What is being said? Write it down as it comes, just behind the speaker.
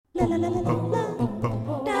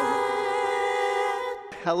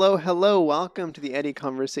Hello. Welcome to the Eddie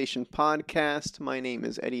Conversation Podcast. My name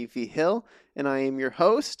is Eddie V. Hill, and I am your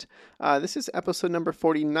host. This is episode number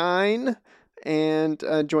 49, and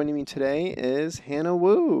joining me today is Hana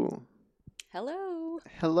Wu.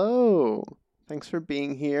 Hello. Thanks for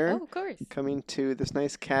being here. Oh, of course. Coming to this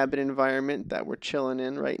nice cabin environment that we're chilling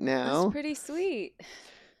in right now. That's pretty sweet.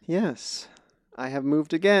 Yes. I have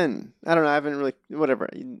moved again. I don't know. I haven't really... Whatever.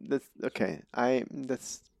 That's okay.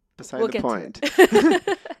 That's beside the point.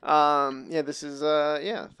 This is...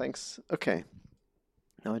 thanks. Okay.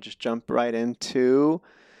 Now I just jump right into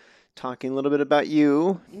talking a little bit about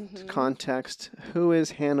you. Mm-hmm. Context. Who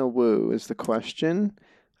is Hana Wu is the question.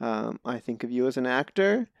 I think of you as an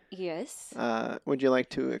actor. Yes. Would you like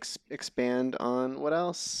to expand on what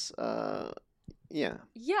else? Yeah,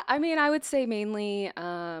 I mean, I would say mainly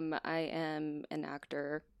I am an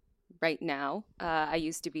actor right now. I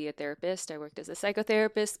used to be a therapist. I worked as a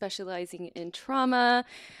psychotherapist specializing in trauma.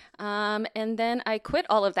 And then I quit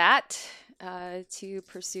all of that to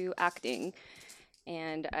pursue acting.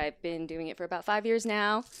 And I've been doing it for about 5 years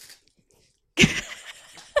now. She's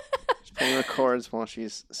playing the chords while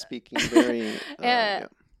she's speaking very...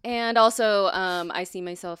 And also, I see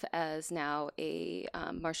myself as now a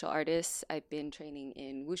martial artist. I've been training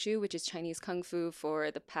in wushu, which is Chinese kung fu, for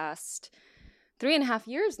the past 3.5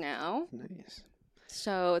 years now. Nice.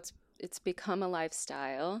 So it's become a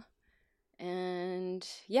lifestyle. And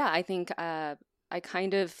yeah, I think I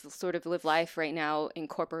kind of sort of live life right now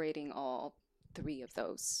incorporating all three of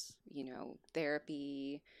those,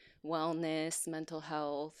 therapy, wellness, mental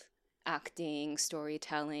health, acting,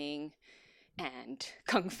 storytelling, and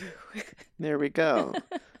kung fu. There we go.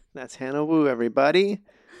 That's Hana Wu, everybody.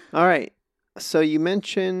 All right. So you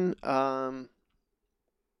mentioned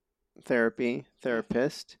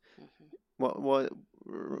therapist. Mm-hmm. What?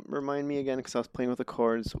 Remind me again, because I was playing with the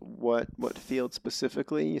chords. What field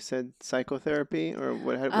specifically? You said psychotherapy, or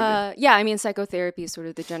what? I mean, psychotherapy is sort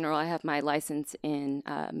of the general. I have my license in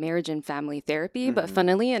marriage and family therapy, Mm-hmm. but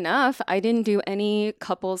funnily enough, I didn't do any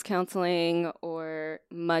couples counseling or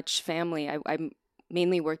much family. I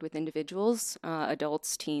mainly worked with individuals,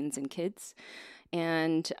 adults, teens, and kids,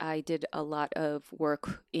 and I did a lot of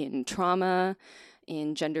work in trauma,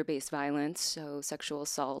 in gender-based violence, so sexual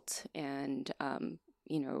assault and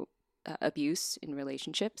abuse in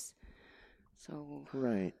relationships. So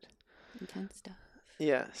right. Intense stuff.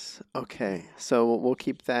 Yes. Okay. So we'll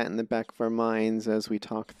keep that in the back of our minds as we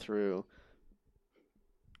talk through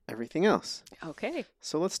everything else. Okay.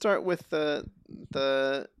 So let's start with the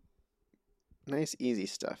nice easy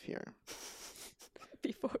stuff here.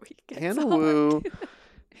 Before we get Hana Wu,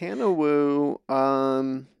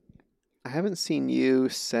 I haven't seen you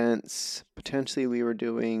since potentially we were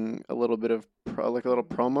doing a little bit of a little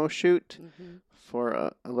promo shoot Mm-hmm. for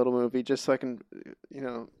a little movie, just so I can,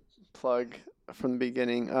 plug from the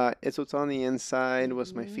beginning. It's What's on the Inside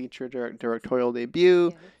was my feature directorial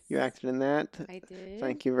debut. Yes. You acted in that. I did.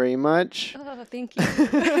 Thank you very much. Oh, thank you.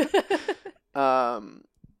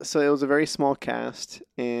 So it was a very small cast,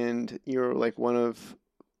 and you were like one of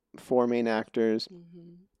 4 main actors.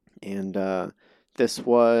 Mm-hmm. And this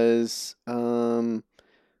was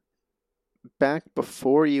back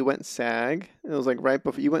before you went SAG. It was like right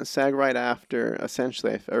before you went SAG, right after,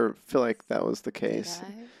 essentially. I feel like that was the case.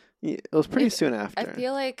 Yeah, it was pretty soon after. I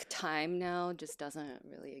feel like time now just doesn't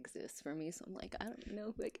really exist for me, so I'm like, I don't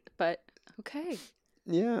know, but okay.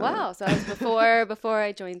 Yeah. Wow. So it was before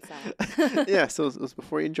I joined SAG. Yeah. So it was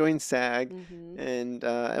before you joined SAG, Mm-hmm. and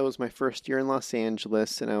it was my first year in Los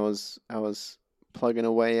Angeles, and I was plugging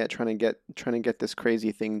away at trying to get this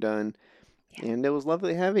crazy thing done, and it was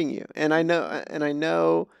lovely having you. And I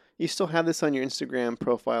know you still have this on your Instagram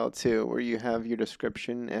profile too, where you have your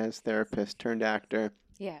description as therapist turned actor.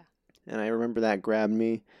 Yeah. And I remember that grabbed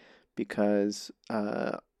me because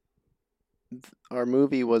our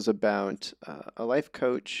movie was about a life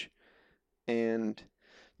coach, and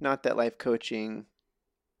not that life coach isn't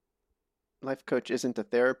a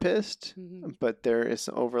therapist, Mm-hmm. but there is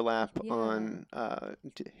some overlap on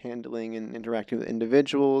handling and interacting with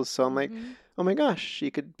individuals. So I'm like, oh my gosh, she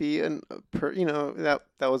could be that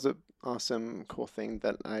was an awesome, cool thing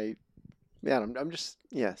that that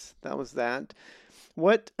was that.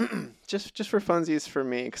 What, just for funsies for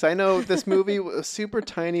me, because I know this movie was a super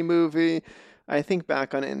tiny movie. I think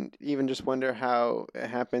back on it and even just wonder how it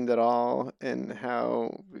happened at all and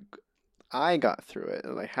how I got through it,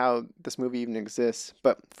 like how this movie even exists.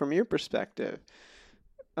 But from your perspective,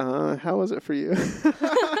 how was it for you?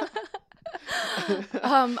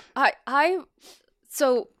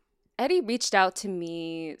 So Eddie reached out to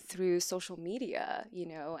me through social media,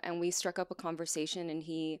 and we struck up a conversation, and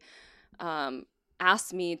he um,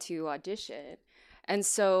 asked me to audition. And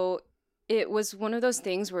so it was one of those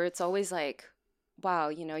things where it's always like, wow,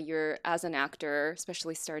 you're as an actor,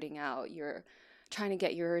 especially starting out, you're trying to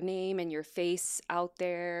get your name and your face out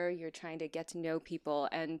there. You're trying to get to know people,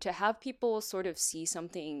 and to have people sort of see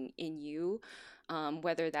something in you,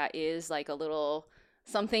 whether that is like a little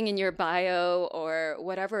something in your bio or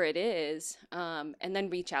whatever it is, and then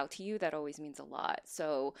reach out to you, that always means a lot.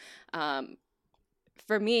 So um,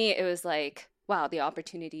 for me, it was like, wow, the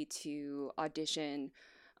opportunity to audition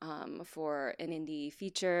for an indie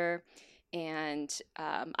feature. And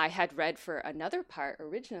I had read for another part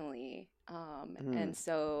originally.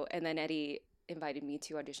 Mm. And then Eddie invited me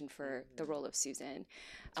to audition for the role of Susan.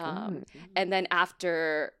 That's right. And then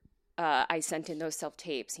after I sent in those self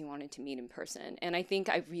tapes, he wanted to meet in person. And I think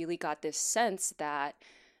I really got this sense that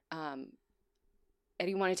um,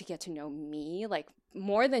 Eddie wanted to get to know me, like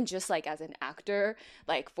more than just like as an actor,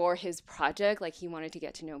 like for his project, like he wanted to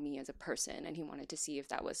get to know me as a person, and he wanted to see if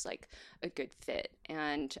that was like a good fit.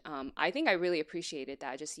 And I think I really appreciated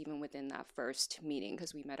that, just even within that first meeting,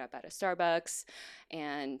 because we met up at a Starbucks,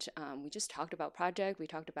 and we just talked about project. We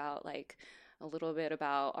talked about like a little bit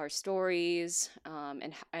about our stories,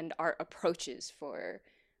 and our approaches for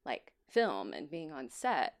like film and being on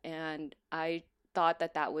set. And I thought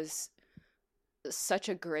that that was such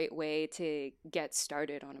a great way to get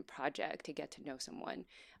started on a project, to get to know someone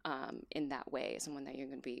in that way, someone that you're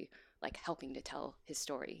going to be like helping to tell his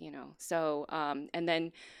story. So and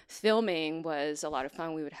then filming was a lot of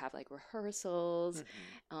fun. We would have like rehearsals,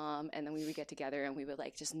 and then we would get together and we would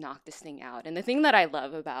like just knock this thing out. And the thing that I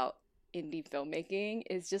love about indie filmmaking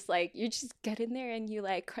is just like you just get in there and you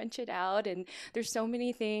like crunch it out, and there's so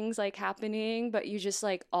many things like happening, but you just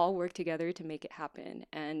like all work together to make it happen.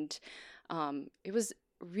 And it was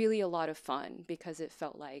really a lot of fun because it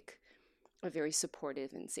felt like a very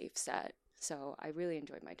supportive and safe set. So I really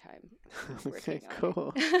enjoyed my time Okay, working on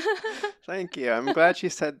cool. it. Thank you. I'm glad she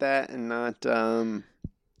said that and not that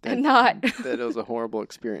And not. that it was a horrible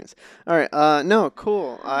experience. All right. No,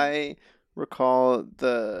 cool. I recall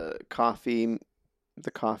the coffee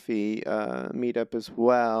meetup as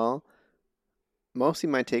well. Mostly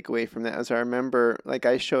my takeaway from that is I remember like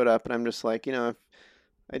I showed up and I'm just like, if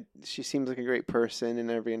she seems like a great person in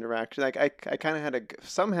every interaction. Like I kind of had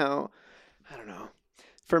somehow, I don't know.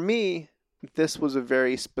 For me, this was a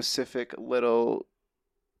very specific little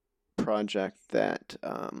project that,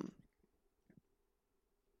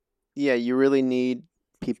 yeah, you really need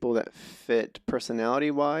people that fit personality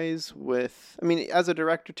wise with, I mean, as a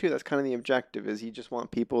director too, that's kind of the objective is you just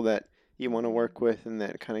want people that you want to work with and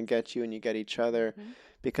that kind of get you and you get each other. Mhm.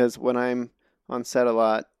 Because when I'm on set a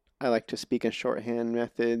lot, I like to speak in shorthand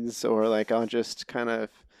methods or like I'll just kind of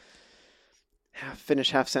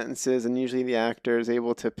finish half sentences and usually the actor is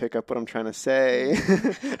able to pick up what I'm trying to say.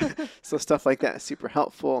 So stuff like that is super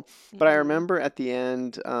helpful. But I remember at the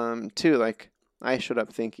end too, like I showed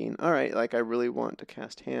up thinking, all right, like I really want to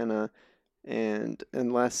cast Hannah, and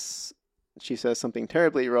unless she says something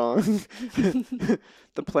terribly wrong, the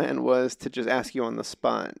plan was to just ask you on the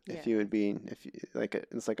spot if you would be, if you, like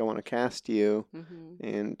it's like I want to cast you,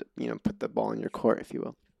 and put the ball in your court, if you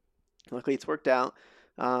will. Luckily, it's worked out,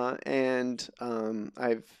 and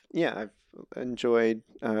I've enjoyed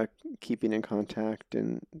keeping in contact,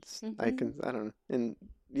 and I don't know, and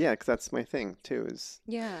yeah, because that's my thing too. It's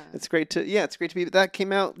great to be. That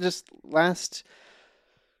came out just last.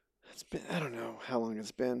 It's been, I don't know how long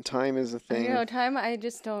it's been. Time is a thing. Time I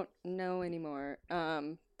just don't know anymore.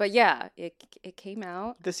 But yeah, it came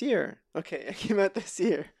out This year. Okay, it came out this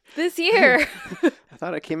year. this year. I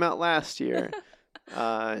thought it came out last year.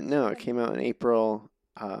 No, it came out in April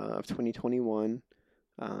of 2021.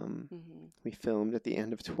 We filmed at the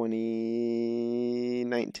end of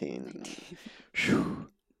 2019.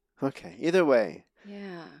 Okay, either way.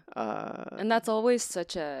 Yeah. And that's always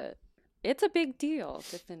it's a big deal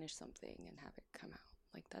to finish something and have it come out.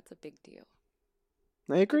 Like that's a big deal.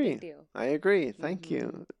 I agree. Big deal. I agree. Thank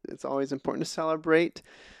you. It's always important to celebrate.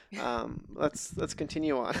 Let's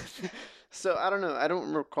continue on. So I don't know. I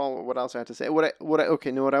don't recall what else I had to say. What I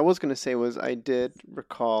was going to say was I did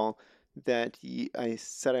recall that I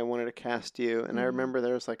said I wanted to cast you, and I remember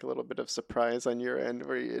there was like a little bit of surprise on your end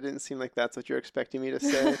where it didn't seem like that's what you're expecting me to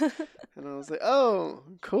say, and I was like, oh,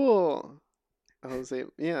 cool. I was like,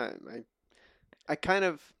 yeah, I kind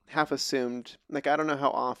of half assumed, like I don't know how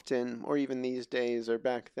often, or even these days, or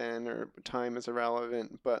back then, or time is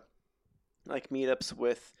irrelevant, but like meetups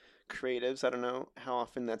with creatives, I don't know how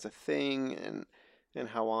often that's a thing, and and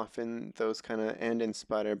how often those kind of end in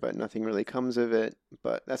sputter, but nothing really comes of it.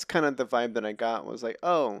 But that's kind of the vibe that I got was like,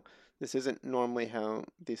 oh, this isn't normally how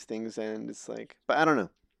these things end. It's like, but I don't know.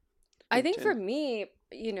 I think for And me,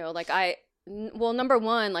 like well, number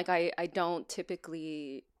one, like I don't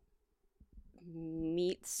typically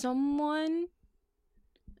meet someone.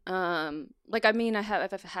 Like I mean, I've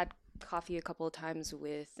had coffee a couple of times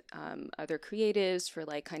with other creatives for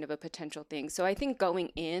like kind of a potential thing. So I think going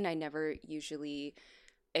in, I never usually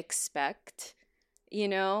expect,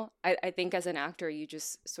 I think as an actor, you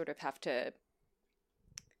just sort of have to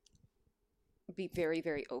be very,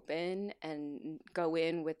 very open and go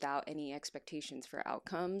in without any expectations for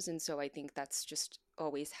outcomes. And so I think that's just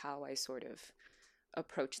always how I sort of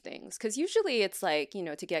approach things, because usually it's like,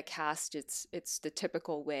 to get cast, it's the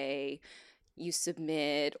typical way. You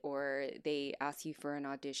submit or they ask you for an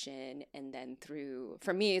audition, and then through,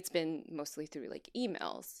 for me it's been mostly through like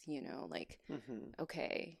emails, like, hmm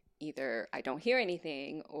okay, either I don't hear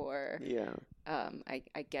anything or yeah, I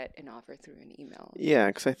get an offer through an email. yeah,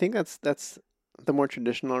 because I think that's the more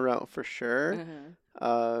traditional route for sure. Uh-huh.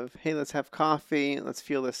 Of hey, let's have coffee, let's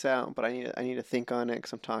feel this out, but I need to think on it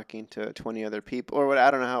because I'm talking to 20 other people or what.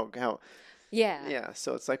 I don't know how. Yeah. Yeah,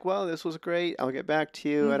 so it's like, well, this was great. I'll get back to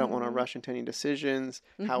you. I don't want to Mm-hmm. rush into any decisions.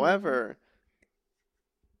 Mm-hmm. However,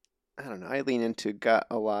 I don't know. I lean into gut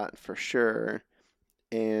a lot for sure,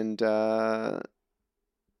 and I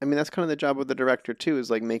mean that's kind of the job of the director too. Is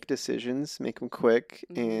like make decisions, make them quick,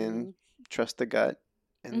 and Mm-hmm. trust the gut,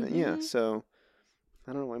 and then yeah. Mm-hmm. So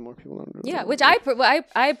I don't know why more people don't do Yeah, which it.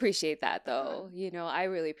 I appreciate that though. I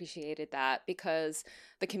really appreciated that because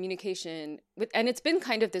the communication with, and it's been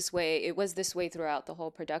kind of this way. It was this way throughout the whole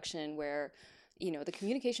production where, the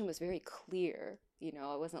communication was very clear.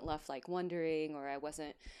 I wasn't left like wondering, or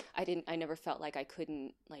I never felt like I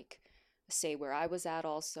couldn't like say where I was at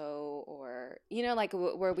also, or like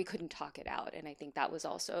where we couldn't talk it out. And I think that was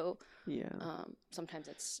also Yeah. sometimes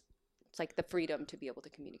it's like the freedom to be able to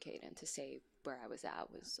communicate and to say where I was at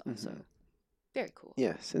was also hmm very cool.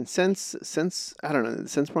 Yes, and since I don't know,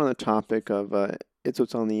 since we're on the topic of it's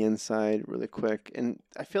what's on the inside, really quick, and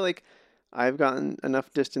I feel like I've gotten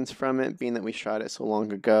enough distance from it, being that we shot it so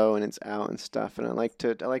long ago and it's out and stuff, and I like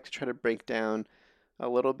to try to break down a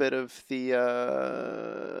little bit of the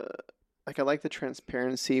like I like the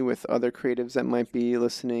transparency with other creatives that might be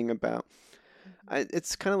listening about.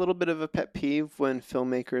 It's kind of a little bit of a pet peeve when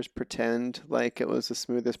filmmakers pretend like it was the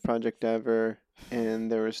smoothest project ever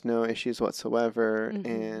and there was no issues whatsoever Mm-hmm.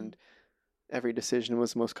 and every decision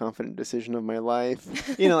was the most confident decision of my life.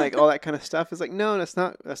 Like all that kind of stuff is like, no, that's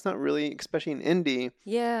not really, especially in indie.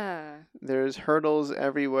 Yeah. There's hurdles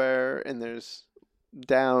everywhere and there's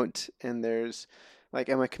doubt and there's like,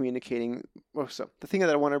 am I communicating? Well, so the thing that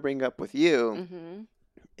I want to bring up with you Mm-hmm.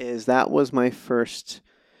 is that was my first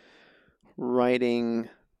writing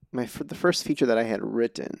the first feature that I had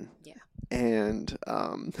written, Yeah. and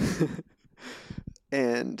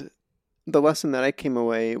and the lesson that I came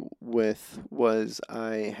away with was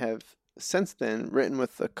I have since then written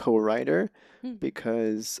with a co-writer Hmm.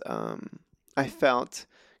 because I felt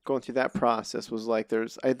going through that process was like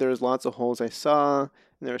there's lots of holes I saw and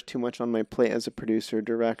there was too much on my plate as a producer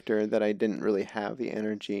director that I didn't really have the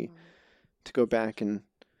energy Um, to go back and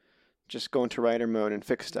just go into writer mode and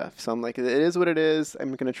fix stuff. So I'm like, it is what it is.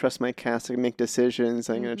 I'm going to trust my cast to make decisions.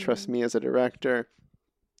 I'm going to trust mm-hmm. me as a director.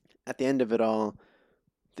 At the end of it all,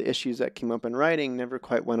 the issues that came up in writing never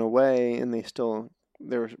quite went away, and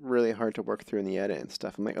they were really hard to work through in the edit and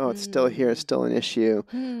stuff. I'm like, oh, it's still here. It's Hmm. still an issue.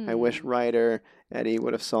 I wish Hmm. writer Eddie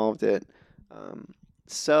would have solved it.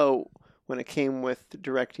 So when it came with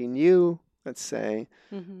directing you, let's say,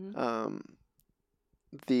 Mm-hmm. um,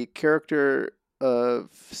 the character of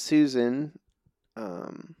Susan,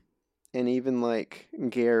 and even like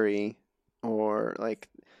Gary, or like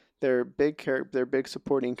they're big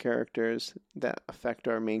supporting characters that affect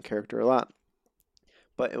our main character a lot.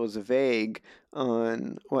 But it was vague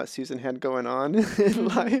on what Susan had going on in Mm-hmm.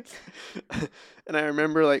 life. And I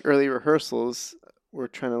remember like early rehearsals, we're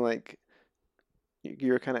trying to like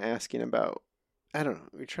you were kind of asking about I don't know.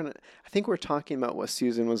 We're trying to. I think we're talking about what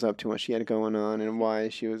Susan was up to, what she had going on, and why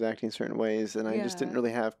she was acting certain ways. And I just didn't Yeah.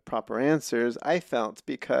 really have proper answers. I felt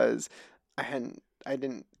because I hadn't, I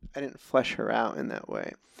didn't flesh her out in that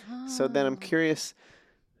way. So then I'm Oh. curious.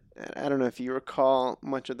 I don't know if you recall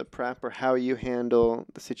much of the prep or how you handle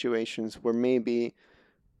the situations where maybe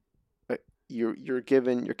uh, you're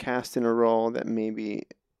cast in a role that maybe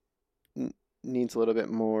n- needs a little bit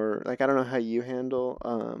more. Like I don't know how you handle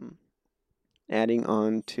adding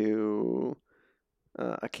on to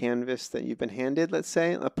a canvas that you've been handed, let's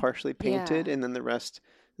say, partially painted, Yeah. and then the rest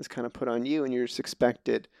is kind of put on you, and you're just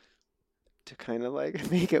expected to kind of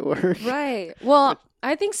like make it work. Right. Well, But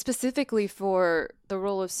I think specifically for the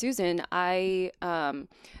role of Susan, I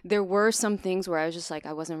there were some things where I was just like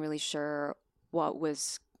I wasn't really sure what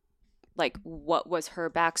was what was her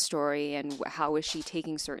backstory and how is she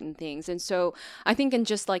taking certain things. And so I think in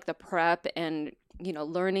just like the prep and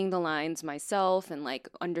learning the lines myself and like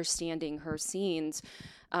understanding her scenes,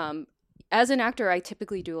 um, as an actor, I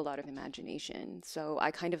typically do a lot of imagination. So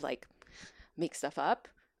I kind of like make stuff up.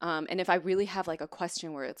 And if I really have like a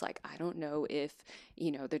question where it's like, I don't know if,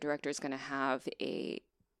 the director is going to have a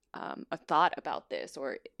thought about this,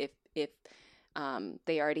 or if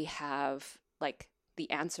they already have like the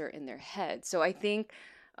answer in their head. So I think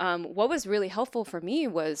what was really helpful for me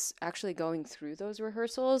was actually going through those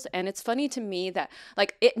rehearsals. And it's funny to me that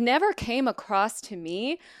like it never came across to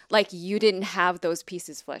me like you didn't have those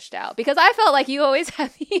pieces fleshed out, because I felt like you always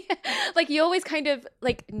had the like you always kind of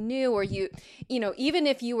like knew, or even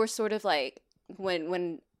if you were sort of like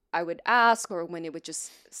when I would ask, or when it would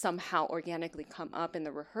just somehow organically come up in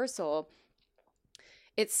the rehearsal,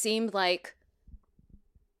 it seemed like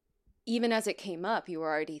even as it came up, you were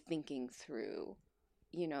already thinking through,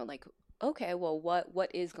 like, okay, well,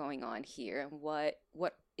 what is going on here, and what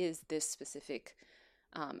is this specific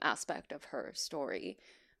aspect of her story?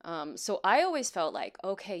 So I always felt like,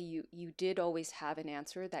 okay, you did always have an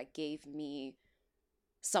answer that gave me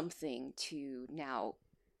something to now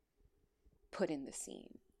put in the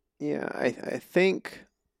scene. yeah, I think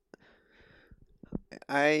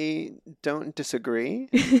I don't disagree.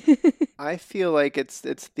 I feel like it's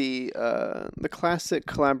the classic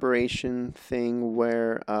collaboration thing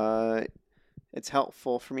where it's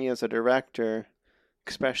helpful for me as a director,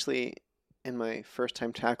 especially in my first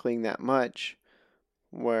time tackling that much,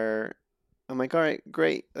 where I'm like, all right,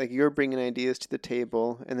 great. Like you're bringing ideas to the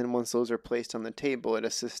table, and then once those are placed on the table, it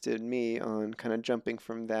assisted me on kind of jumping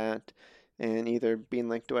from that and either being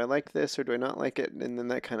like, do I like this or do I not like it? And then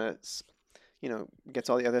that kind of, gets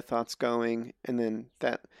all the other thoughts going, and then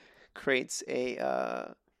that creates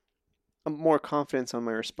a more confidence on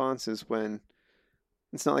my responses when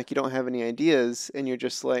it's not like you don't have any ideas and you're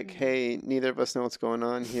just like, Mm. hey, neither of us know what's going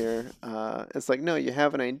on here. It's like, no, you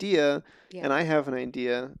have an idea Yeah. and I have an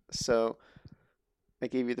idea. So I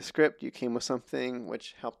gave you the script, you came with something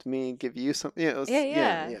which helped me give you something. Yeah, it Yeah, was, yeah,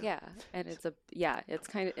 yeah, yeah. yeah. And it's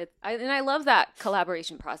kind of and I love that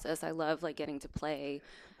collaboration process. I love like getting to play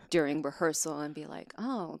during rehearsal and be like,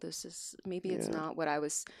 "Oh, this is maybe it's Yeah. not what I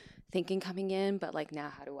was thinking coming in, but like now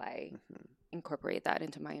how do I incorporate that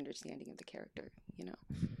into my understanding of the character, you know?"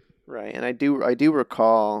 Right. And I do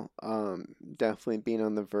recall definitely being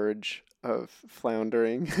on the verge of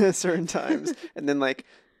floundering at certain times. And then like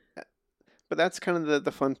but that's kind of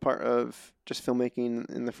the fun part of just filmmaking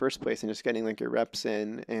in the first place and just getting like your reps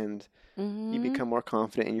in and you Mhm. become more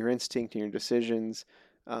confident in your instinct and your decisions.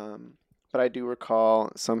 Um, but I do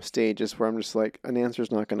recall some stages where I'm just like, an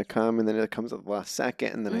answer's not going to come, and then it comes at the last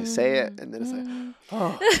second, and then I say it, and then it's like, Mhm.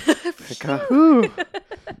 oh, my God, Phew. whew,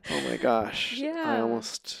 oh my gosh, I Yeah.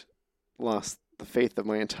 almost lost the faith of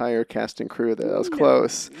my entire cast and crew that I was No,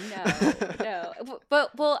 close. no.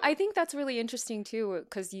 But well, I think that's really interesting too,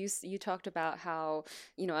 because you talked about how,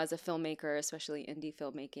 as a filmmaker, especially indie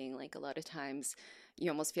filmmaking, like a lot of times you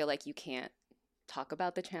almost feel like you can't talk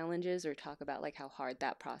about the challenges or talk about like how hard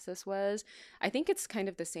that process was. I think it's kind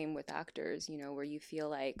of the same with actors, where you feel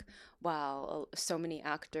like, wow, so many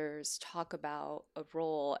actors talk about a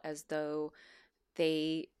role as though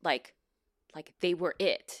they like they were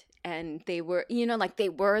it, and they were like they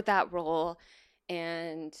were that role,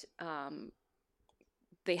 and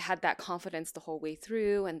they had that confidence the whole way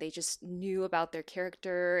through, and they just knew about their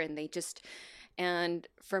character, and and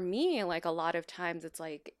for me, like a lot of times it's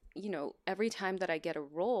like, every time that I get a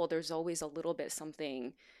role, there's always a little bit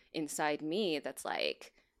something inside me that's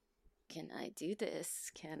like, can I do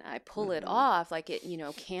this? Can I pull it Hmm. off? Like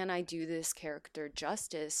can I do this character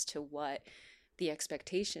justice to what the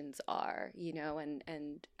expectations are,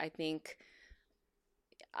 and I think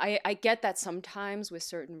I get that sometimes with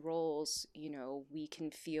certain roles, we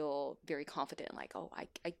can feel very confident, like, oh,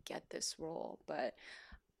 I get this role. But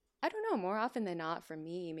I don't know, more often than not for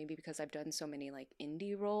me, maybe because I've done so many like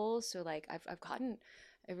indie roles. So like I've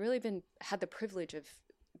really had the privilege of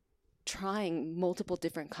trying multiple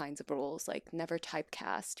different kinds of roles, like never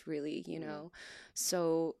typecast really,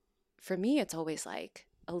 So for me, it's always like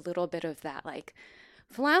a little bit of that, like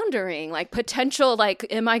floundering, like potential, like,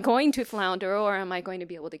 am I going to flounder, or am I going to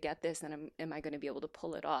be able to get this, and am I going to be able to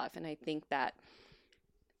pull it off? And I think that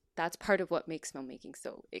that's part of what makes filmmaking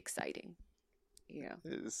so exciting. you know,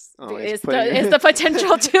 is always is putting the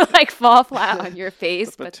potential to like fall flat on your the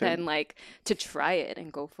face, but poten- then like to try it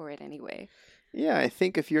and go for it anyway. Yeah, I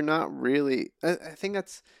think if you're not really, I think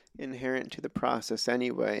that's inherent to the process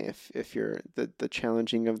anyway. If you're the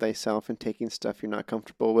challenging of thyself and taking stuff you're not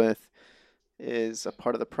comfortable with is a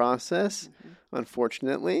part of the process, Hmm.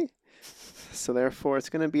 unfortunately. So therefore, it's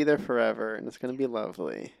gonna be there forever, and it's gonna be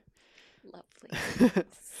lovely. Lovely.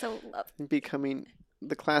 So lovely. Becoming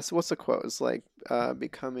the class. What's the quote? It's like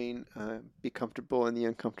becoming be comfortable in the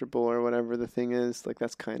uncomfortable, or whatever the thing is. Like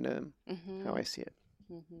that's kind of how Hmm. I see it.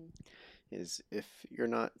 Hmm. Is if you're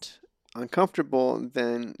not uncomfortable,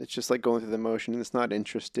 then it's just like going through the motion. It's not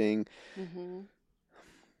interesting. Hmm.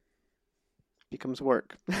 Becomes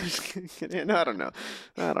work. No, I don't know.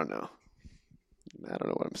 I don't know. I don't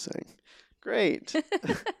know what I'm saying. Great.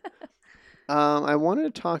 I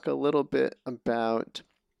wanted to talk a little bit about.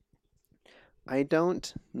 I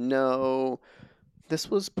don't know. This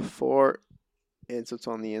was before It's What's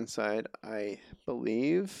on the Inside, I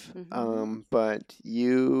believe. Hmm. But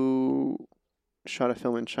you shot a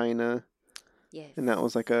film in China, Yes. and that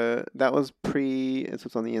was pre It's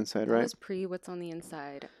What's on the Inside, That right? was pre What's on the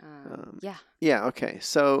Inside. Um, Yeah. yeah, okay.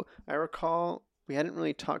 So I recall we hadn't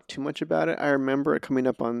really talked too much about it. I remember it coming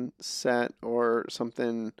up on set or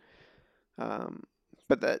something,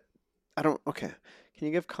 but that I don't. Okay, can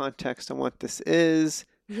you give context on what this is?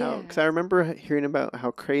 How? Because Yeah. I remember hearing about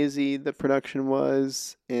how crazy the production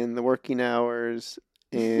was and the working hours,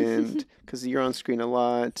 and because you're on screen a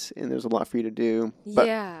lot and there's a lot for you to do. But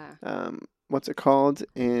Yeah. what's it called?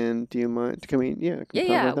 And do you mind? Can we Yeah, talk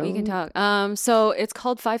yeah, about that we can one? talk. So it's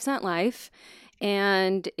called 5 Cent Life,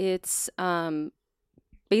 and it's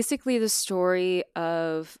basically the story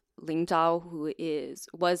of Ling Zhao, who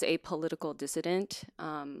was a political dissident,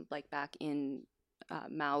 like back in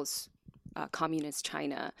Mao's communist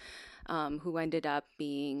China, who ended up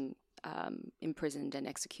being imprisoned and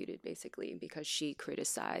executed, basically because she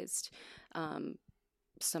criticized um,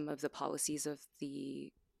 some of the policies of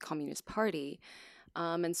the Communist Party.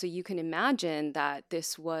 And so you can imagine that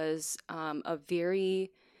this was a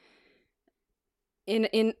very,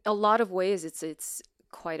 in a lot of ways, it's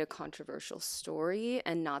quite a controversial story,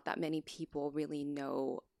 and not that many people really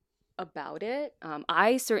know about it.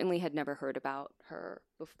 I certainly had never heard about her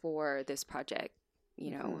before this project,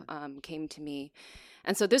 Hmm. came to me,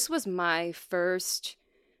 and so this was my first.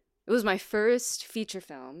 It was my first feature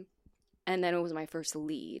film, and then it was my first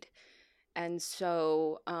lead. And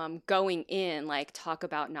so going in, like, talk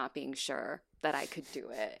about not being sure that I could do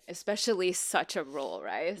it, especially such a role,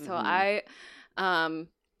 right? So Hmm. um,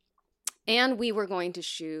 and we were going to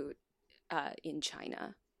shoot in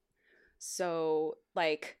China. So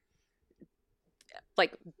like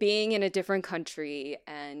being in a different country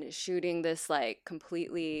and shooting this like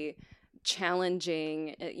completely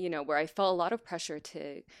challenging, where I felt a lot of pressure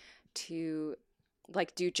to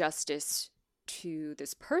like do justice to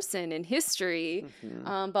this person in history,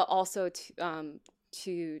 Hmm. but also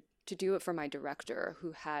to do it for my director,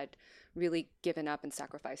 who had really given up and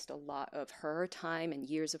sacrificed a lot of her time and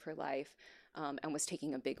years of her life, and was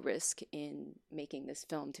taking a big risk in making this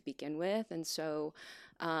film to begin with. And so,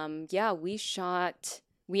 yeah,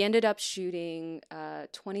 we ended up shooting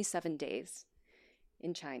 27 days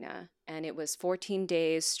in China, and it was 14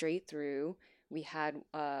 days straight through. We had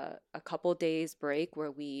a couple days break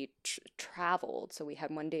where we traveled. So we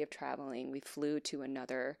had one day of traveling. We flew to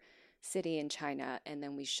another city in China, and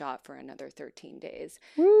then we shot for another 13 days.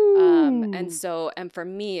 And Woo! so, and for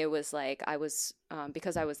me, it was like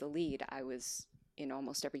because I was the lead, I was in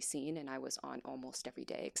almost every scene, and I was on almost every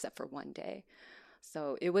day except for one day.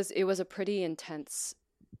 So it was a pretty intense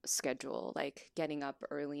schedule, like getting up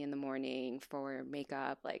early in the morning for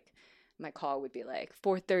makeup. Like my call would be like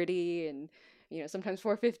 4:30, and sometimes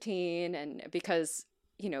 4:15, and because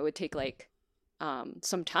it would take like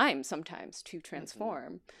some time sometimes to Hmm.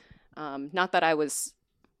 transform. Not that I was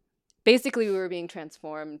basically we were being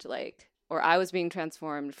transformed, like, or I was being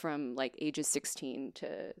transformed from like ages 16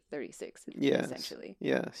 to 36, Yes, essentially.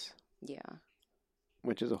 yes, Yeah.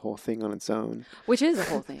 which is a whole thing on its own. Which is a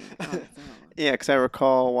whole thing on its own. Yeah, because I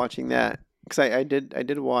recall watching that. Because I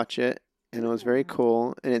did watch it, and it was very Yeah.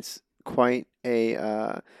 cool, and it's quite a.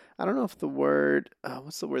 I don't know if the word.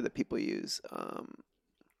 What's the word that people use?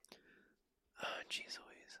 Jeez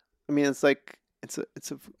Louise. I mean, it's like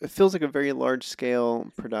it feels like a very large scale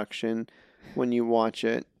production when you watch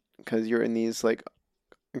it because you're in these like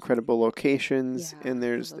incredible locations, Yeah, and the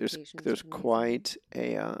there's locations there's are amazing. quite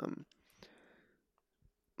a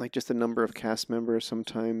like just a number of cast members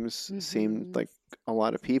sometimes seemed Mm-hmm. like a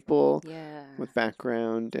lot of people Yeah. with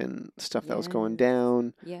background and stuff that was going Yes.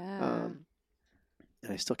 down. Yeah. Um,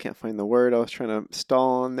 and I still can't find the word. I was trying to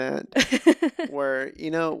stall on that. Where,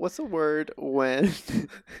 what's the word when,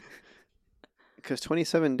 because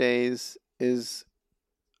 27 days is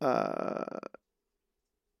uh,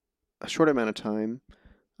 a short amount of time.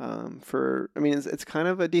 It's kind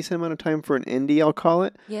of a decent amount of time for an indie, I'll call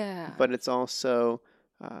it, Yeah. but it's also,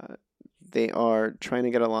 uh, they are trying to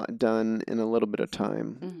get a lot done in a little bit of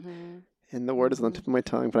time. Mm-hmm. And the word is on the tip of my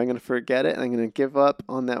tongue, but I'm going to forget it and I'm going to give up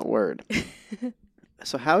on that word.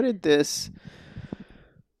 So how did this...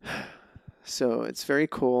 So it's very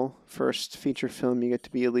cool. First feature film, you get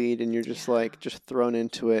to be a lead and you're just Yeah. just thrown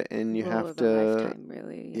into it and you Role have of to... a lifetime,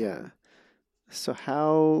 really. Yeah. So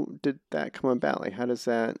how did that come about? Like, how does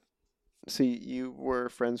that... So you were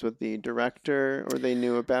friends with the director, or they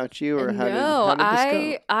knew about you, or No, how did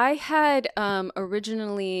this go? I had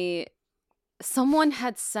originally someone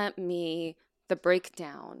had sent me the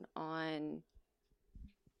breakdown on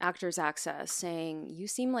Actors Access saying, you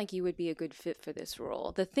seem like you would be a good fit for this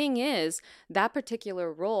role. The thing is, that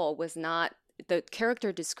particular role was not, the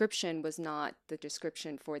character description was not the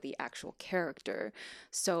description for the actual character.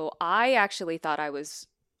 So I actually thought I was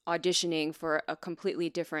auditioning for a completely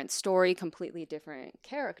different story, completely different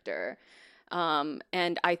character.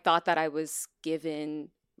 And I thought that I was given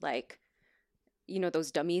like,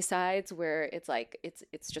 those dummy sides where it's like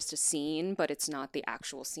it's just a scene but it's not the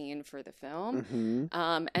actual scene for the film.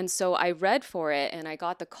 Mm-hmm. And so I read for it and I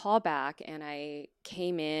got the call back and I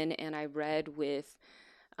came in and I read with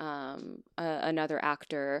another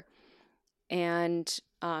actor, and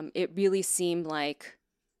it really seemed like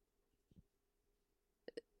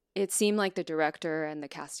the director and the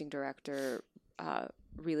casting director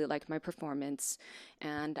really liked my performance,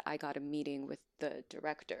 and I got a meeting with the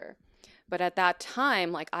director. But at that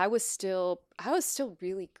time, like I was still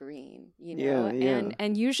really green, Yeah, yeah.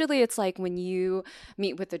 and usually it's like when you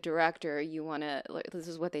meet with the director, you want to, like, this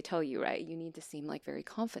is what they tell you, right? You need to seem like very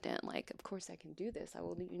confident, like, of course I can do this. I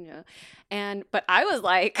will. And but I was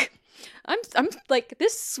like, I'm like,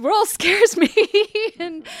 this role scares me.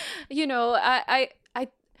 And I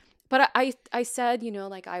but I said,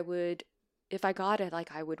 like, I would, if I got it,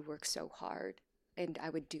 like, I would work so hard and I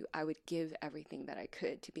would give everything that I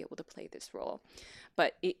could to be able to play this role.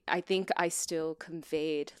 But I think I still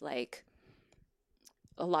conveyed like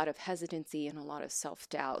a lot of hesitancy and a lot of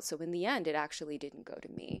self-doubt. So in the end, it actually didn't go to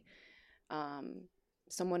me. Um,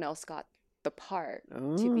 Someone else got the part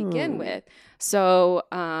to begin Oh. with. So,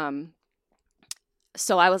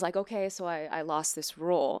 so I was like, okay, so I lost this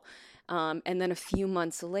role. And then a few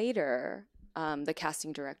months later, the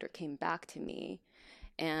casting director came back to me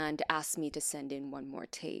and asked me to send in one more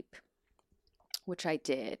tape, which I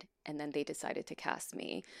did. And then they decided to cast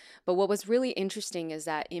me. But what was really interesting is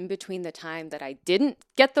that in between the time that I didn't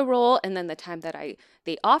get the role and then the time that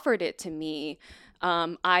they offered it to me,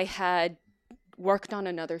 I had worked on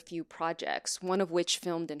another few projects, one of which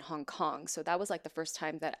filmed in Hong Kong. So that was like the first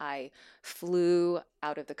time that I flew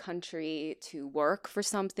out of the country to work for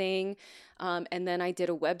something. And then I did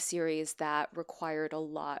a web series that required a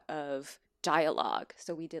lot of dialogue.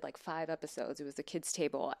 So we did like 5 episodes. It was the kids'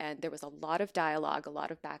 table, and there was a lot of dialogue, a lot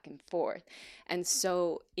of back and forth. And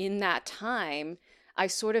so in that time, I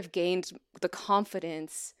sort of gained the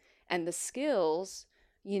confidence and the skills,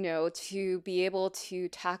 to be able to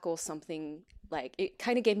tackle something. Like, it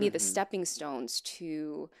kind of gave me the Mm-hmm. stepping stones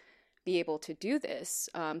to be able to do this.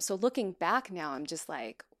 So looking back now, I'm just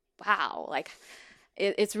like, wow, like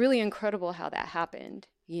it's really incredible how that happened,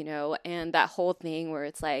 and that whole thing where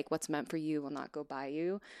it's like, what's meant for you will not go by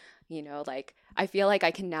you, like I feel like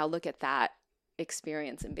I can now look at that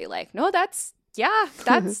experience and be like, no, yeah,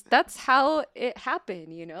 that's how it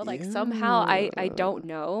happened, like somehow I Yeah. don't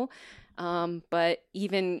know. But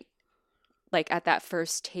even like at that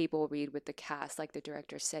first table read with the cast, like the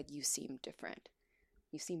director said, you seem different.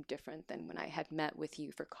 You seem different than when I had met with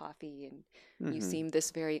you for coffee, and you Mm-hmm. seem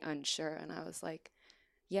this very unsure. And I was like,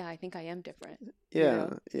 yeah, I think I am different, you Yeah,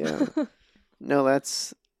 know? yeah. No,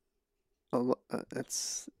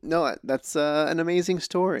 that's an amazing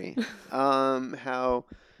story. How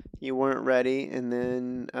you weren't ready, and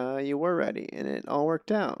then you were ready, and it all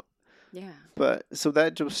worked out. Yeah. But so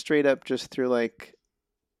that just straight up just through like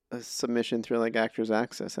a submission through like Actors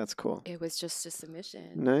Access. That's cool. It was just a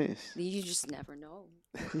submission. Nice. You just never know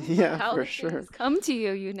Yeah, how for the sure. things come to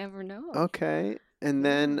you. You never know. Okay. And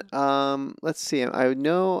then Yeah. let's see. I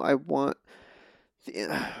know I want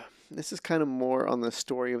this is kind of more on the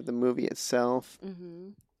story of the movie itself, Mm-hmm.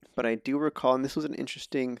 but I do recall, and this was an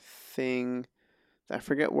interesting thing. I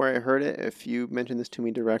forget where I heard it, if you mentioned this to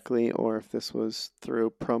me directly or if this was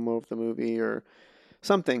through promo of the movie or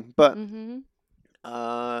something. But Mm-hmm.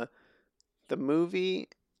 uh, the movie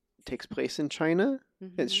takes place in China.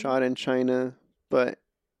 It's Mm-hmm. shot in China, but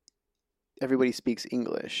everybody speaks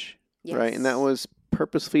English, right? And that Yes. was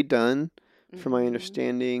purposely done, from my Mm-hmm.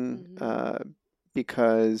 understanding, Mm-hmm.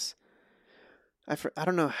 because I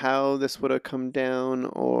don't know how this would have come down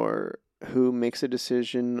or who makes a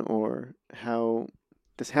decision or how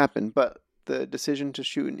this happened, but the decision to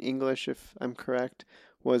shoot in English, if I'm correct,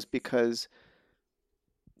 was because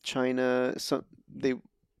China,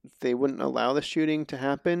 they wouldn't allow the shooting to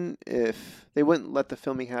happen if they wouldn't let the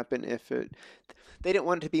filming happen if it they didn't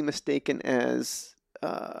want it to be mistaken as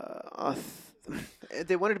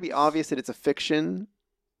they wanted to be obvious that it's a fiction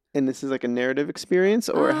and this is like a narrative experience,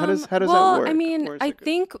 or how does that Well, I work? mean, Or is I it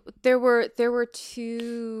think there were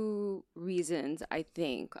two reasons, I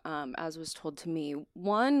think, as was told to me.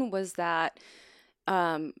 One was that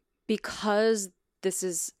um, because this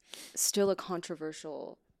is still a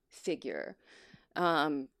controversial figure,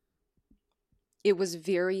 um, it was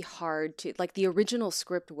very hard to like the original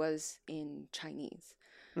script was in Chinese.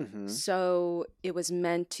 mm-hmm. So it was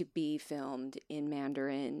meant to be filmed in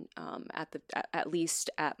Mandarin at least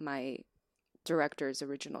at my director's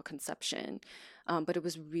original conception. But it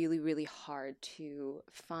was really, really hard to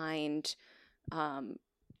find um,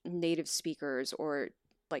 native speakers or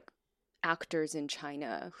like actors in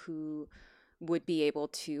China who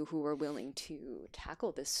were willing to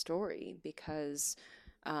tackle this story because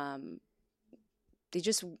um, they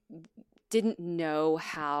just didn't know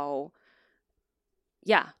how,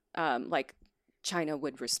 yeah, like China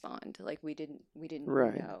would respond. Like we didn't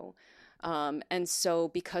Right. know. And so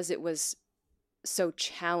because it was so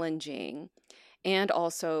challenging and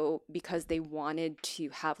also because they wanted to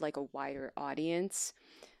have like a wider audience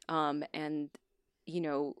and you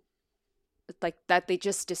know like that they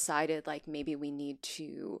just decided like maybe we need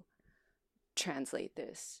to translate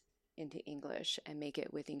this into English and make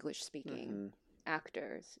it with English speaking Mm-hmm.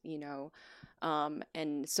 actors, you know.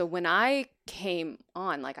 And so when I came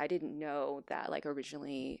on, like I didn't know that like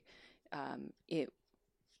originally it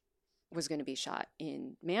was going to be shot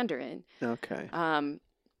in Mandarin. Okay. um,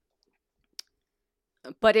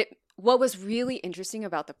 but it what was really interesting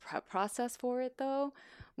about the prep process for it though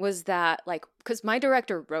was that like because my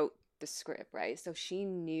director wrote the script, right? So she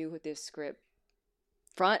knew this script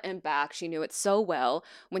front and back. She knew it so well.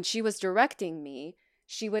 When she was directing me,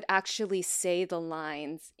 she would actually say the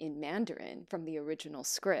lines in Mandarin from the original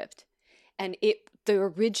script. And the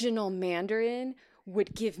original Mandarin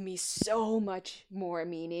would give me so much more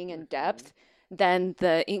meaning and Mm-hmm. depth than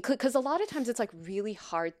the because a lot of times it's like really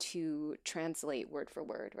hard to translate word for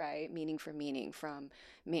word, right? Meaning for meaning from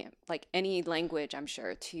like any language, I'm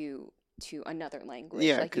sure, to another language.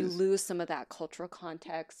 Yeah, Like you because lose some of that cultural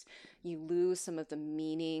context, you lose some of the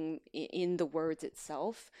meaning in the words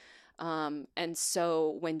itself. And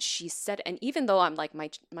so when she said, and even though I'm like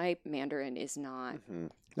my Mandarin is not mm-hmm.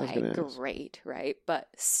 I was like gonna ask. great, right? But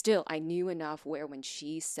still, I knew enough where when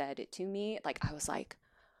she said it to me, like I was like,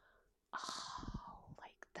 oh,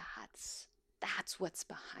 like that's what's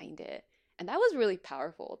behind it. And that was really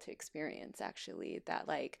powerful to experience actually, that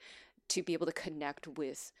like to be able to connect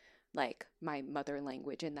with like my mother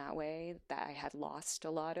language in that way that I had lost a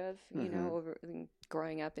lot of, Mm-hmm. over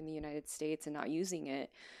growing up in the United States and not using it.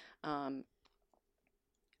 Um,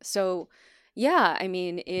 so yeah, I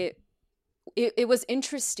mean it was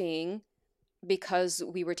interesting because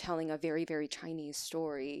we were telling a very, very Chinese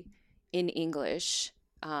story in English.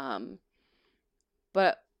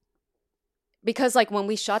 But because like when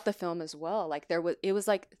we shot the film as well, like it was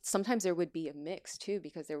like sometimes there would be a mix too,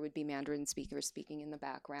 because there would be Mandarin speakers speaking in the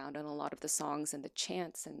background and a lot of the songs and the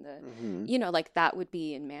chants and the, Mm-hmm. like that would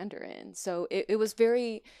be in Mandarin. So it was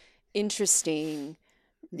very interesting,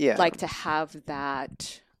 Yeah, like to have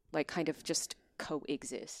that like kind of just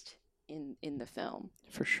coexist in the film.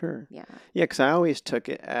 for sure. Yeah. Yeah, because I always took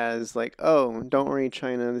it as like, oh, don't worry,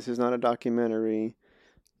 China, this is not a documentary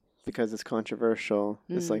because it's controversial.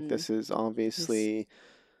 It's like Mm. this is This obviously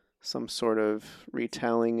some sort of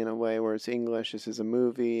retelling in a way where it's English. This is a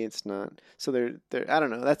movie. It's not. So they're. I don't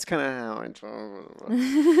know. That's kind of how I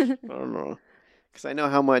don't know. Because I know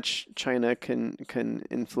how much China can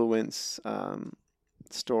influence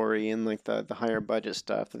story and like the higher budget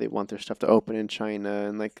stuff that they want their stuff to open in China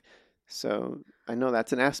and like so I know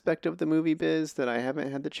that's an aspect of the movie biz that I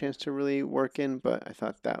haven't had the chance to really work in, but I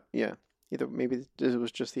thought that yeah, either maybe it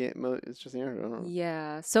was just it's just the internet. I don't know.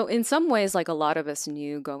 Yeah. So in some ways, like a lot of us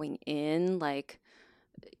knew going in, like,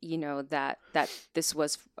 that this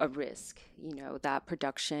was a risk, that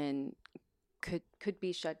production could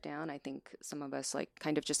be shut down. I think some of us like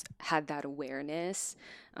kind of just had that awareness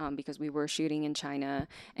because we were shooting in China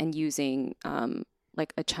and using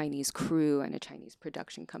like a Chinese crew and a Chinese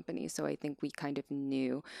production company. So I think we kind of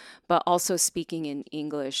knew. But also speaking in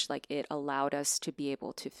English, like it allowed us to be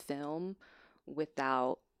able to film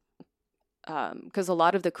without, because a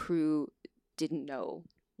lot of the crew didn't know,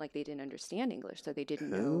 like they didn't understand English. So they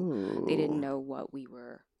didn't Oh. know what we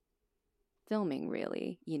were filming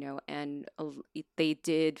really, you know, and they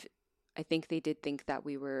did, I think they did think that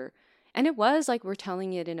we were, and it was like we're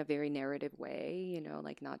telling it in a very narrative way, you know,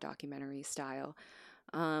 like not documentary style.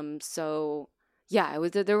 So yeah, it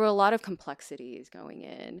was, there were a lot of complexities going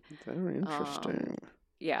in. Very Um, interesting.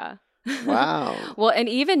 yeah. Wow. Well, and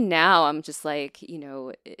even now I'm just like, you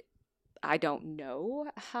know, I don't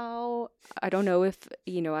know how, I don't know if,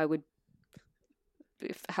 you know, I would,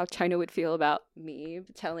 if how China would feel about me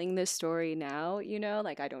telling this story now, you know,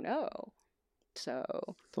 like I don't know.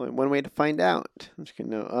 So It's only one way to find out. I'm just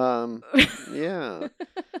kidding. No. Yeah.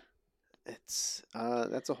 It's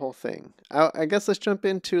that's a whole thing. I guess let's jump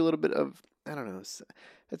into a little bit of, I don't know.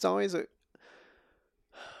 It's always a,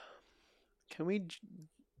 can we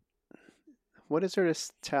what is there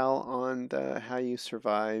to tell on the how you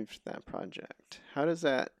survived that project? How does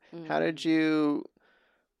that how did mm. you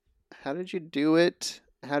how did you do it?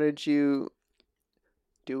 How did you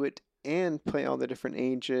do it and play all the different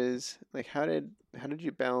ages? Like how did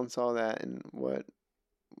you balance all that, and what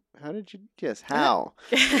how did you yes, how?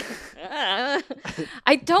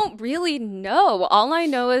 I don't really know. All I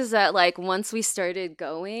know is that like once we started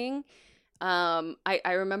going,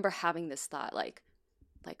 I remember having this thought like,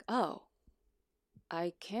 oh,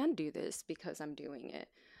 I can do this because I'm doing it.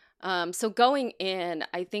 So going in,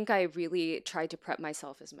 I think I really tried to prep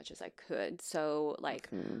myself as much as I could. So like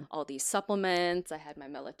Mhm. all these supplements, I had my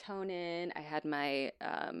melatonin, I had my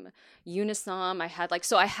Unisom, I had like,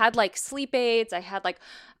 so I had like sleep aids, I had like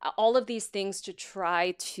all of these things to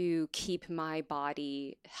try to keep my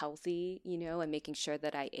body healthy, you know, and making sure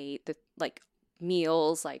that I ate the like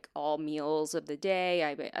meals, like all meals of the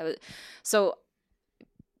day. So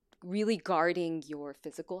really guarding your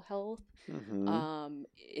physical health, Mhm.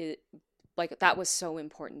 it like that was so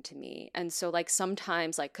important to me. And so like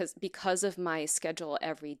sometimes like because of my schedule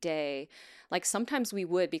every day, like sometimes we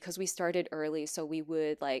would, because we started early, so we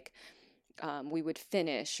would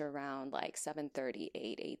finish around like 7:30,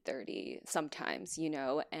 8:30 sometimes, you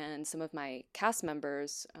know, and some of my cast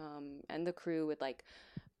members and the crew would like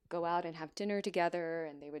go out and have dinner together,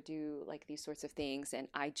 and they would do like these sorts of things, and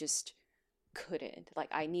I just couldn't. Like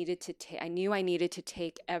I needed to take, I knew I needed to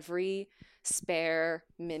take every spare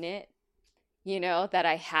minute, you know, that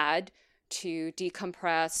I had to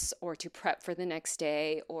decompress or to prep for the next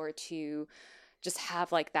day or to just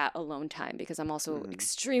have like that alone time, because I'm also Mhm.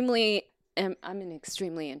 I'm an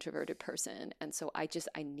extremely introverted person, and so I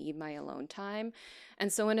need my alone time.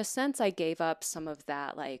 And so in a sense I gave up some of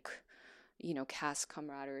that, like, you know, cast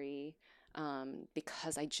camaraderie,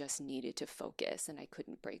 because I just needed to focus and I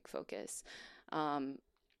couldn't break focus. Um,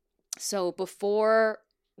 so before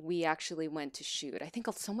we actually went to shoot, I think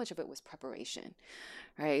so much of it was preparation,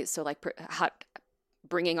 right? So like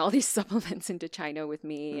bringing all these supplements into China with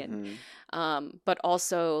me, and Mhm. but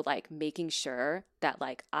also like making sure that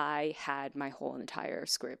like I had my whole entire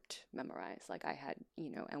script memorized. Like I had, you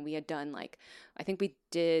know, and we had done like, I think we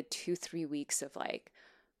did 2-3 weeks of like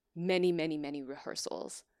many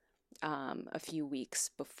rehearsals, a few weeks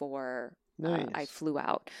before I Nice. flew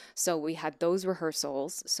out. So we had those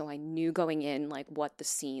rehearsals. So I knew going in like what the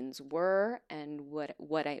scenes were and what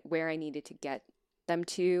I where I needed to get them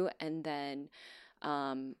to,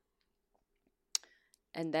 um,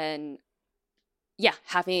 and then yeah,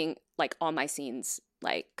 having like all my scenes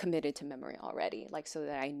like committed to memory already, like so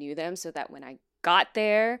that I knew them, so that when I got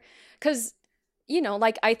there, because you know,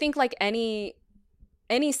 like I think like any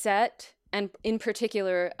set, and in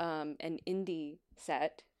particular an indie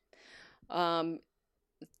set, um,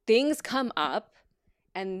 things come up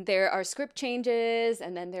and there are script changes,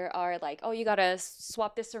 and then there are like, oh, you gotta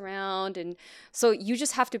swap this around, and so you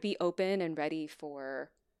just have to be open and ready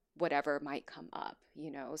for whatever might come up,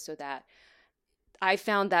 you know, so that I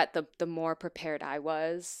found that the more prepared I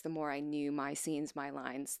was, the more I knew my scenes, my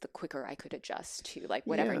lines, the quicker I could adjust to like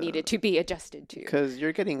whatever Yeah, needed to be adjusted to. because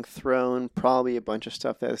you're getting thrown probably a bunch of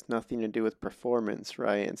stuff that has nothing to do with performance,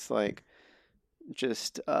 right? It's like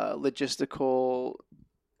just logistical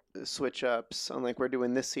switch ups on, like, we're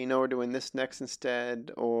doing this scene, no, we're doing this next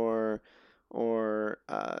instead, or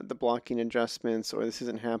the blocking adjustments, or this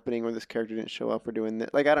isn't happening, or this character didn't show up, we're doing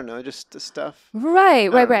that. Like, I don't know, just the stuff. Right,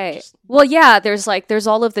 I right, don't know, right. just Well, yeah, there's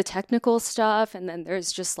all of the technical stuff, and then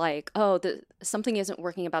there's just like, oh, something isn't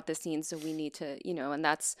working about this scene, so we need to, you know, and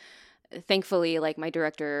that's thankfully like my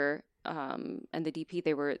director. and the DP,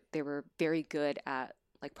 they were very good at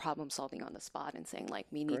like problem solving on the spot and saying like,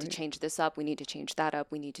 we need to Great. change this up, we need to change that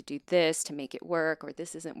up, we need to do this to make it work, or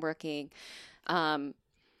this isn't working.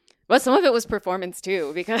 But some of it was performance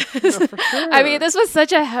too, because No, for I mean, sure. this was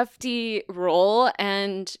such a hefty role.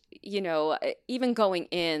 And, even going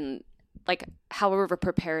in, like, however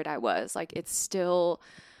prepared I was, like, it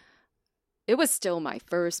was still my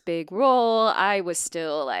first big role. I was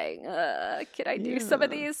still like, can I do some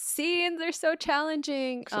of Yeah. these scenes? They're so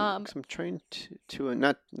challenging. 'Cause I'm trying to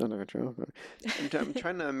not I'm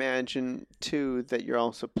trying to imagine too that you're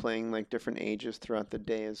also playing like different ages throughout the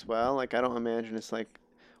day as well. Like I don't imagine it's like,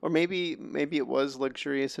 or maybe it was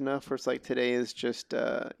luxurious enough where it's like today is just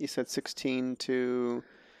you said 16 to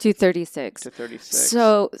 236. 36.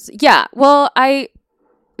 So, yeah, well,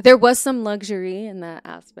 there was some luxury in that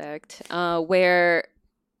aspect where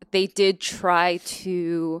they did try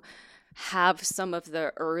to have some of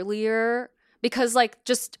the earlier, because like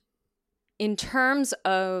just in terms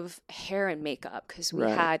of hair and makeup, because we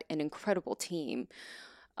Right. had an incredible team.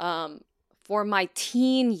 For my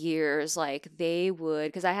teen years, like they would,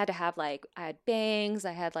 because I had to have like, I had bangs,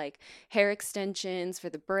 I had like hair extensions for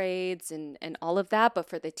the braids and all of that. But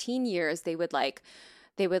for the teen years, they would like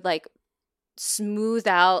smooth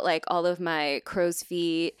out like all of my crow's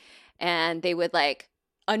feet, and they would like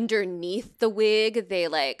underneath the wig, they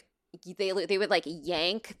would like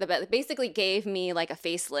yank basically gave me like a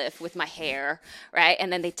facelift with my hair, right?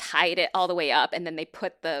 And then they tied it all the way up, and then they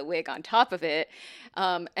put the wig on top of it.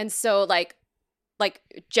 And so like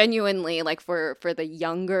genuinely, like for the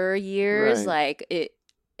younger years, Right. like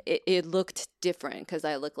it looked different because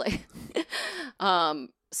I look like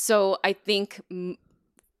so I think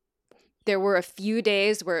there were a few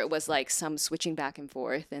days where it was like some switching back and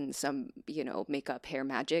forth and some, makeup hair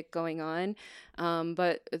magic going on.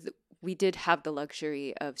 But we did have the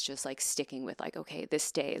luxury of just like sticking with like, okay,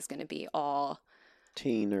 this day is going to be all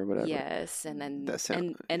Teen or whatever. yes. And then, That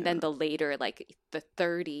sound, and yeah. then the later, like the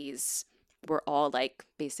 30s were all like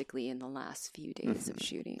basically in the last few days of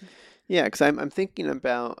shooting. Yeah, because I'm thinking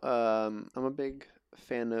about I'm a big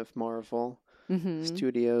fan of Marvel Mm-hmm.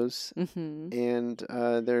 Studios, Mm-hmm.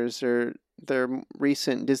 and there's their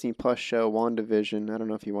recent Disney Plus show WandaVision. I don't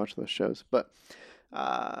know if you watch those shows, but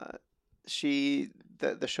uh,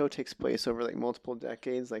 the show takes place over like multiple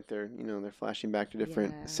decades. Like they're flashing back to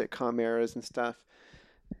different Yeah. sitcom eras and stuff.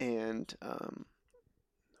 And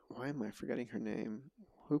why am I forgetting her name?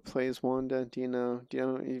 Who plays Wanda? Do you know? Do you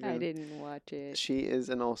know even? I didn't watch it. She is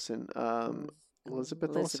an Olsen.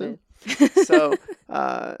 Elizabeth Olsen. Elizabeth. So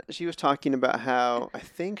she was talking about how I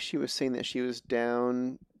think she was saying that she was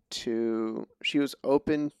she was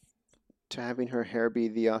open to having her hair be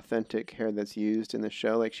the authentic hair that's used in the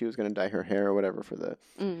show. Like she was going to dye her hair or whatever for the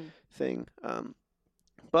thing.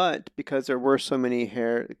 But because there were so many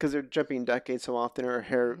hair, because they're jumping decades so often, her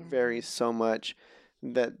hair varies so much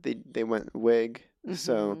that they went wig.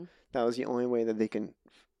 So that was the only way that they can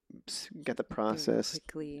get the process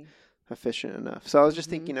quickly efficient enough. So I was just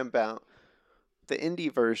thinking about the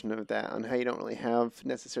indie version of that, on how you don't really have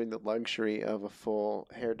necessarily the luxury of a full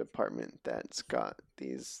hair department that's got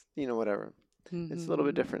these, whatever. It's a little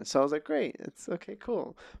bit different. So I was like, great, it's okay,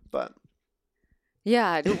 cool. But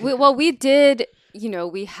yeah, well, we did,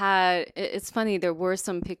 we had, it's funny, there were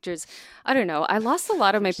some pictures. I don't know. I lost a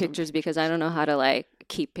lot of my pictures because I don't know how to like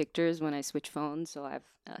keep pictures when I switch phones. So I've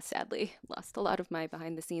sadly lost a lot of my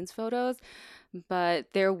behind the scenes photos.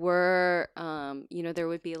 But there were, there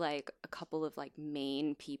would be like a couple of like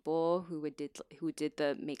main people who did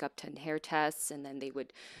the makeup and hair tests, and then they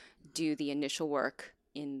would do the initial work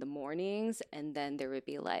in the mornings, and then there would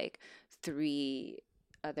be like 3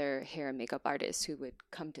 other hair and makeup artists who would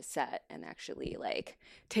come to set and actually like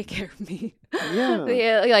take care of me.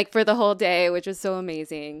 Yeah. Like for the whole day, which was so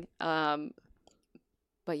amazing.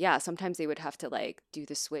 But yeah, sometimes they would have to like do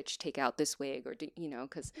the switch, take out this wig, or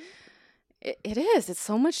because it's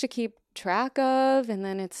so much to keep track of, and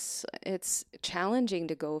then it's challenging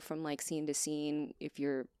to go from like scene to scene if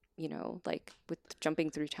you're like with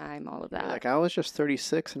jumping through time, all of that. Like I was just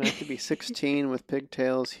 36 and I have to be 16 with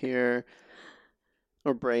pigtails here.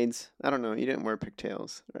 Or braids. I don't know. You didn't wear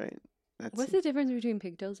pigtails, right? What's the difference between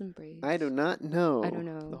pigtails and braids? I do not know. I don't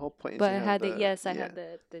know. The whole point is but you I have had the, I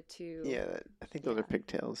had the 2. Yeah, I think those are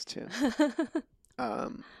pigtails too.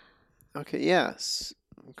 Okay, yes.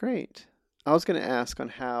 Great. I was going to ask on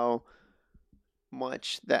how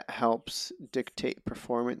much that helps dictate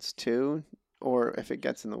performance too, or if it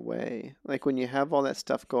gets in the way. Like when you have all that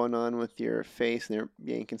stuff going on with your face and they're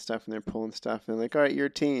yanking stuff and they're pulling stuff and they're like, all right, you're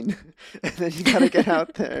a teen. And then you got to get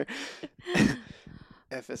out there.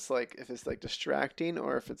 if it's like distracting,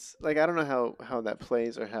 or if it's like I don't know how that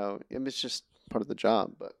plays, or how it's just part of the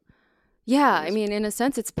job, but Yeah, I curious. mean, in a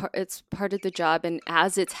sense, it's part of the job, and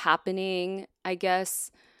as it's happening, I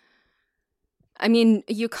guess. I mean,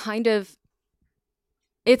 you kind of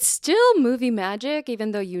it's still movie magic,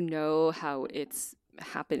 even though you know how it's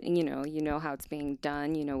happening. You know how it's being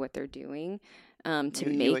done. You know what they're doing to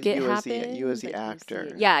make it You happen. as the But you see it,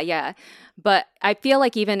 actor. yeah, yeah. But I feel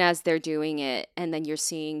like even as they're doing it, and then you're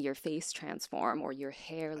seeing your face transform or your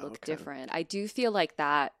hair look Okay. different. I do feel like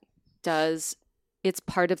that does. It's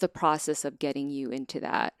part of the process of getting you into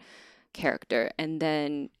that character, and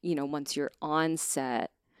then once you're on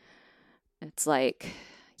set, it's like,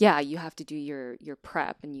 yeah, you have to do your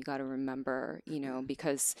prep, and you got to remember,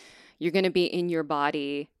 because you're going to be in your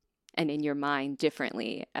body and in your mind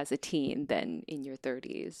differently as a teen than in your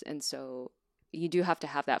 30s. And so you do have to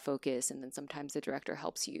have that focus, and then sometimes the director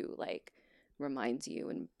helps you, like reminds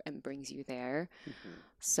you and brings you there. Hmm.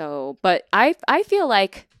 So, but I feel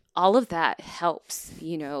like all of that helps,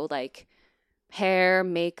 like hair,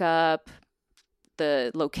 makeup,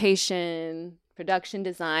 the location, production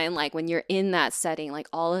design, like when you're in that setting, like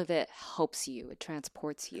all of it helps you, it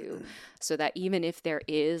transports you, so that even if there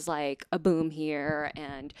is like a boom here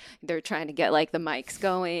and they're trying to get like the mics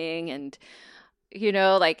going, and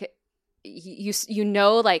like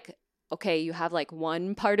like, okay, you have like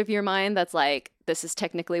one part of your mind that's like, this is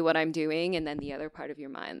technically what I'm doing, and then the other part of your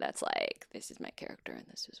mind that's like, this is my character, and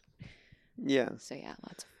this is, Yeah. so yeah,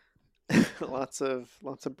 lots of,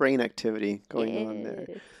 Lots of brain activity going on there.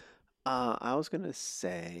 yes. I was gonna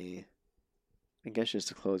say, I guess just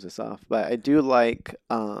to close this off, but I do like,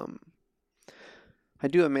 I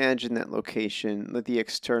do imagine that location, that the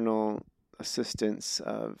external assistance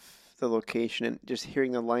of the location and just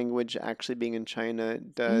hearing the language actually being in China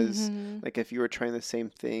does, Mm-hmm. like if you were trying the same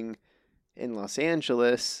thing in Los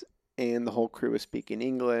Angeles and the whole crew is speaking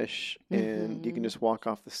English and you can Mm-hmm. just walk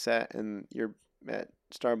off the set and you're at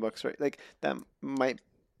Starbucks, right? Like that might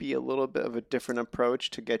be a little bit of a different approach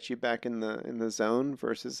to get you back in the zone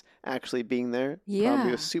versus actually being there.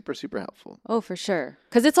 Probably was Yeah. super helpful. Oh, for sure.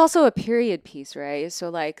 Because it's also a period piece, right? So,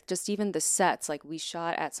 like, just even the sets, like, we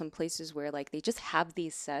shot at some places where, like, they just have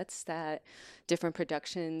these sets that different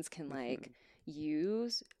productions can, Hmm. like,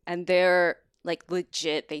 use. And they're, like,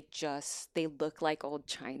 legit. They look like old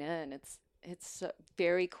China. And it's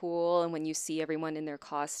very cool. And when you see everyone in their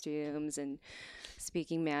costumes and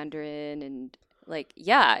speaking Mandarin, and, like,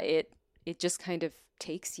 yeah, it just kind of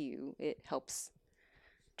takes you, it helps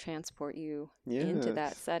transport you into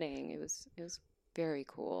that Yes. setting. It was very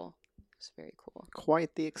cool. It was very cool.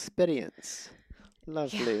 Quite the experience. Yeah,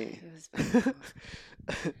 Lovely. it was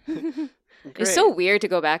very cool. It's so Great. weird to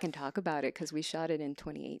go back and talk about it because we shot it in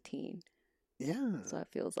 2018. Yeah. So it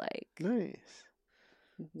feels like Nice.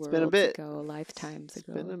 It's been a worlds bit. ago, lifetimes It's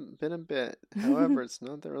been ago. been a bit. I However, it's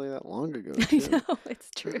not that really that long ago, too. know, it's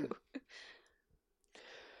true.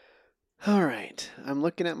 All right. I'm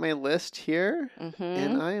looking at my list here, and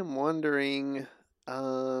Mm-hmm. I am wondering,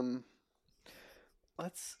 um,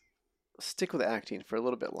 let's stick with acting for a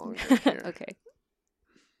little bit longer here. Okay.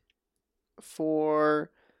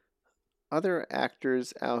 For other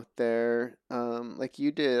actors out there, like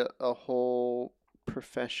you did a whole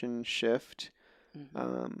profession shift, Mm-hmm.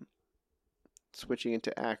 um, switching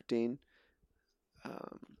into acting,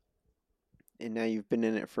 um, and now you've been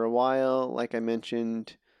in it for a while. Like I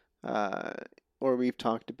mentioned, uh, or we've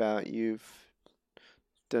talked about, you've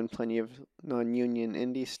done plenty of non-union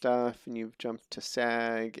indie stuff, and you've jumped to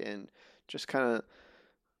SAG, and just kind of,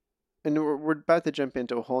 and we're about to jump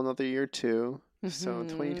into a whole nother year too. So Mm-hmm.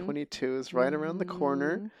 2022 is right around the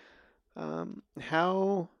corner. Mm-hmm.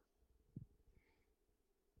 How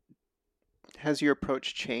has your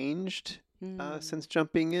approach changed Mm. since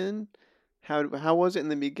jumping in? How was it in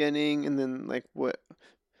the beginning, and then like what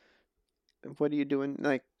are you doing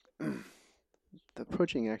like the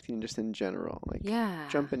approaching acting just in general, like Yeah.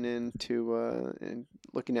 jumping into and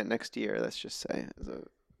looking at next year, let's just say, is a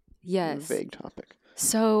Yes. vague topic.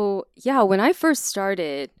 So, yeah, when I first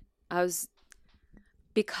started, I was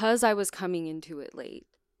because I was coming into it late.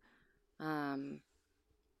 Um,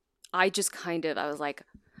 I just kind of I was like,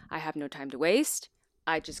 I have no time to waste.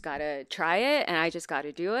 I just gotta try it, and I just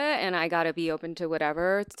gotta do it, and I gotta be open to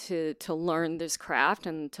whatever to learn this craft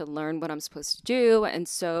and to learn what I'm supposed to do. And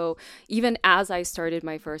so even as I started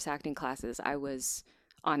my first acting classes, I was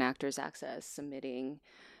on Actors Access submitting,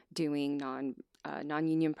 doing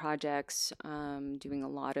non-union projects, doing a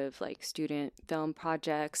lot of like student film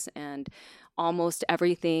projects, and almost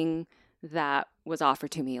everything that was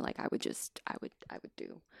offered to me, like I would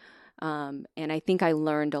do. And I think I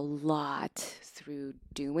learned a lot through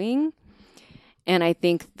doing. And I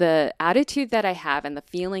think the attitude that I have and the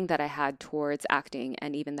feeling that I had towards acting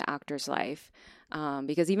and even the actor's life,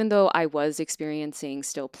 because even though I was experiencing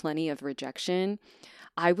still plenty of rejection,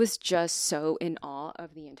 I was just so in awe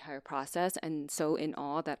of the entire process and so in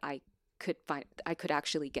awe that I could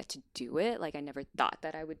actually get to do it. Like I never thought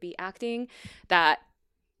that I would be acting, that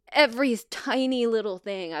every tiny little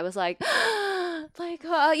thing I was like like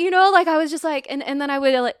I was just like, and then I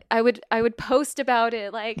would post about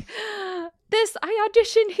it like this, I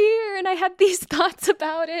auditioned here and I had these thoughts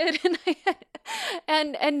about it,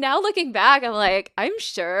 and and now looking back, I'm like, I'm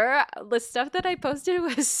sure the stuff that I posted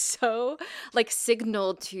was so like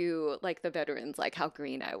signaled to like the veterans like how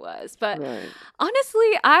green I was. But Right. honestly,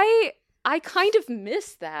 I kind of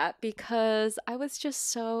miss that because I was just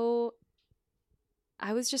so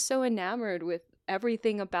enamored with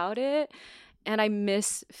everything about it. And I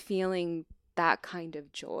miss feeling that kind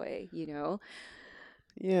of joy, you know?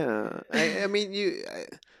 Yeah. I mean,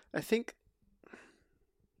 I think,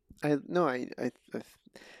 I, no, I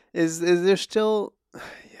is there still,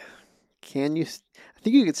 can you, I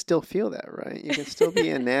think you could still feel that, right? You can still be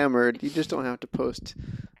enamored. You just don't have to post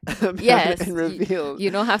about it Yes, and reveal.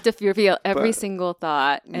 you don't have to reveal every But single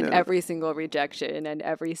thought and no, every single rejection and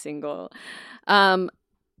every single. Um,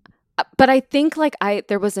 but I think like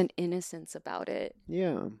there was an innocence about it,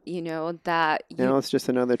 yeah. you know, that you Now it's just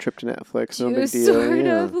another trip to Netflix. No do big deal. sort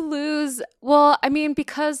Yeah. of lose. Well, I mean,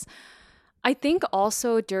 because I think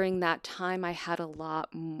also during that time I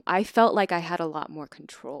felt like I had a lot more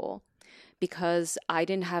control because I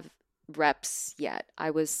didn't have reps yet. I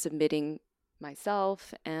was submitting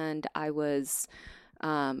myself and I was,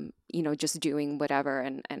 just doing whatever.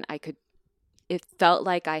 And it felt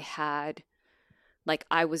like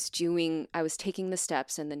I was taking the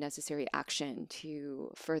steps and the necessary action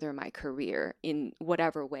to further my career in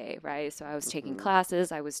whatever way, right? So I was taking Hmm.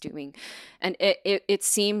 classes, I was doing, and it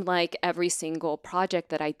seemed like every single project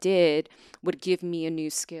that I did would give me a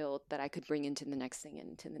new skill that I could bring into the next thing,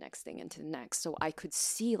 into the next thing, into the next. So I could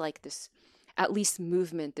see like this, at least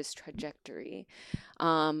movement, this trajectory,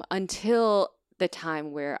 until the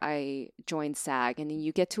time where I joined SAG. And then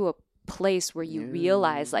you get to a place where you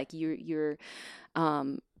realize Yeah. like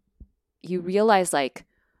um, you realize like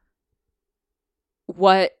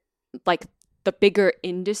what like the bigger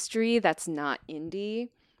industry that's not indie,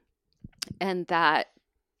 and that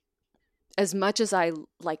as much as I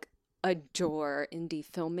like adore indie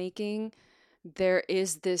filmmaking, there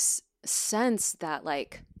is this sense that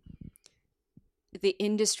like the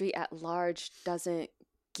industry at large doesn't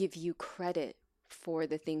give you credit for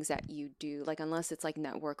the things that you do, like unless it's like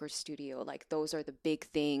network or studio, like those are the big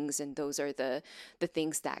things and those are the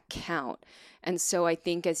things that count. And so I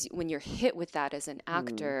think as when you're hit with that as an Hmm.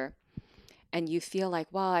 actor and you feel like,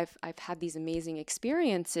 well, I've had these amazing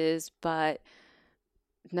experiences, but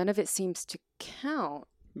none of it seems to count.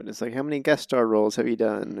 But it's like, how many guest star roles have you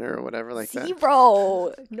done, or whatever, like that?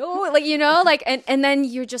 Zero. No, like, like, and then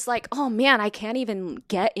you're just like, oh man, I can't even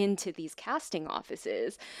get into these casting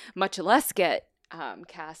offices, much less get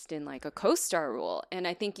cast in like a co-star role. And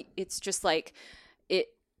I think it's just like it,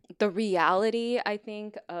 the reality, I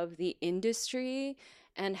think, of the industry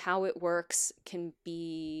and how it works can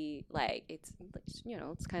be like, it's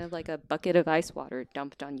kind of like a bucket of ice water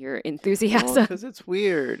dumped on your Well, enthusiasm. because it's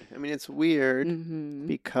weird. I mean, it's weird Mm-hmm.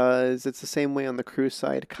 because it's the same way on the crew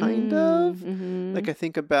side, kind of. Mm-hmm. Like, I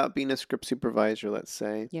think about being a script supervisor, let's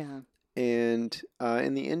say, Yeah. and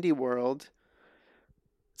in the indie world,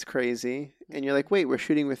 it's crazy. And you're like, wait, we're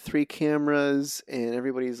shooting with 3 cameras, and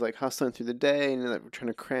everybody's like hustling through the day, and like, we're trying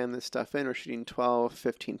to cram this stuff in. We're shooting 12,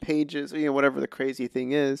 15 pages, whatever the crazy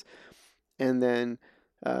thing is. And then,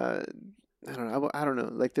 uh, I don't know. I don't know.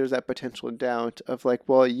 Like, there's that potential doubt of like,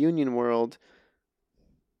 well, a union world,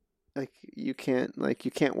 like you can't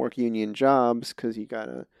work union jobs because you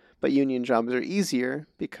gotta. But union jobs are easier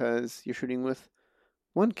because you're shooting with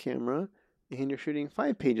 1 camera and you're shooting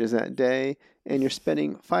 5 pages that day and you're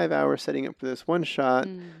spending 5 hours setting up for this one shot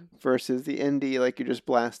Mm. versus the indie, like you're just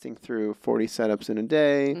blasting through 40 setups in a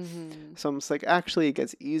day. Mm-hmm. So it's like actually it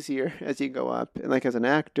gets easier as you go up. And like as an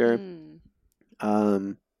actor, Mm.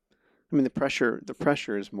 um, I mean the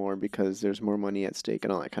pressure is more because there's more money at stake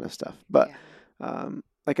and all that kind of stuff. But Yeah.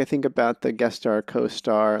 like I think about the guest star,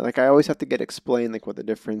 co-star. Like I always have to get explained like what the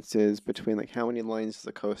difference is between like how many lines does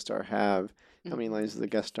the co-star have, how many lines does Mm-hmm. the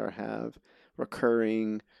guest star have,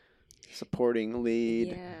 recurring, supporting lead,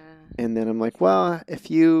 Yeah. and then I'm like, well,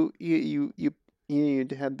 if you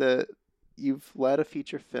had you've led a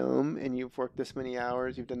feature film and you've worked this many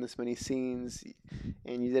hours, you've done this many scenes,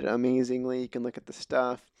 and you did it amazingly. You can look at the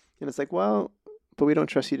stuff, And it's like, well, but we don't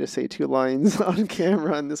trust you to say two lines on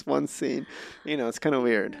camera in this one scene. It's kind of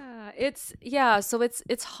weird. So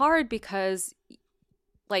it's hard because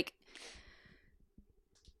like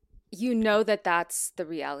that that's the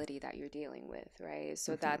reality that you're dealing with, right?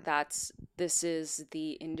 So Hmm. this is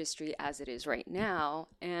the industry as it is right now.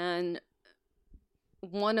 And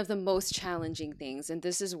one of the most challenging things, and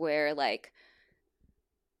this is where, the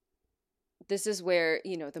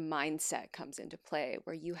mindset comes into play,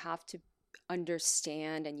 where you have to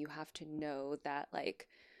understand and you have to know that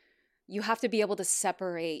you have to be able to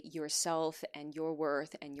separate yourself and your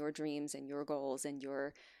worth and your dreams and your goals and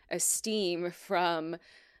your esteem from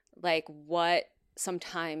what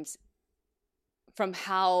sometimes from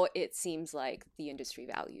how it seems like the industry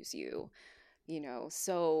values you.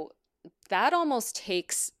 So that almost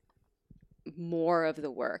takes more of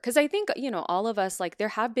the work, because I think all of us, there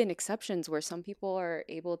have been exceptions where some people are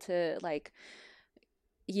able to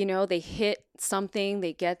they hit something,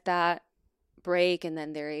 they get that break, and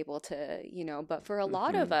then they're able to but for a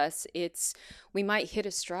lot of Hmm. us, it's we might hit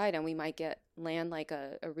a stride and we might land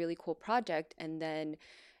a really cool project, and then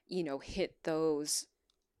hit those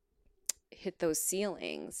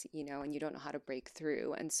ceilings, and you don't know how to break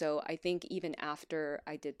through. And so I think even after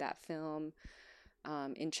I did that film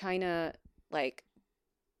in China, like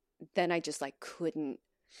then I just couldn't.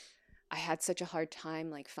 I had such a hard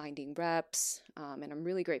time finding reps, and I'm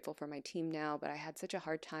really grateful for my team now. But I had such a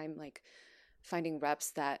hard time finding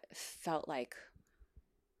reps that felt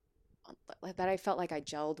that I felt like I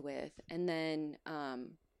gelled with, and then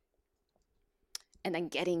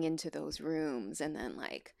getting into those rooms, and then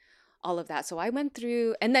all of that. So I went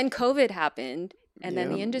through, and then COVID happened, and then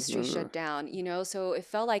Yeah. the industry shut down. So it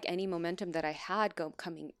felt like any momentum that I had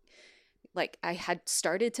coming, I had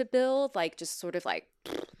started to build, just sort of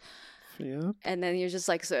Yep. and then you're just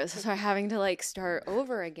so having to start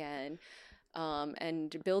over again,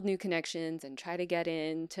 and build new connections and try to get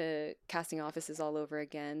into casting offices all over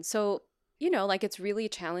again. So it's really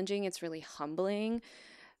challenging, it's really humbling,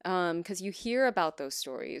 because you hear about those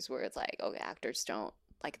stories where it's oh, actors don't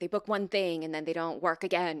they book one thing and then they don't work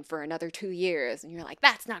again for another 2 years, and you're like,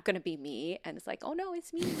 that's not going to be me. And it's oh no,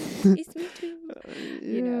 it's me, it's me too.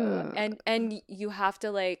 Yeah. And you have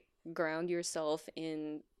to ground yourself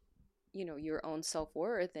in your own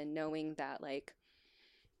self-worth, and knowing that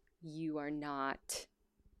you are not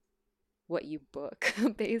what you book.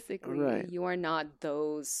 Basically, Right. you are not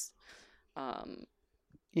those. um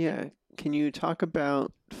Yeah. Can you talk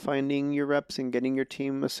about finding your reps and getting your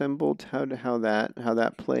team assembled? How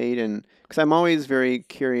that played, and because I'm always very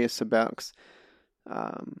curious about 'cause,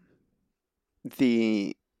 um,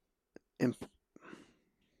 the imp-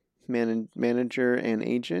 manager and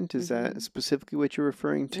agent. Is that mhm specifically what you're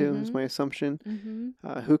referring to? Is mhm my assumption. mhm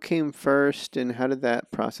Who came first, and how did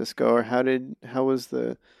that process go, or how was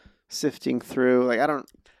the sifting through? I don't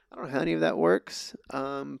know how any of that works.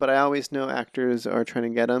 But I always know actors are trying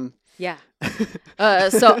to get them. yeah.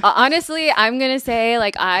 So honestly, I'm gonna say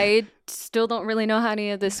I still don't really know how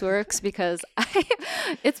any of this works, because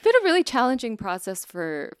it's been a really challenging process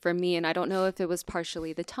for me, and I don't know if it was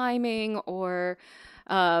partially the timing, or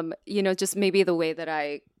just maybe the way that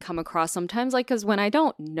I come across sometimes. Because when I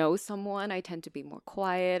don't know someone, I tend to be more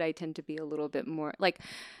quiet. I tend to be a little bit more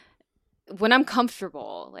when I'm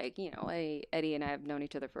comfortable, Eddie and I have known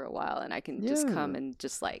each other for a while, and I can just come Yeah. and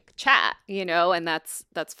just chat, and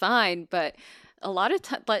that's fine. But a lot of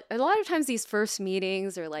times these first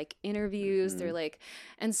meetings are interviews. Hmm. They're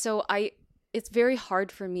and so it's very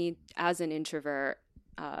hard for me as an introvert,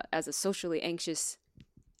 as a socially anxious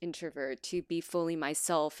introvert, to be fully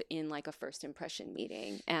myself in a first impression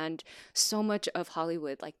meeting. And so much of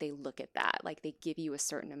Hollywood, they look at that, they give you a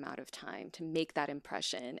certain amount of time to make that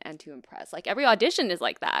impression and to impress. Every audition is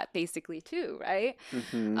like that basically too, right?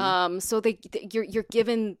 Hmm. So you're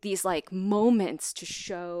given these moments to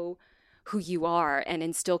show who you are and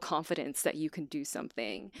instill confidence that you can do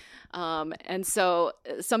something. And so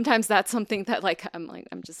sometimes that's something that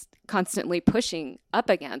I'm just constantly pushing up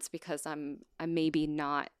against, because I'm maybe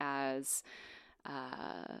not as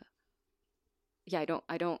uh I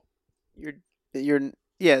don't You're you're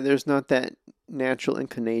yeah. There's not that natural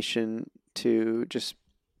inclination to just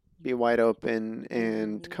be wide open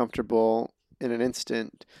and mhm. comfortable in an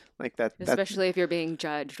instant like that. Especially if you're being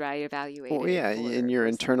judged, right, Well, evaluated yeah, and you're for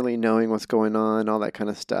internally something. knowing what's going on, all that kind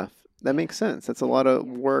of stuff. That Yeah, makes sense. That's a yeah, lot of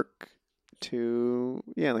yeah, work to,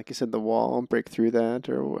 yeah, like you said, the wall, break through that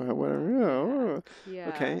or yeah, whatever. yeah, Oh, yeah.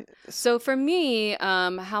 okay. So for me,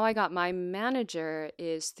 how I got my manager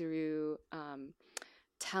is through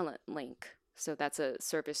Talent Link. So that's a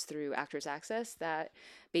service through Actors Access that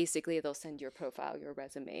basically they'll send your profile, your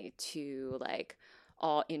resume to like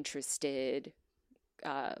all interested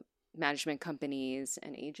uh, management companies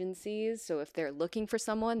and agencies. So if they're looking for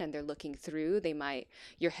someone and they're looking through,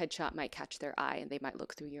 your headshot might catch their eye and they might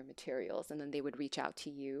look through your materials and then they would reach out to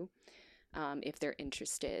you if they're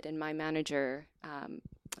interested. And my manager,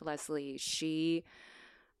 Leslie, she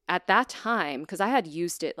at that time, because I had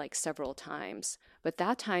used it like several times, but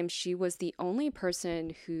that time she was the only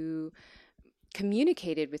person who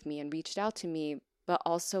communicated with me and reached out to me, but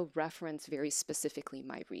also referenced very specifically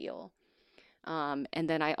my reel. And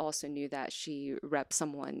then I also knew that she repped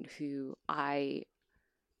someone who I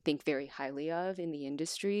think very highly of in the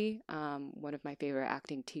industry, one of my favorite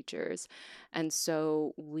acting teachers. And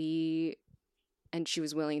so she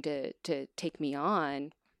was willing to take me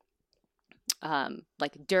on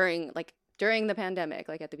during the pandemic,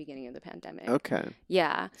 like at the beginning of the pandemic. Okay.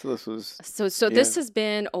 Yeah. So this was So yeah. this has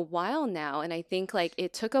been a while now, and I think like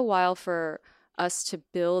it took a while for us to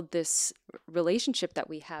build this relationship that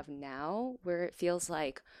we have now, where it feels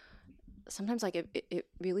like sometimes like it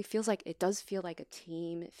really feels like it does feel like a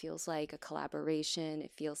team. It feels like a collaboration.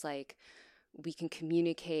 It feels like we can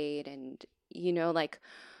communicate and like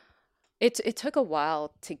it took a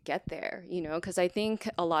while to get there, because I think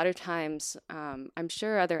a lot of times, I'm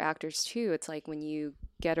sure other actors too, it's like when you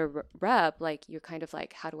get a rep, like you're kind of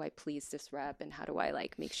like, how do I please this rep? And how do I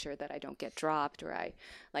like make sure that I don't get dropped or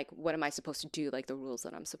what am I supposed to do? Like the rules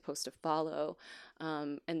that I'm supposed to follow.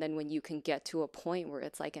 And then when you can get to a point where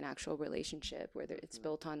it's like an actual relationship, where it's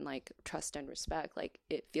built on like trust and respect, like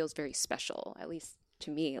it feels very special, at least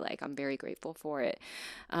to me. Like I'm very grateful for it.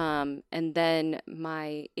 And then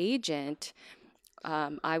my agent,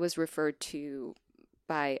 I was referred to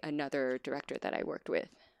by another director that I worked with,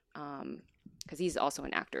 because he's also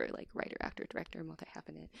an actor, like writer, actor, director,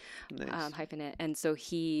 multi-hyphenate, Nice. hyphenate. And so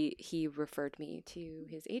he referred me to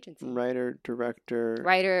his agency. Writer, director,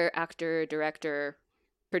 Writer, actor, director,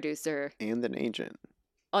 producer. and an agent.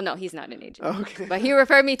 Oh no, he's not an agent. Okay. But he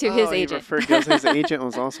referred me to his Oh, he agent. referred you as his agent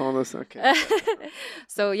was also on this. Okay.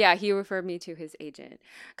 So yeah, he referred me to his agent.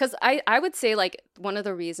 Because I would say like one of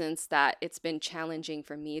the reasons that it's been challenging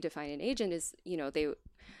for me to find an agent is,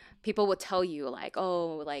 people would tell you like,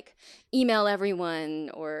 oh, like email everyone,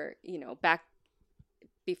 or, back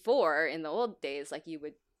before in the old days, like you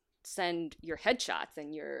would send your headshots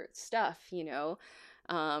and your stuff,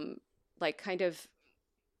 like kind of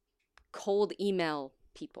cold email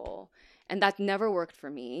people. And that never worked for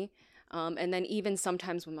me. And then even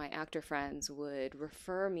sometimes when my actor friends would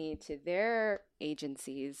refer me to their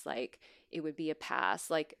agencies, like it would be a pass.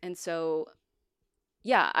 Like, and so,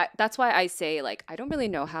 yeah, that's why I say like, I don't really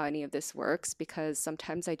know how any of this works, because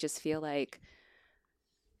sometimes I just feel like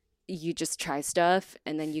you just try stuff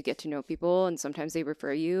and then you get to know people, and sometimes they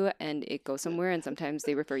refer you and it goes somewhere, and sometimes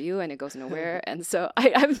they refer you and it goes nowhere. And so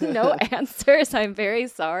I have no answers. I'm very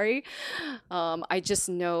sorry. I just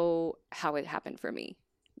know how it happened for me.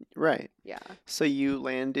 Right. Yeah. So you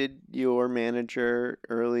landed your manager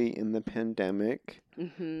early in the pandemic.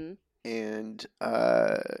 Mm-hmm. And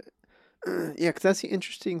yeah, because that's the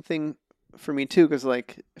interesting thing for me too, because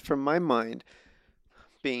like from my mind,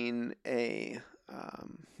 being a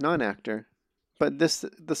non-actor, but the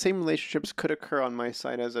same relationships could occur on my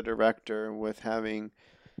side as a director with having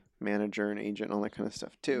manager and agent, all that kind of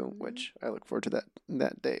stuff too, Mm-hmm. which I look forward to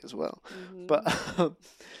that day as well. Mm-hmm. But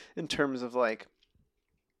in terms of like,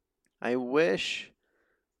 I wish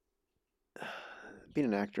being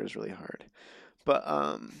an actor is really hard, but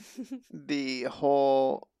the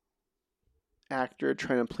whole actor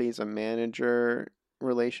trying to please a manager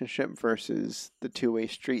relationship versus the two-way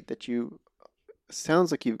street that you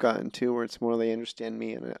sounds like you've gotten to, where it's more they understand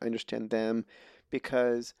me and I understand them,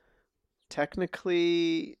 because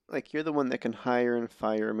technically like you're the one that can hire and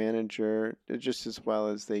fire a manager just as well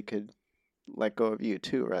as they could let go of you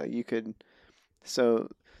too, right? You could, so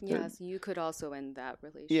Yes, you could also end that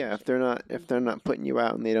relationship. yeah, if they're not putting you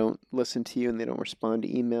out and they don't listen to you and they don't respond to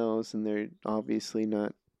emails and they're obviously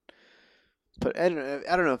not, but I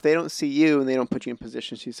don't know if they don't see you and they don't put you in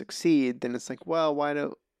positions to succeed, then it's like, well, why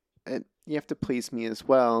don't you have to please me as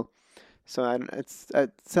well? So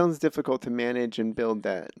it sounds difficult to manage and build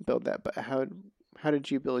that. But how did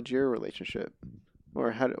you build your relationship,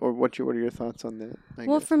 or what are your thoughts on that?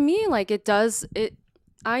 Well, for me, like it does it.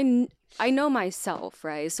 I know myself,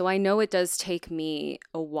 right? So I know it does take me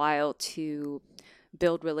a while to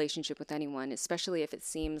build relationship with anyone, especially if it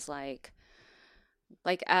seems like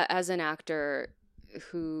as an actor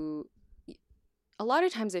who a lot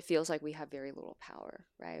of times it feels like we have very little power,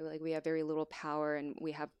 right? Like we have very little power and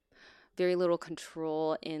we have very little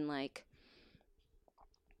control in like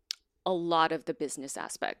a lot of the business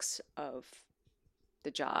aspects of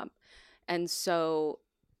the job. And so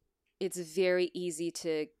it's very easy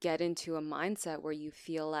to get into a mindset where you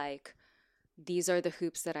feel like these are the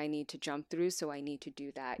hoops that I need to jump through, so I need to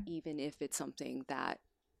do that, even if it's something that,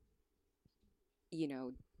 you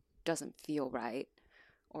know, doesn't feel right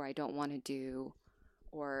or I don't want to do,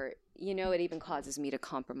 or, it even causes me to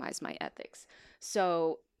compromise my ethics.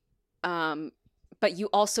 So, um, but you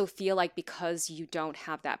also feel like because you don't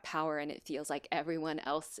have that power and it feels like everyone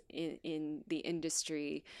else in the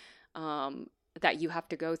industry that you have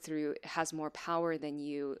to go through has more power than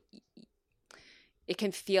you, it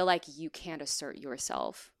can feel like you can't assert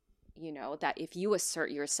yourself. That if you assert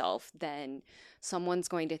yourself, then someone's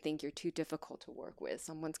going to think you're too difficult to work with.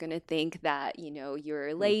 Someone's going to think that, you're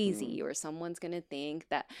Mm-hmm. lazy, or someone's going to think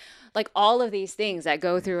that, like, all of these things that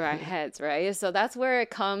go through our heads, right? So that's where it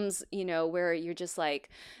comes, where you're just like,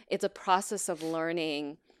 it's a process of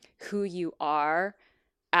learning who you are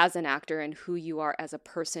as an actor and who you are as a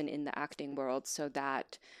person in the acting world, so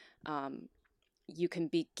that um, you can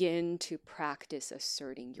begin to practice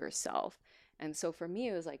asserting yourself. And so for me,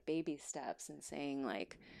 it was like baby steps and saying,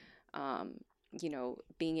 like,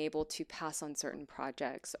 being able to pass on certain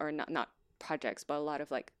projects, or not projects, but a lot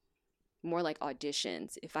of like more like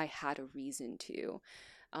auditions if I had a reason to.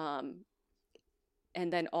 Um,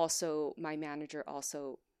 and then also my manager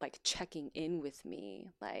also like checking in with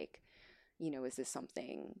me, like, is this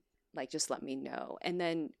something, like, just let me know. And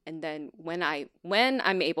then when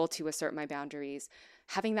I'm able to assert my boundaries,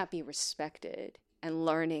 having that be respected and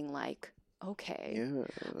learning, like, okay. Yeah.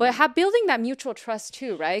 But building that mutual trust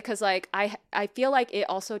too, right? Because like I feel like it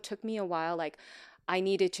also took me a while. Like, I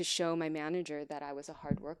needed to show my manager that I was a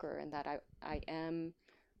hard worker and that I am,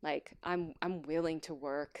 like, I'm willing to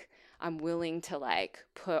work. I'm willing to like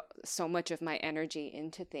put so much of my energy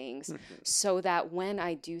into things, Mhm. so that when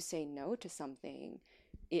I do say no to something,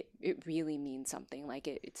 it really means something. Like,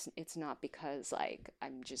 it's not because like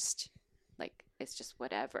I'm just like, it's just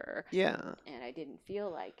whatever Yeah. and I didn't feel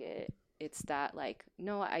like it. It's that, like,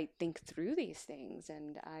 no, I think through these things,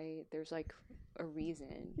 and there's like a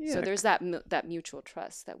reason. So Yeah, there's that mutual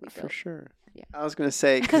trust that we for built. sure. Yeah. I was gonna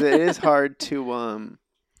say because it is hard to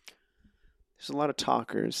there's a lot of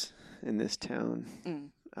talkers in this town. Mm.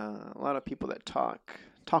 A lot of people that talk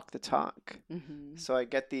the talk. Mm-hmm. So I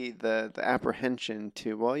get the apprehension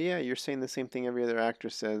to, well, yeah, you're saying the same thing every other actor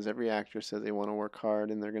says. Every actor says they want to work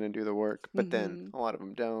hard and they're going to do the work, but then Mm-hmm. a lot of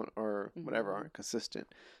them don't, or whatever, Mm-hmm. aren't consistent.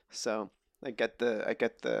 So I get the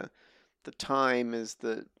time is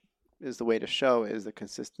the way to show, is the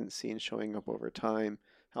consistency, and showing up over time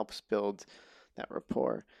helps build that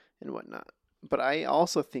rapport and whatnot. But I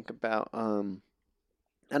also think about I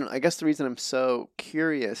don't know, I guess the reason I'm so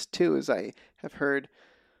curious too is I have heard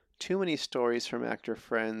too many stories from actor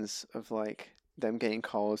friends of like them getting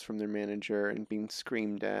calls from their manager and being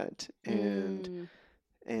screamed at, Mm.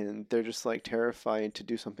 and they're just like terrified to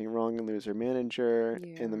do something wrong and lose their manager,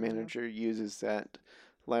 and the Yeah. manager uses that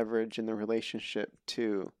leverage in the relationship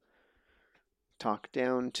to talk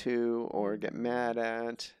down to or get Mm-hmm. mad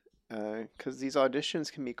at, because these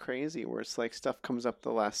auditions can be crazy where it's like stuff comes up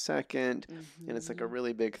the last second and it's like a Mm-hmm.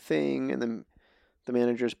 really big thing, and then the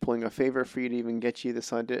manager's pulling a favor for you to even get you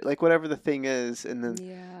this audition, like whatever the thing is, and then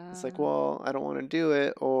it's like, Yeah. well, I don't want to do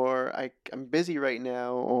it, or I'm busy right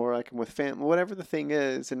now, or like I'm with family, whatever the thing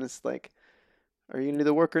is, and it's like, are you gonna do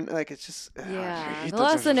the work or not? Like it's just Yeah. The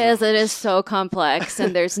lesson is, it is so complex,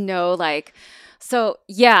 and there's no like, so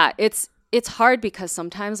yeah, it's hard because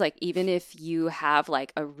sometimes, like, even if you have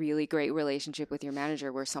like a really great relationship with your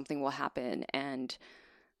manager where something will happen, and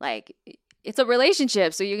like, it's a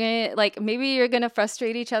relationship, so you're gonna, like, maybe you're gonna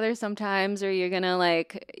frustrate each other sometimes, or you're gonna,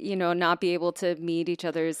 like, not be able to meet each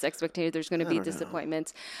other's expectations. There's gonna I be don't know.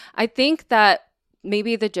 disappointments. I think that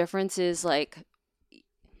maybe the difference is like,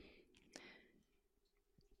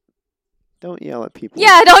 Don't yell at people.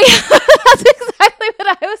 yeah, don't yell. That's exactly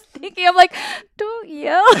what I was thinking. I'm like, don't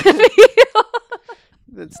yell at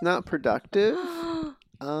It's not productive.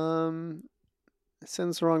 me. It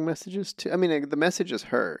sends the wrong messages to. I mean, the message is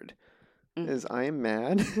heard. Is Mhm. I am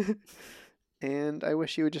mad, and I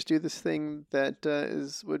wish you would just do this thing that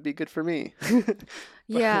would be good for me. But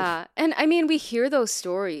Yeah, and I mean, we hear those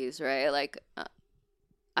stories, right? Like,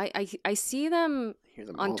 I see them I hear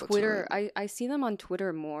them on all the Twitter. time. I see them on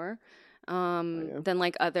Twitter more Oh yeah. than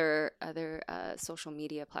like other social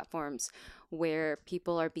media platforms, where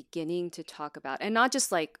people are beginning to talk about, and not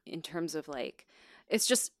just like in terms of like, it's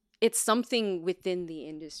just, it's something within the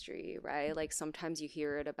industry, right? Like, sometimes you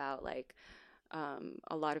hear it about like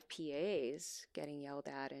a lot of PAs getting yelled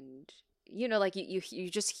at, and like you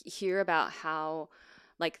just hear about how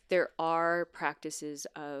like there are practices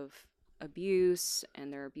of abuse,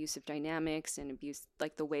 and there are abusive dynamics and abuse,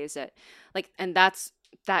 like the ways that, like, and that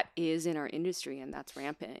is in our industry, and that's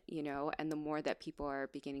rampant, you know. And the more that people are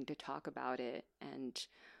beginning to talk about it and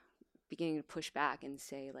beginning to push back and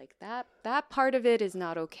say like that part of it is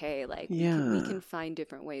not okay, like we Yeah. can find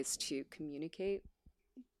different ways to communicate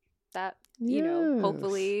that, you know, Yes.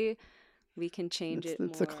 hopefully we can change it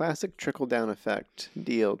It's a more. classic trickle down effect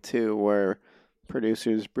deal too, where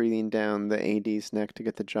producers breathing down the AD's neck to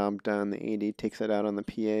get the job done. The AD takes it out on the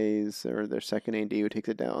PAs, or their second AD who takes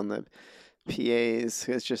it down on the PAs.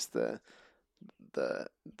 It's just the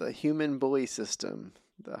the human bully system,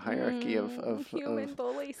 the hierarchy of Human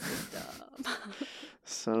bully system.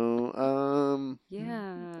 so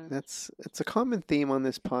Yeah. that's it's a common theme on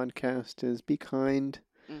this podcast is be kind.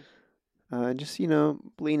 Mm. Just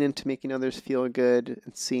lean into making others feel good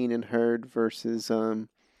and seen and heard versus uh,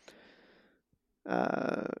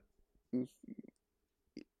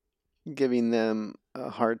 giving them a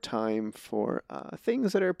hard time for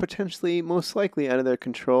things that are potentially most likely out of their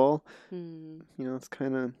control. Mm. It's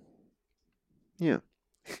kind of, yeah.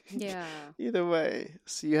 Yeah. Either way,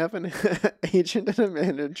 so you have an agent and a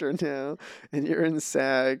manager now, and you're in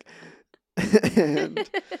SAG, and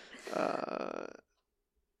uh,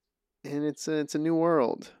 and it's a new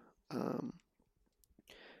world. Um,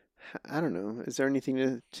 I don't know. Is there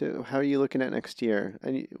anything to how are you looking at next year?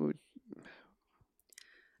 I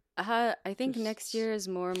think next Just year is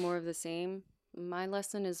more and more of the same. My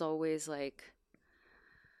lesson is always like,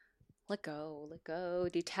 let go,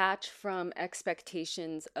 detach from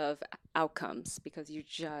expectations of outcomes, because you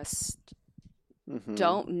just mm-hmm.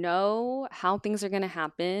 don't know how things are going to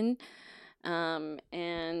happen.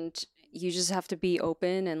 And you just have to be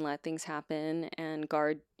open and let things happen and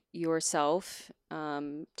guard yourself.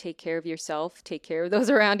 Take care of yourself, take care of those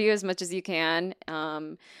around you as much as you can.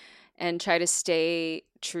 And try to stay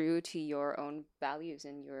true to your own values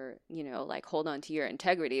and your, you know, like hold on to your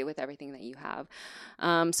integrity with everything that you have.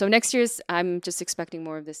 So next year's, I'm just expecting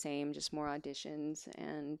more of the same, just more auditions,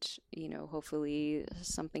 and, you know, hopefully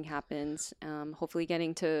something happens. Hopefully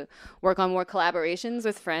getting to work on more collaborations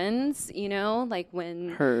with friends, you know, like when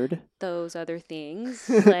Heard. those other things,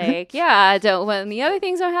 like, yeah, don't, when the other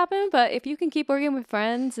things don't happen, but if you can keep working with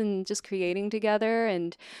friends and just creating together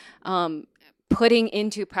and, putting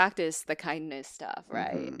into practice the kindness stuff,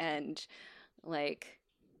 right? Mm-hmm. And like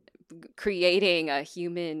creating a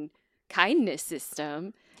human kindness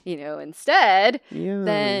system, you know, instead, Yeah.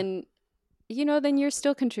 then, you know, then you're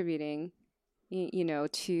still contributing, you know,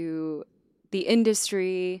 to the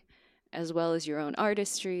industry as well as your own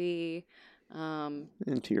artistry. And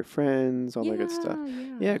to your friends, all that good stuff. Yeah,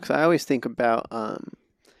 Yeah, yeah. because I always think about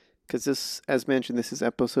because this, as mentioned, this is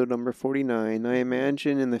episode number 49. I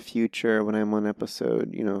imagine in the future when I'm on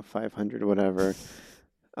episode 500 or whatever,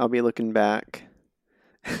 I'll be looking back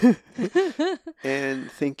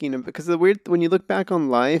and thinking of, because the weird when you look back on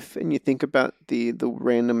life and you think about the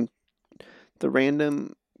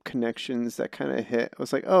random connections that kind of hit. I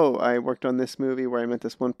was like, oh, I worked on this movie where I met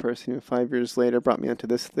this one person who 5 years later brought me onto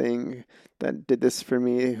this thing that did this for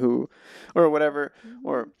me, or whatever.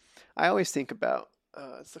 Or I always think about,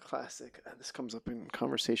 it's the classic. This comes up in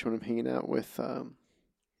conversation when I'm hanging out with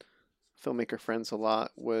filmmaker friends a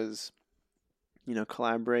lot, was,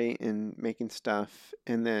 collaborate in making stuff.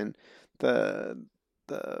 And then the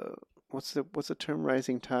what's the term?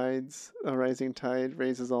 Rising tides. A rising tide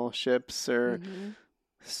raises all ships, or Mm-hmm.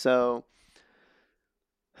 so.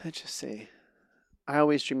 I just say, I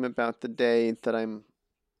always dream about the day that I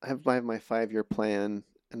have my 5 year plan,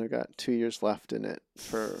 and I've got 2 years left in it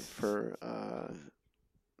for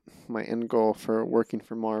my end goal for working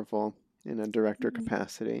for Marvel in a director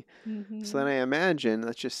capacity. So Mm-hmm. then I imagine,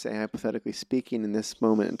 let's just say hypothetically speaking, in this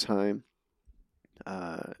moment in time,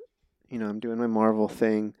 uh, I'm doing my Marvel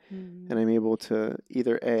thing, and I'm able to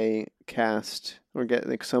either cast or get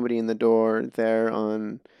like somebody in the door there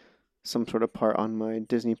on some sort of part on my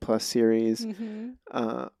Disney Plus series,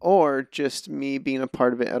 Mm-hmm. or just me being a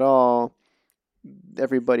part of it at all.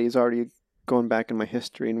 Everybody's already going back in my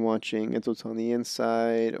history and watching It's What's on the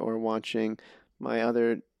Inside, or watching my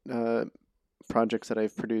other projects that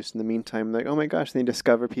I've produced in the meantime. Like, oh my gosh, they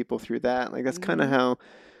discover people through that. Like, that's kind of Mm-hmm. how,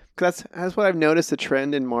 cause that's what I've noticed, the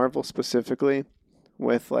trend in Marvel specifically,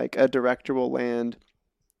 with like a director will land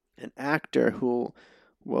an actor who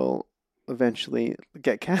will eventually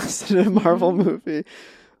get cast in a Marvel Mm-hmm. movie,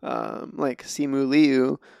 like Simu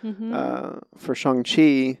Liu Mm-hmm. for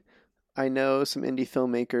Shang-Chi. I know some indie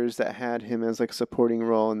filmmakers that had him as like a supporting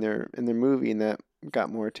role in their movie, and that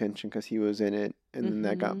got more attention because he was in it, and then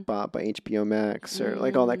that Mm-hmm. got bought by HBO Max or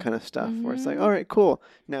like all that Mm. kind of stuff. Where it's like, Mm-hmm. all right, cool.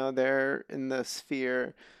 Now they're in the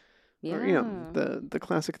sphere, or Yeah. the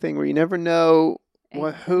classic thing where you never know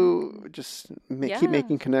who Exactly. just keep Yeah.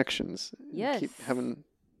 making connections, Yes. keep having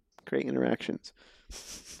great interactions.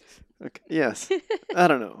 Okay. Yes. I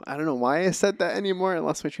don't know. I don't know why I said that anymore. I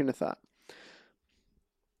lost my train of thought.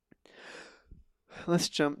 Let's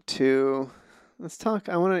jump to. Let's talk.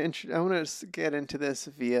 I want to get into this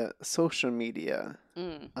via social media.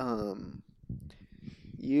 Mm. Um,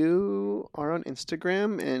 you are on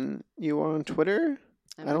Instagram and you are on Twitter.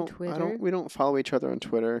 I'm on Twitter. We don't follow each other on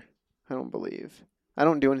Twitter. I don't believe. I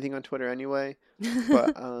don't do anything on Twitter anyway.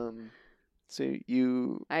 But so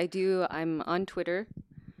you I do. I'm on Twitter.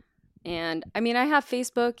 And I mean, I have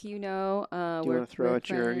Facebook, do you we're want to throw out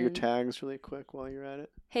your friends. tags really quick while you're at it?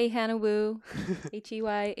 Hey, Hana Wu,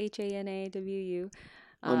 HeyHanaWu.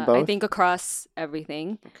 On I both? think across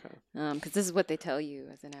everything, Okay. because this is what they tell you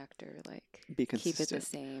as an actor, like Be keep it the consistent.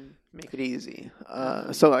 same. Make it easy.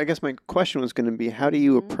 Um, So I guess my question was going to be, how do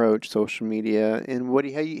you mhm. approach social media, and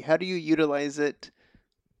how do you utilize it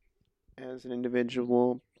as an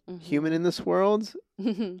individual human in this world,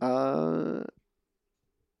 uh,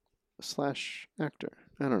 slash actor?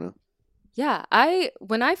 I don't know. Yeah,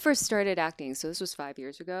 when I first started acting, so this was 5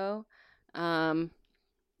 years ago. Um,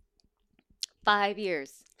 5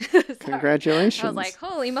 years. Sorry. I was like, Congratulations.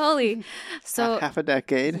 holy moly. So Half a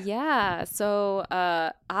decade. yeah, so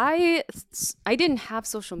I didn't have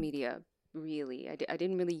social media really. I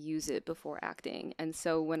didn't really use it before acting. And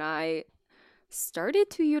so when I started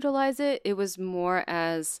to utilize it, it was more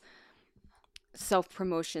as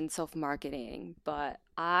self-promotion, self-marketing, but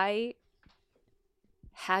I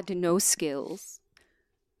had no skills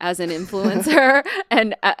as an influencer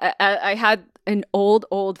and I had an old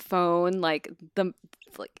phone like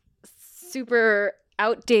super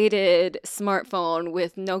outdated smartphone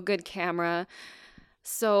with no good camera.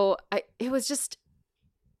 So it was just,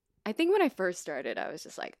 I think when I first started, I was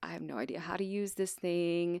just like, I have no idea how to use this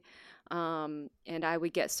thing. And I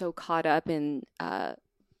would get so caught up in,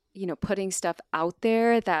 putting stuff out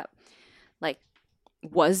there that like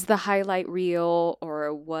was the highlight reel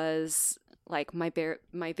or was like my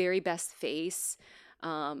very best face.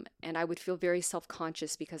 And I would feel very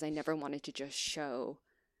self-conscious because I never wanted to just show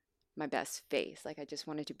my best face. Like I just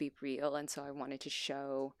wanted to be real. And so I wanted to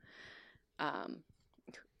show, um,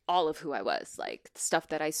 all of who I was, like stuff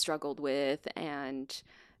that I struggled with and,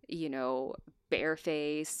 you know, bare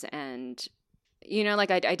face and, like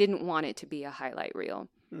I didn't want it to be a highlight reel,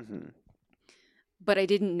 Mm-hmm. but I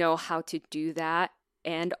didn't know how to do that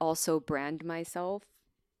and also brand myself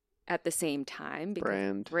at the same time because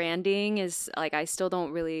Brand. branding is like, I still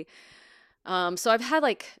don't really, so I've had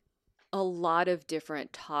like a lot of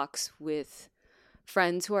different talks with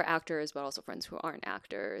friends who are actors, but also friends who aren't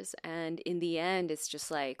actors. And in the end, it's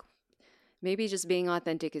just like, maybe just being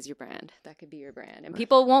authentic is your brand. That could be your brand. And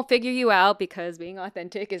people won't figure you out because being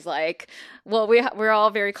authentic is like, well, we're all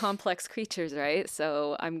very complex creatures, right?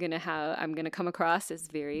 So I'm going to come across as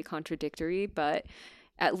very contradictory, but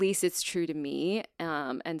at least it's true to me.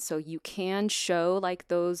 And so you can show like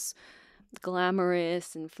those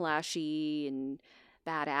glamorous and flashy and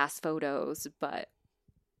badass photos, but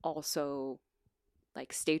also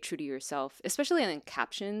like stay true to yourself, especially in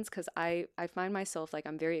captions, because I find myself like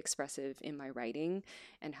I'm very expressive in my writing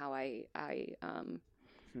and how I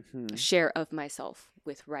Mm-hmm. share of myself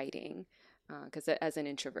with writing, because as an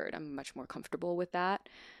introvert I'm much more comfortable with that.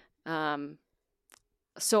 um,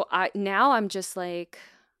 so I'm just like,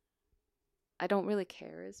 I don't really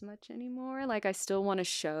care as much anymore. Like I still want to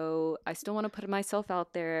show, I still want to put myself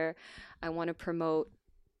out there. I want to promote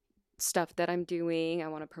stuff that I'm doing. I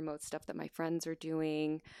want to promote stuff that my friends are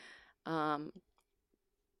doing. Um,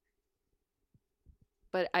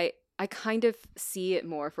 but I kind of see it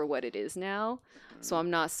more for what it is now. So I'm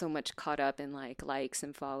not so much caught up in like likes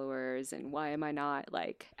and followers and why am I not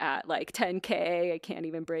like at like 10K? I can't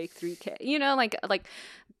even break 3K. Like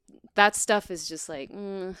that stuff is just like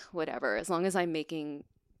whatever. As long as I'm making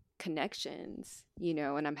connections,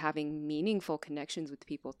 and I'm having meaningful connections with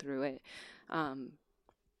people through it.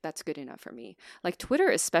 That's good enough for me. Like Twitter,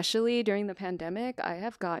 especially during the pandemic, I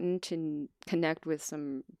have gotten to connect with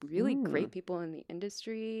some really great people in the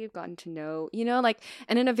industry. I've gotten to know, like,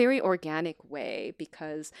 and in a very organic way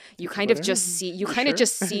because you kind of Twitter? just see, You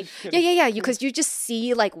sure? yeah, because you just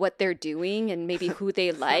see like what they're doing and maybe who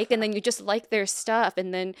they like, and then you just like their stuff,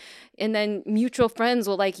 and then mutual friends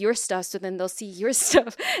will like your stuff, so then they'll see your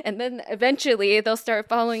stuff, and then eventually they'll start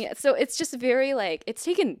following it. So it's just very like, it's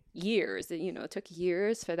taken years, it took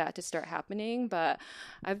years for that to start happening, but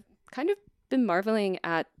I've kind of been marveling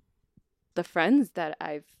at the friends the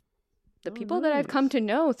Oh, people that I've come nice. to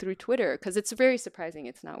know through Twitter, because it's very surprising.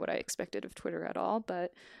 It's not what I expected of Twitter at all,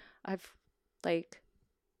 but I've like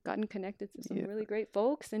gotten connected to some Yeah. really great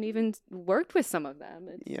folks and even worked with some of them.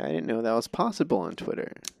 It's Yeah, I didn't know that was possible on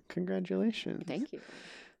Twitter. Congratulations. Thank you.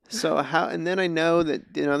 So how, and then I know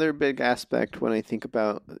that another big aspect when I think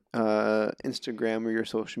about Instagram or your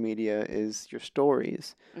social media is your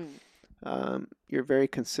stories. Mm. You're very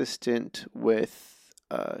consistent with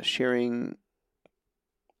sharing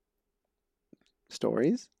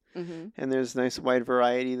stories, Mm-hmm. and there's a nice wide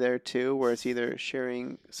variety there too, where it's either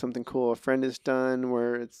sharing something cool a friend has done,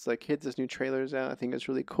 where it's like, hey, this new trailer's out, I think it's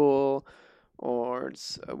really cool, or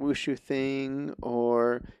it's a wushu thing,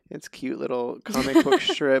 or it's cute little comic book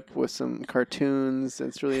strip with some cartoons.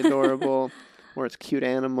 It's really adorable, or it's cute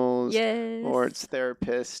animals, Yes. or it's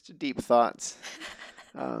therapist deep thoughts.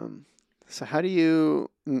 Um, so how do you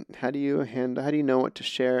know what to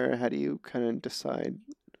share? How do you kind of decide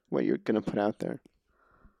what you're gonna put out there?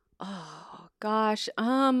 Oh gosh,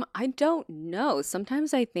 I don't know.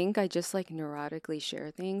 Sometimes I think I just like neurotically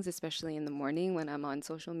share things, especially in the morning when I'm on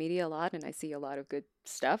social media a lot and I see a lot of good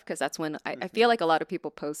stuff, because that's when I feel Hmm. like a lot of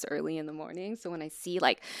people post early in the morning. So when I see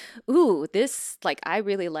like, ooh, this like I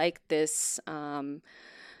really like this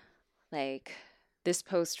like this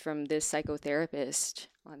post from this psychotherapist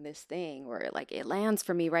on this thing, or like it lands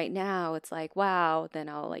for me right now, it's like wow, then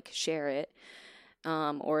I'll like share it.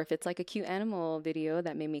 Or if it's like a cute animal video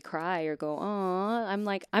that made me cry or go, oh, I'm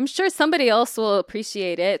like, I'm sure somebody else will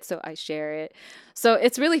appreciate it, so I share it. So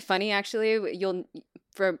it's really funny actually.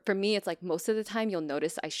 For me, it's like most of the time you'll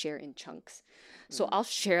notice I share in chunks. So I'll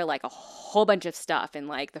share like a whole bunch of stuff in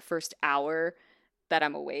like the first hour that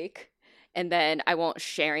I'm awake. And then I won't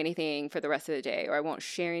share anything for the rest of the day, or I won't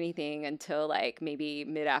share anything until like maybe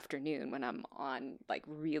mid afternoon when I'm on like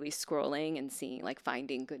really scrolling and seeing like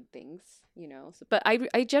finding good things, you know. So, but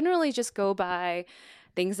I generally just go by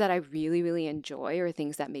things that I really, really enjoy or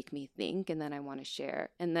things that make me think, and then I want to share.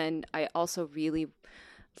 And then I also really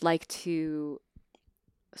like to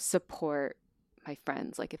support my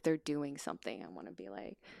friends. Like if they're doing something, I want to be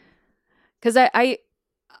like, because I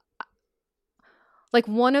like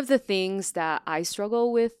one of the things that I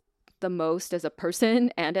struggle with the most as a person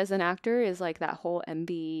and as an actor is like that whole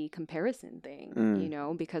MB comparison thing, you Mm.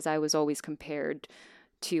 know, because I was always compared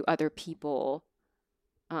to other people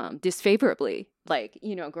disfavorably, like,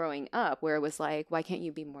 you know, growing up, where it was like, why can't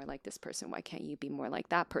you be more like this person? Why can't you be more like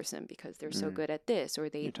that person? Because they're so Mm. good at this, or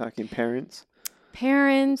You're they talking parents, school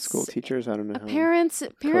parents teachers, I don't know how, parents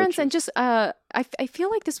and coaches. just I feel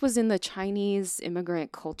like this was in the Chinese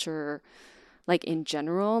immigrant culture, like in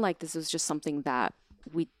general, like this was just something that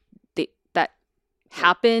we that Like,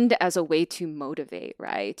 happened as a way to motivate,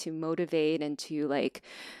 right? To motivate and to like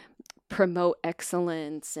promote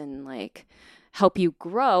excellence and like help you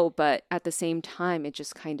grow, but at the same time it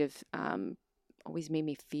just kind of always made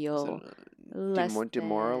me is it feel less than.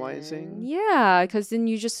 demoralizing? Yeah, because then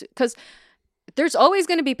you just because there's always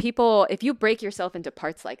going to be people, if you break yourself into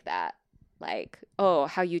parts like that, like, oh,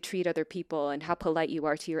 how you treat other people and how polite you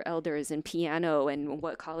are to your elders and piano and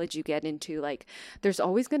what college you get into, like, there's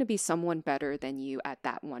always going to be someone better than you at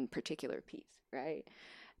that one particular piece, right?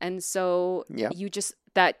 And so Yep.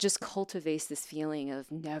 that just cultivates this feeling of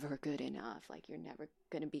never good enough. Like, you're never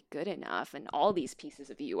going to be good enough. And all these pieces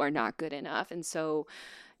of you are not good enough. And so,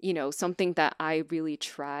 you know, something that I really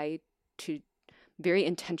try to very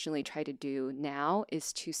intentionally try to do now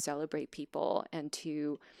is to celebrate people and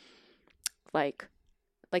to like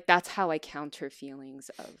that's how I counter feelings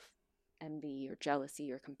of envy or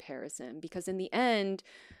jealousy or comparison, because in the end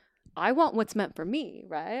I want what's meant for me,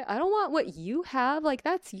 right? I don't want what you have, like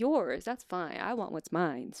that's yours, that's fine. I want what's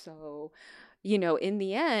mine. So, you know, in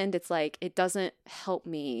the end it's like it doesn't help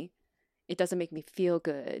me, it doesn't make me feel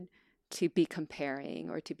good to be comparing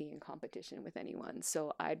or to be in competition with anyone.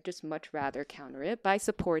 So I'd just much rather counter it by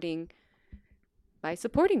supporting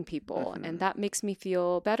people, and Hmm. that makes me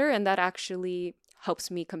feel better, and that actually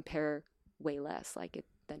helps me compare way less like it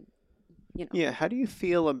than, you know. Yeah, how do you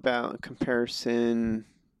feel about comparison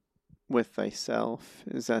with thyself?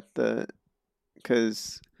 Is that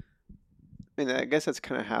because, I mean, I guess that's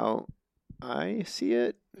kind of how I see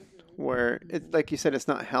it, where it's Mm-hmm. like you said, it's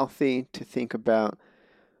not healthy to think about,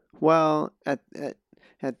 well, at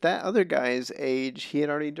that other guy's age, he had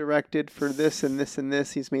already directed for this and this and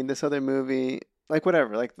this. He's made this other movie, like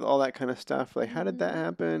whatever, like all that kind of stuff. Like, how did that Mm-hmm.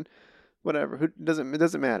 happen? Whatever. Who doesn't It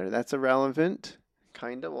doesn't matter. That's irrelevant.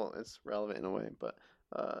 Kind of. Well, it's relevant in a way, but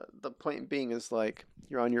the point being is like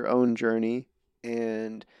you're on your own journey,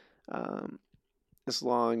 and um, as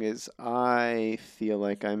long as I feel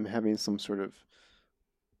like I'm having some sort of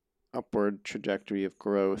upward trajectory of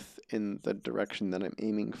growth in the direction that I'm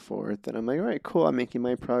aiming for, then I'm like, all right, cool, I'm making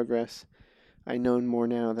my progress. I know more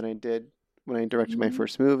now than I did when I directed my Mhm.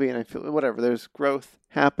 first movie, and I feel whatever, there's growth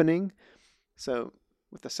happening. So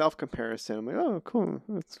with the self comparison, I'm like, oh, cool,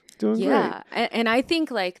 it's doing great. Yeah, and I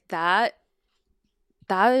think like that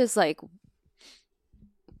is like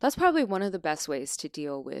that's probably one of the best ways to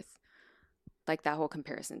deal with like that whole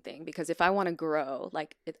comparison thing, because if I want to grow,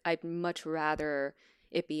 like I'd much rather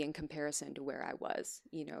it be in comparison to where I was,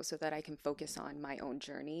 so that I can focus on my own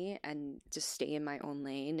journey and just stay in my own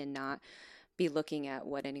lane and not be looking at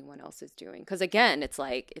what anyone else is doing. Because again, it's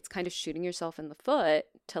like it's kind of shooting yourself in the foot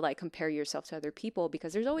to like compare yourself to other people,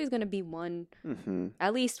 because there's always going to be one, Mm-hmm.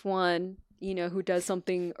 at least one, who does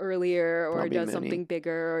something earlier or Probably does many. something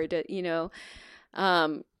bigger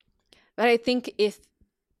um but I think if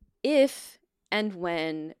and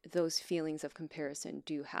when those feelings of comparison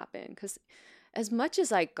do happen, because as much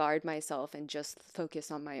as I guard myself and just focus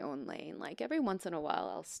on my own lane, like every once in a while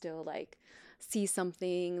I'll still like see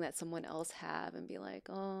something that someone else have and be like,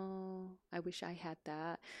 oh, I wish I had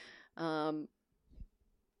that. um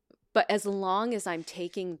but as long as I'm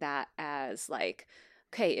taking that as like,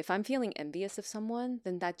 okay, if I'm feeling envious of someone,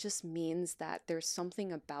 then that just means that there's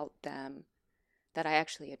something about them that I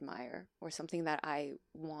actually admire or something that I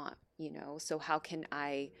want. So how can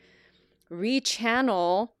I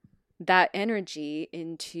rechannel that energy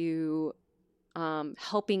into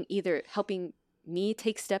helping me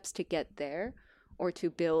take steps to get there or to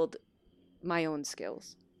build my own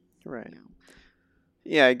skills, Right. you know.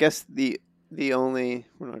 Yeah, I guess the only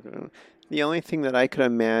we're not gonna the only thing that I could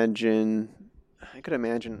imagine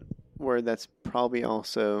where that's probably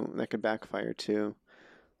also that could backfire too,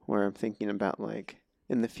 where I'm thinking about like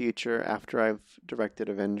in the future after I've directed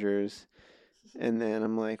Avengers, and then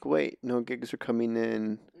I'm like, wait, no gigs are coming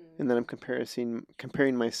in, and then I'm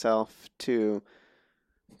comparing myself to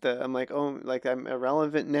I'm like, oh, like I'm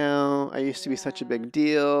irrelevant now. I used to be such a Yeah. big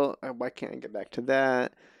deal. Why can't I get back to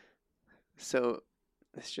that? So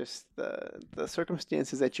it's just the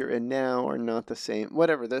circumstances that you're in now are not the same.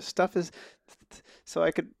 Whatever the stuff is, so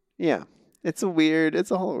I could, yeah. It's a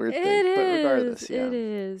whole weird thing. It But is. regardless, yeah, It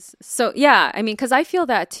is. So yeah, I mean, because I feel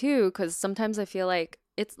that too. Because sometimes I feel like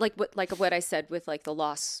it's like what I said with like the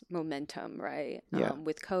lost momentum, right? yeah,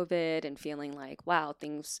 With COVID and feeling like, wow,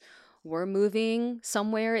 things were moving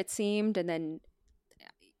somewhere it seemed, and then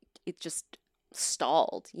it just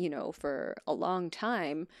stalled, for a long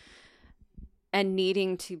time, and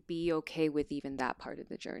needing to be okay with even that part of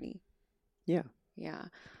the journey. yeah. Yeah.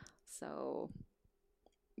 So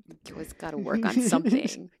you always got to work on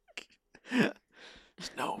something.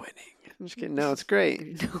 There's no winning. I'm just kidding. No, it's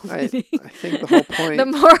great. There's no I winning. I think the whole The point.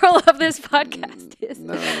 moral of this podcast is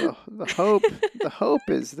No, the hope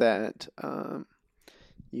is that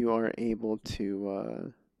you are able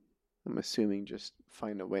to. I'm assuming just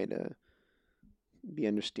find a way to be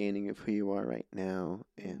understanding of who you are right now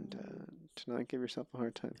and to not give yourself a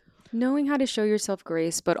hard time. knowing how to show yourself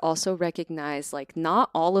grace, but also recognize like not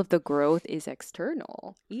all of the growth is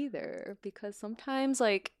external either, because sometimes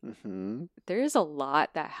like Mm-hmm. there's a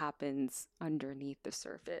lot that happens underneath the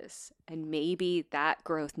surface, and maybe that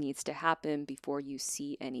growth needs to happen before you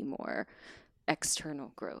see any more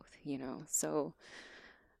external growth. So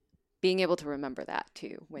being able to remember that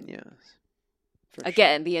too when Yes, for sure.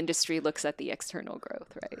 again the industry looks at the external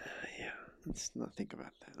growth, right? Yeah, let's not think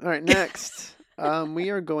about that. All right, next, we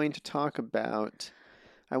are going to talk about.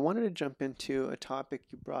 I wanted to jump into a topic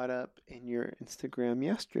you brought up in your Instagram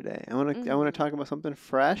yesterday. I want to Mm. talk about something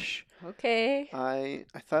fresh. Okay. I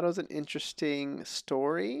thought it was an interesting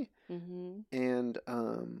story, Mm-hmm. and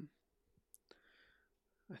I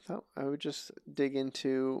thought I would just dig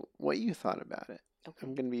into what you thought about it. I'm Okay.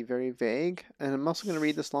 going to be very vague, and I'm also going to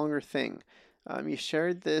read this longer thing. You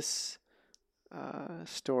shared this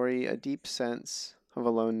story, a deep sense of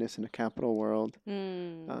aloneness in a capital world.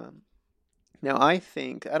 Mm. Um, Now, I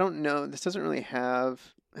don't know, this doesn't really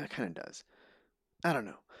have, it kind of does. I don't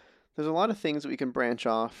know. There's a lot of things that we can branch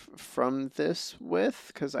off from this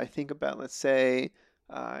with, because I think about, let's say,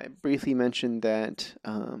 I briefly mentioned that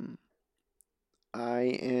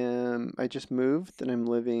I just moved and I'm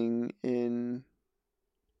living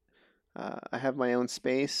I have my own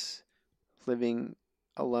space, living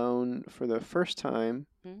alone for the first time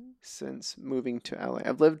Mm. since moving to LA.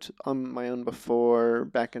 I've lived on my own before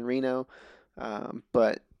back in Reno,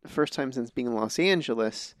 but the first time since being in Los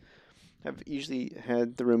Angeles, I've usually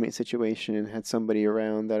had the roommate situation and had somebody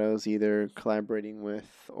around that I was either collaborating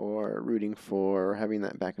with or rooting for or having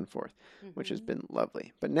that back and forth, which has Mm-hmm. been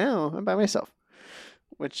lovely. But now I'm by myself.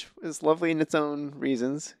 which is lovely in its own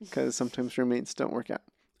reasons because sometimes roommates don't work out.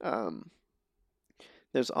 Um,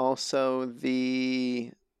 there's also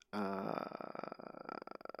the I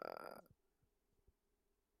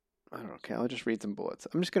don't know. Okay, I'll just read some bullets.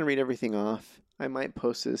 I'm just going to read everything off. I might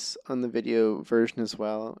post this on the video version as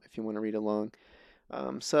well if you want to read along.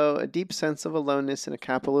 So, a deep sense of aloneness in a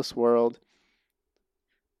capitalist world.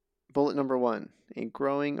 Bullet number 1, a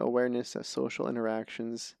growing awareness that social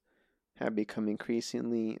interactions have become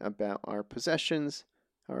increasingly about our possessions,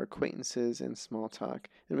 our acquaintances, and small talk.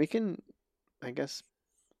 And we can, I guess,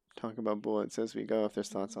 talk about bullets as we go if there's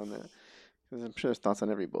thoughts on that. Because I'm sure there's thoughts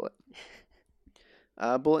on every bullet.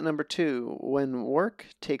 Bullet number 2, when work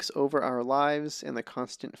takes over our lives and the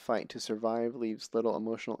constant fight to survive leaves little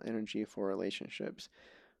emotional energy for relationships,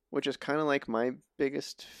 which is kind of like my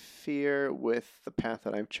biggest fear with the path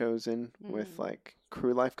that I've chosen with like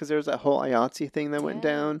crew life, because there's that whole IATSE thing that went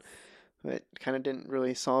down, but kind of didn't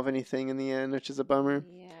really solve anything in the end, which is a bummer.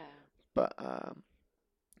 Yeah. But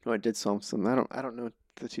oh, it did solve some. I don't know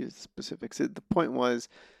the two specifics. The point was,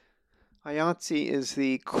 IATSE is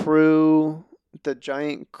the crew, the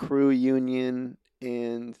giant crew union,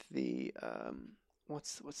 and the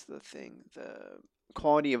what's the thing? The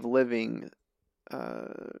quality of living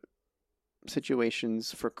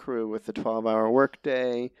situations for crew with the 12-hour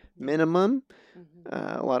workday minimum.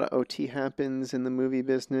 A lot of OT happens in the movie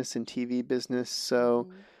business and TV business. So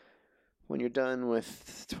when you're done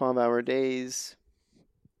with 12-hour days,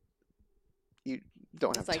 you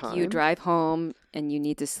don't have It's like time. you drive home and you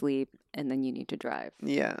need to sleep and then you need to drive.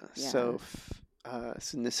 Yeah. So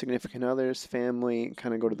significant others, family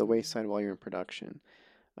kind of go to the wayside while you're in production.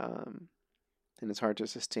 And it's hard to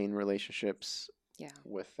sustain relationships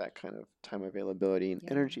with that kind of time availability and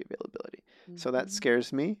energy availability. So that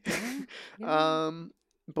scares me.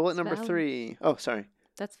 Bullet number 3. Oh, sorry.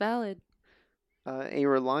 That's valid. A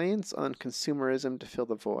reliance on consumerism to fill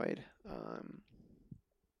the void.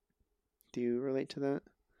 Do you relate to that?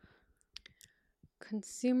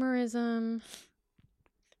 Consumerism.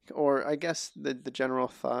 Or I guess the general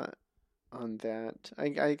thought on that,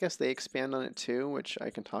 I guess they expand on it too, which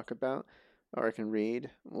I can talk about or I can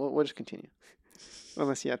read. We'll just continue.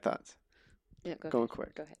 Unless you had thoughts. Yeah, Going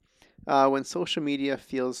quick. Go ahead. When social media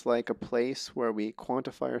feels like a place where we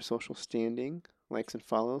quantify our social standing, likes and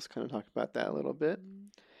follows, kind of talk about that a little bit.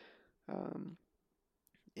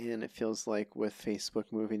 And it feels like with Facebook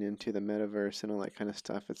moving into the metaverse and all that kind of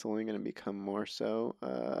stuff, it's only going to become more so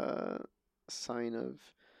a sign of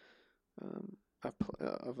a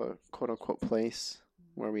quote-unquote place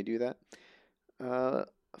where we do that.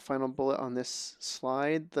 Final bullet on this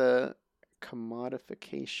slide, the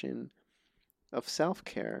commodification of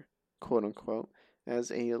self-care, quote-unquote, as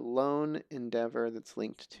a lone endeavor that's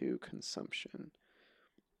linked to consumption.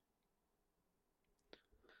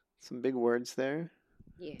 Some big words there.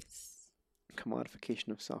 Yes. Commodification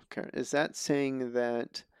of self-care. Is that saying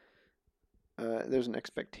that there's an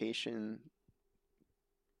expectation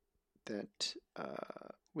that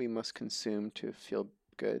we must consume to feel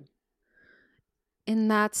good? In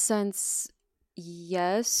that sense,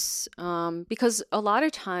 yes. Because a lot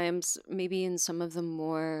of times, maybe in some of the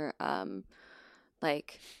more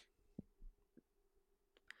like,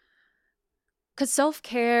 because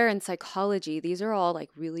self-care and psychology, these are all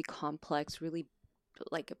like really complex, really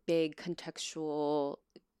like big contextual,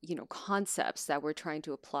 concepts that we're trying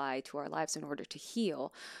to apply to our lives in order to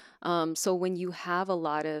heal. So when you have a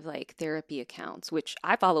lot of like therapy accounts, which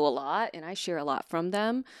I follow a lot and I share a lot from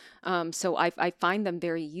them, so I find them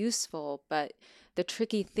very useful. But the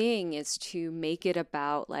tricky thing is to make it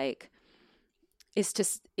about like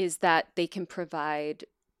is that they can provide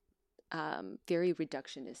very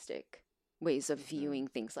reductionistic ways of viewing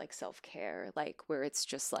things like self-care, like where it's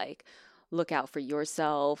just like look out for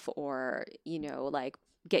yourself, or like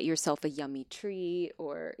get yourself a yummy treat,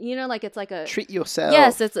 or like it's like a treat yourself.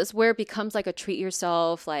 Yes, it's where it becomes like a treat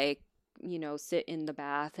yourself, like sit in the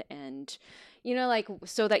bath and like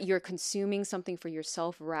so that you're consuming something for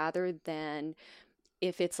yourself, rather than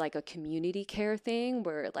if it's like a community care thing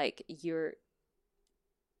where like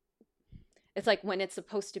it's like when it's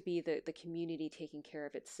supposed to be the community taking care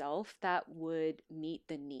of itself, that would meet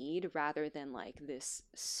the need, rather than like this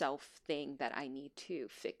self thing that I need to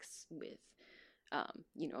fix with,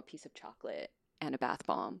 a piece of chocolate and a bath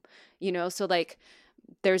bomb, So like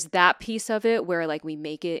there's that piece of it where like we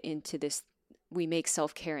make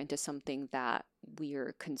self-care into something that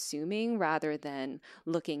we're consuming, rather than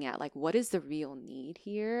looking at like what is the real need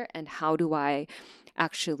here and how do I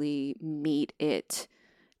actually meet it.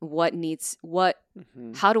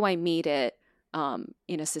 How do I meet it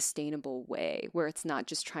in a sustainable way where it's not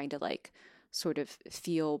just trying to like sort of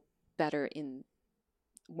feel better in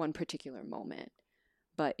one particular moment.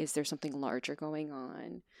 But is there something larger going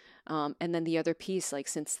on? And then the other piece, like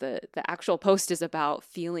since the actual post is about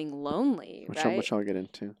feeling lonely, right? Which I'll get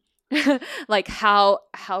into. Like how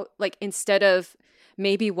like instead of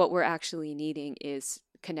maybe what we're actually needing is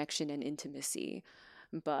connection and intimacy,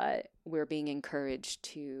 but we're being encouraged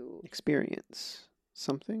to Experience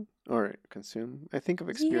something or consume. I think of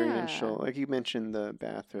yeah, experiential, like you mentioned the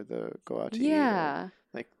bath or the go out to eat or yeah,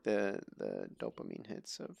 like the dopamine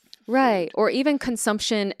hits of right. food. Or even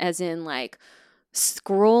consumption as in like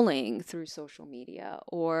scrolling through social media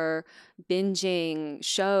or binging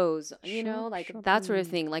shows, like that sort of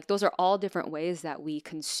Shopping. thing. Like those are all different ways that we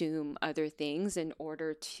consume other things in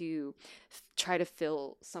order to try to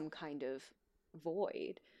fill some kind of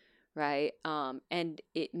void, right? And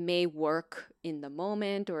it may work in the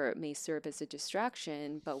moment or it may serve as a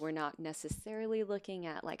distraction, but we're not necessarily looking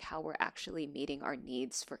at like how we're actually meeting our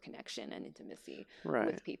needs for connection and intimacy Right.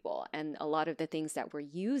 with people. And a lot of the things that we're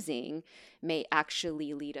using may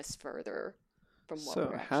actually lead us further from what So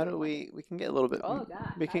we're how actually do wanting. we can get a little bit Oh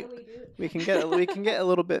God, we how can do we do it? we can get a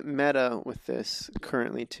little bit meta with this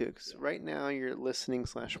currently too. 'Cause right now you're listening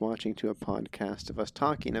 / watching to a podcast of us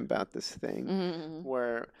talking about this thing Mm-hmm.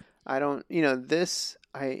 where I don't, this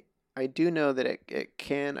I do know that it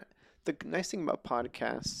can. The nice thing about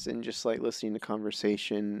podcasts and just like listening to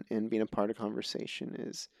conversation and being a part of conversation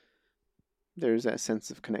is there's that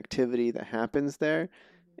sense of connectivity that happens there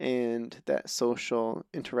and that social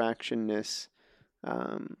interactionness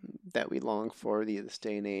that we long for this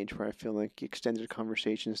day and age where I feel like extended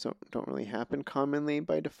conversations don't really happen commonly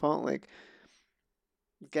by default. Like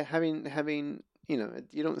having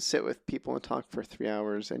you don't sit with people and talk for 3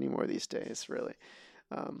 hours anymore these days, really.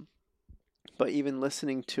 Um, but even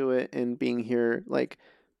listening to it and being here, like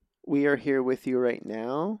we are here with you right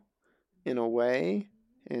now in a way,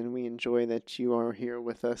 and we enjoy that you are here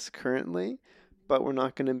with us currently. But we're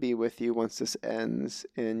not going to be with you once this ends,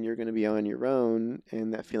 and you're going to be on your own,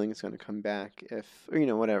 and that feeling is going to come back if, or,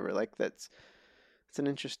 whatever. Like it's an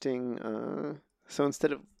interesting. So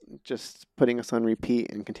instead of just putting us on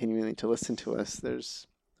repeat and continuing to listen to us, there's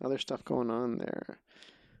other stuff going on there.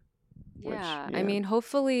 Which, Yeah, I yeah, mean,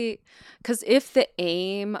 hopefully, because if the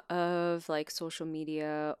aim of like social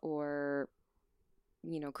media or,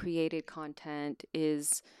 created content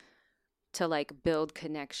is to like build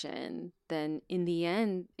connection, then in the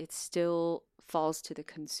end, it still falls to the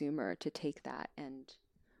consumer to take that and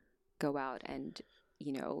go out and,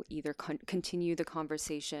 either continue the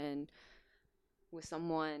conversation with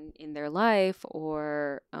someone in their life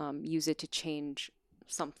or use it to change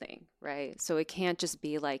something, right? So it can't just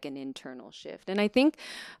be like an internal shift. And I think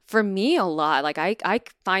for me, a lot, like I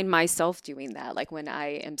find myself doing that, like when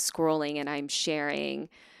I am scrolling and I'm sharing,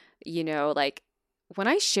 like when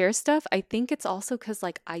I share stuff, I think it's also because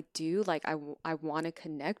like I do, like I want to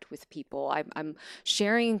connect with people. I'm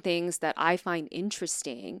sharing things that I find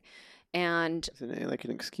interesting. And isn't it like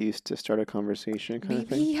an excuse to start a conversation kind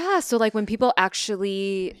of maybe, thing? yeah. So like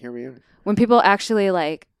Here we are. when people actually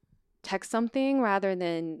like text something rather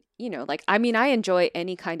than, like, I mean, I enjoy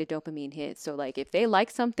any kind of dopamine hit. So like if they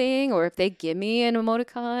like something or if they give me an You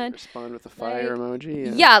emoticon, respond with a fire like, emoji.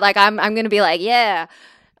 Yeah. yeah, like I'm going to be like, yeah.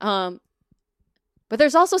 Um, but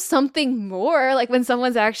there's also something more like when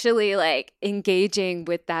someone's actually like engaging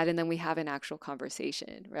with that and then we have an actual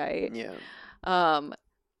conversation, right? Yeah. Um,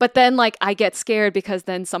 but then like I get scared because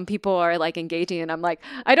then some people are like engaging and I'm like,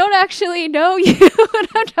 I don't actually know you and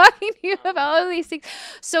I'm talking to you about all these things.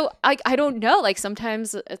 So I don't know. Like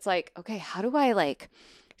sometimes it's like, okay, how do I like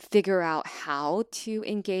figure out how to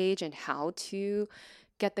engage and how to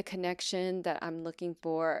get the connection that I'm looking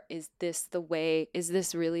for? Is this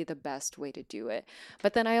really the best way to do it?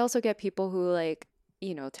 But then I also get people who like,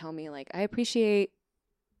 tell me like, I appreciate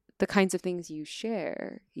the kinds of things you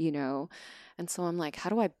share, And so I'm like,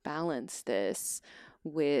 how do I balance this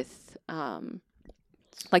with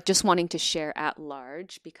like just wanting to share at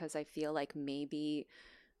large because I feel like maybe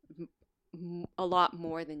a lot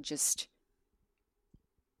more than just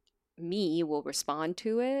me will respond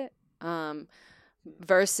to it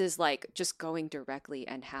versus like just going directly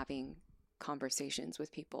and having conversations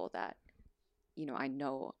with people that I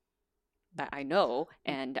know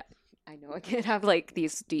and I know I can have like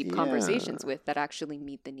these deep conversations Yeah. with that actually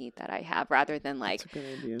meet the need that I have rather than That's like a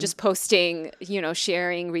good idea. just posting,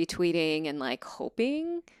 sharing, retweeting, and like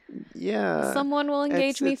hoping Yeah. someone will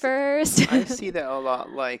engage me It's first. I see that a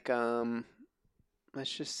lot like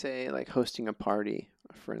let's just say like hosting a party,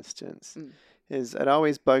 for instance. Mm. Is it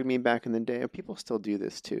always bugged me back in the day. People still do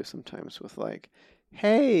this too sometimes with like,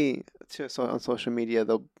 hey, so on social media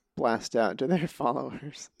they'll blast out to their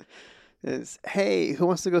followers is, "Hey, who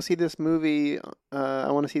wants to go see this movie?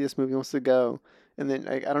 I want to see this movie. Who wants to go?" And then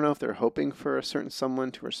I don't know if they're hoping for a certain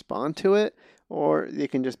someone to respond to it, or they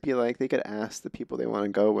can just be like they could ask the people they want to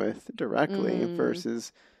go with directly Mm.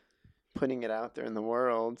 versus putting it out there in the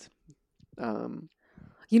world. Um,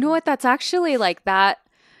 You know what? That's actually like that.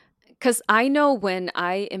 Because I know when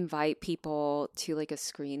I invite people to like a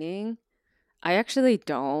screening, I actually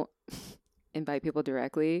don't invite people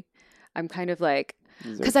directly. I'm kind of like,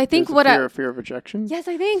 because I think there's a what I, fear of rejection. yes,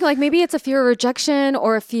 I think like maybe it's a fear of rejection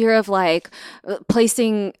or a fear of like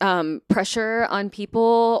placing pressure on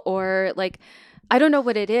people or like I don't know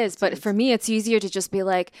what it is, but for me it's easier to just be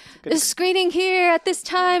like It's a good this screening here at this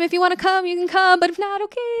time. If you want to come, you can come, but if not, no,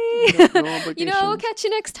 okay. no You know, obligations. catch you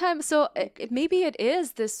next time. So maybe it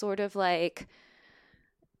is this sort of like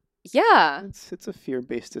yeah. It's a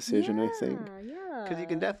fear-based decision, I think. Yeah, Because you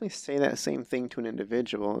can yeah. definitely say that same thing to an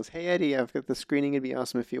individual. Is, "Hey Eddie, I've got the screening. It'd be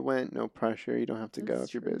awesome if you went. No pressure. You don't have to go That's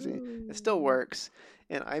if you're busy." It true. still works,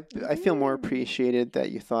 and I feel more Yeah. appreciated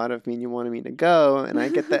that you thought of me and you wanted me to go, and I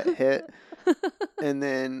get that hit, and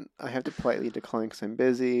then I have to politely decline because I'm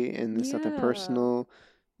busy and it's nothing Yeah. personal,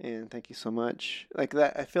 and thank you so much. Like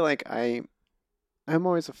that, I feel like I'm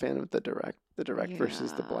always a fan of the direct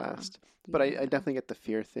versus the Yeah. blast, but I Yeah. definitely get the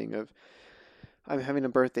fear thing of I'm having a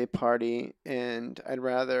birthday party and I'd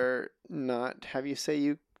rather not have you say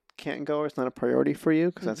you can't go or it's not a priority for you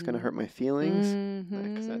because that's going to Mhm. hurt my feelings.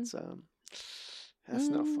 Because Mhm. that's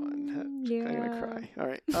no fun. I'm gonna Yeah. cry. All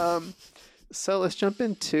right. So let's jump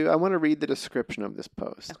into. I want to read the description of this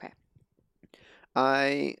post. Okay.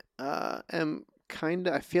 I am kind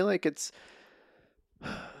of. I feel like it's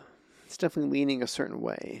definitely leaning a certain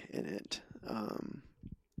way in it.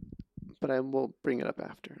 But I will bring it up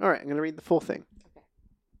after. All right. I'm gonna read the full thing. Okay.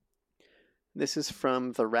 This is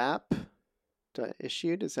from the Wrap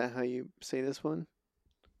issued. Is that how you say this one?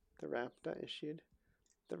 The Wrap issued.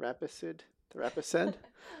 The Rapacid. The Rapacid.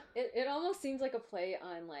 It almost seems like a play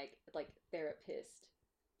on like therapist,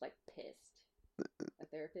 like pissed. A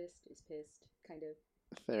therapist is pissed, kind of.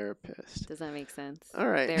 Therapist. Does that make sense? All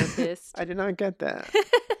right. Therapist. I did not get that.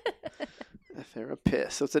 A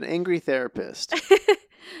therapist. So it's an angry therapist.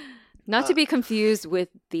 Not to Uh, be confused with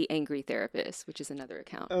the angry therapist, which is another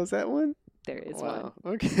account. oh, is that one? There is one. Wow.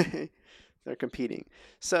 Okay. They're competing.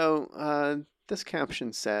 So this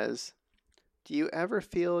caption says, "Do you ever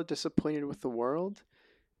feel disappointed with the world?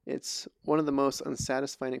 It's one of the most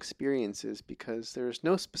unsatisfying experiences because there's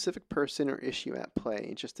no specific person or issue at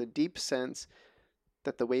play, just a deep sense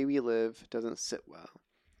that the way we live doesn't sit well.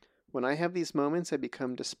 When I have these moments, I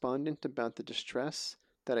become despondent about the distress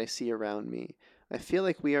that I see around me. I feel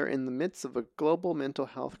like we are in the midst of a global mental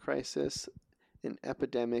health crisis, an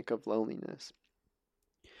epidemic of loneliness.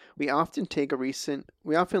 We often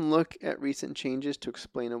look at recent changes to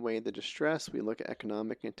explain away the distress. We look at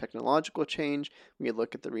economic and technological change. We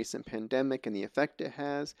look at the recent pandemic and the effect it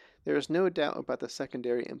has. There is no doubt about the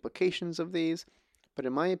secondary implications of these, but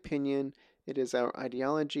in my opinion, it is our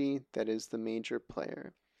ideology that is the major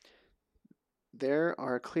player. There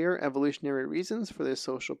are clear evolutionary reasons for this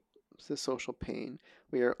social pain.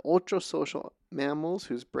 We are ultra social mammals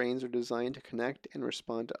whose brains are designed to connect and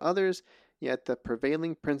respond to others, yet the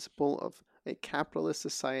prevailing principle of a capitalist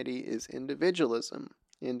society is individualism.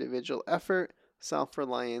 Individual effort, self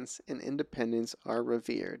reliance, and independence are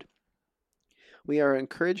revered. We are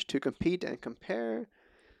encouraged to compete and compare.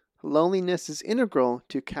 Loneliness is integral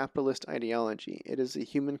to capitalist ideology. It is the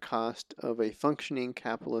human cost of a functioning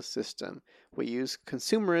capitalist system. We use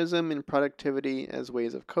consumerism and productivity as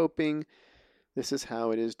ways of coping. This is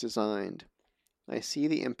how it is designed. I see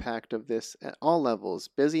the impact of this at all levels.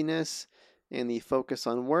 Busyness and the focus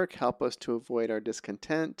on work help us to avoid our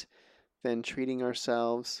discontent. Then treating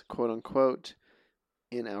ourselves, quote unquote,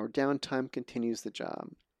 in our downtime continues the job.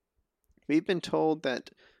 We've been told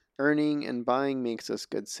that earning and buying makes us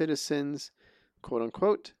good citizens, quote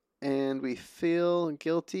unquote, and we feel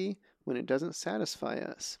guilty when it doesn't satisfy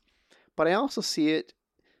us. But I also see it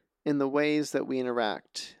in the ways that we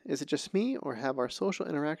interact. Is it just me, or have our social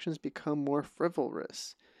interactions become more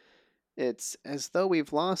frivolous? It's as though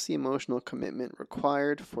we've lost the emotional commitment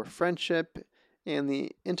required for friendship and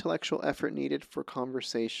the intellectual effort needed for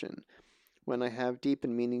conversation. When I have deep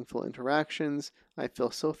and meaningful interactions, I feel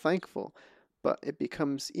so thankful, but it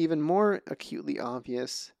becomes even more acutely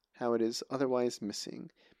obvious how it is otherwise missing.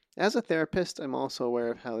 As a therapist, I'm also aware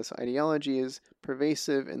of how this ideology is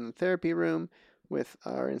pervasive in the therapy room with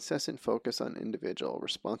our incessant focus on individual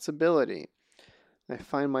responsibility. I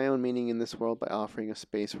find my own meaning in this world by offering a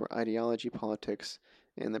space where ideology, politics,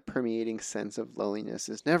 and the permeating sense of loneliness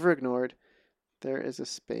is never ignored, There is a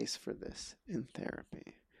space for this in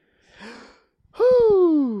therapy.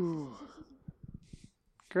 Whew.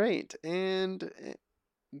 Great. And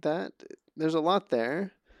that there's a lot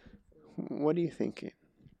there. What are you thinking?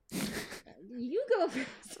 You go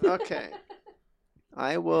first. Okay.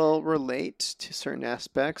 I will relate to certain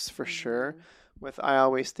aspects for sure. Mhm. With I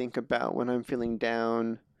always think about when I'm feeling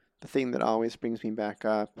down, the thing that always brings me back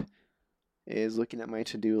up is looking at my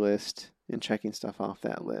to-do list and checking stuff off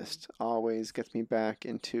that list. Always gets me back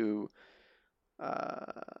into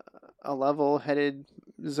uh, a level-headed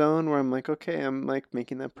zone where I'm like, okay, I'm like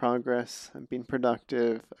making that progress. I'm being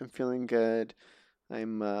productive. I'm feeling good.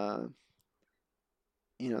 I'm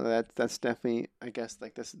that's definitely, I guess,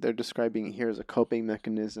 like this they're describing it here as a coping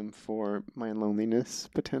mechanism for my loneliness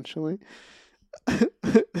potentially.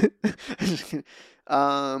 Just kidding.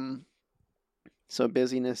 um so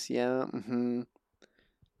busyness, yeah.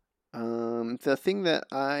 The thing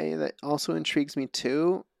that also intrigues me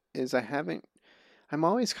too is I'm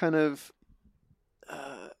always kind of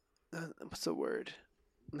uh, what's the word,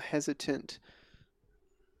 hesitant,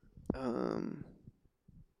 um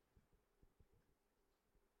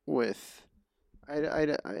with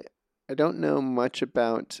I don't know much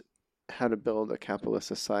about how to build a capitalist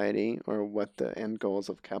society or what the end goals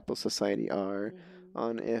of capitalist society are, Mhm.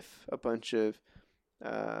 on if a bunch of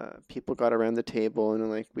people got around the table and are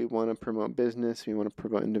like, we want to promote business, we want to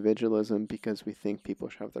promote individualism because we think people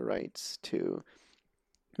should have the rights to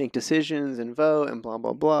make decisions and vote and blah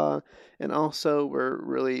blah blah. And also we're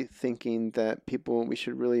really thinking that we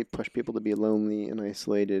should really push people to be lonely and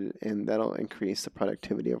isolated, and that'll increase the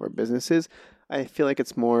productivity of our businesses. I feel like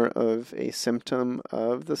it's more of a symptom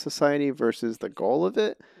of the society versus the goal of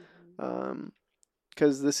it, Mhm.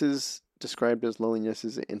 because this is described as loneliness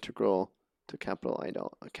is integral to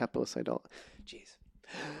capitalist idol. Jeez.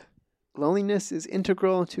 Loneliness is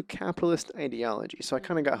integral to capitalist ideology. So I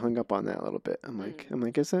kind of got Mhm. hung up on that a little bit. Mm. I'm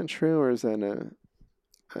like, is that true or is that a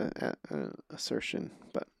assertion?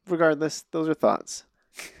 But regardless, those are thoughts.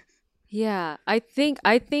 Yeah, I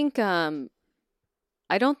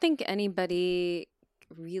don't think anybody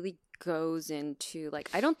really goes into like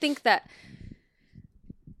I don't think that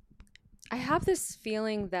I have this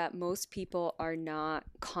feeling that most people are not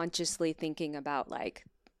consciously thinking about like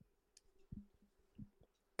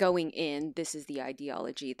going in, this is the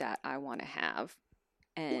ideology that I want to have,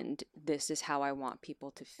 and this is how I want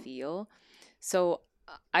people to feel. So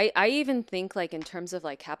I even think like in terms of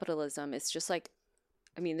like capitalism, it's just like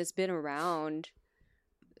I mean, it's been around,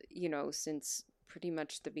 since pretty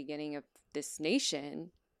much the beginning of this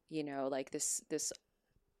nation, like this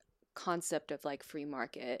concept of like free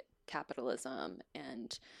market capitalism.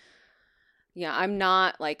 And yeah, I'm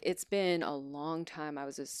not like it's been a long time. I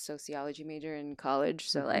was a sociology major in college,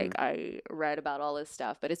 so Hmm. like I read about all this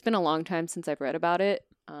stuff, but it's been a long time since I've read about it,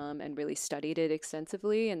 and really studied it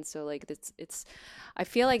extensively. And so like it's I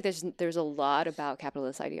feel like there's a lot about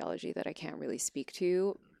capitalist ideology that I can't really speak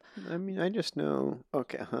to. I mean, I just know.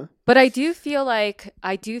 Okay, huh? But I do feel like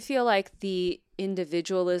the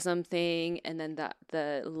individualism thing and then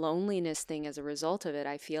the loneliness thing as a result of it,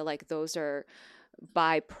 I feel like those are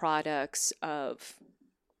byproducts of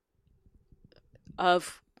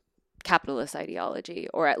capitalist ideology,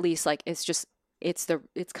 or at least like it's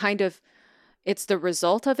the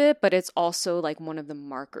result of it, but it's also like one of the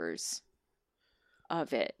markers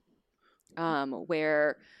of it.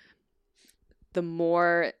 Where the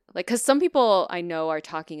more like because some people I know are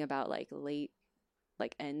talking about like late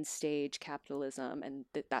like end stage capitalism, and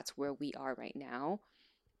that's where we are right now,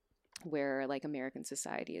 where like American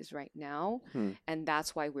society is right now. Hmm. And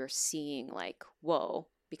that's why we're seeing like, whoa,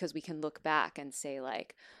 because we can look back and say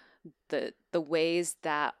like the ways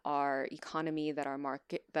that our economy, that our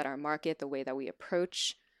market, the way that we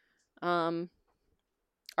approach um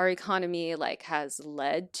our economy like has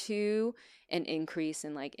led to an increase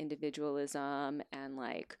in like individualism and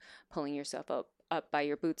like pulling yourself up by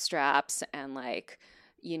your bootstraps, and like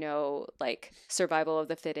like survival of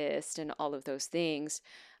the fittest and all of those things.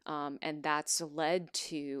 And that's led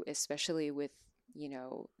to, especially with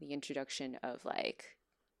the introduction of like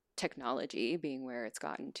technology being where it's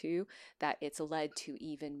gotten to, that it's led to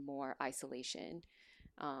even more isolation.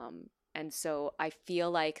 And so I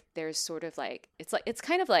feel like there's sort of like it's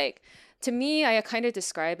kind of like, to me, I kind of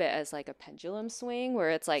describe it as like a pendulum swing where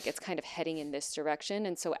it's like it's kind of heading in this direction.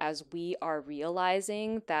 And so as we are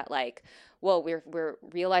realizing that like, well, we're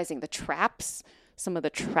realizing some of the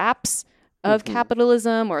traps of Hmm.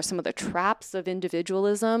 capitalism, or some of the traps of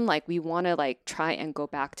individualism, like we want to like try and go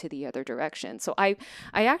back to the other direction. So I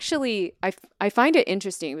actually I find it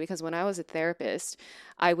interesting because when I was a therapist,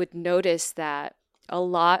 I would notice that a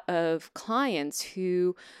lot of clients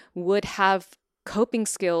who would have coping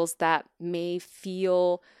skills that may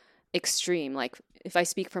feel extreme. Like if I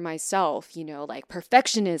speak for myself, like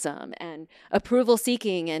perfectionism and approval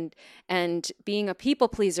seeking and being a people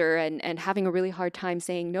pleaser and having a really hard time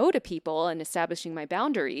saying no to people and establishing my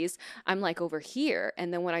boundaries, I'm like over here.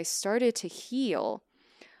 And then when I started to heal,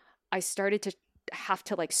 I started to have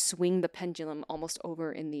to like swing the pendulum almost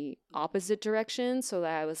over in the opposite direction, so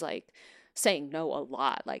that I was like saying no a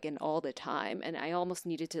lot, like, and all the time. And I almost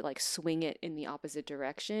needed to like swing it in the opposite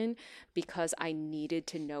direction because I needed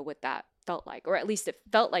to know what that felt like, or at least it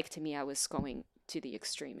felt like to me I was going to the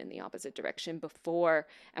extreme in the opposite direction before,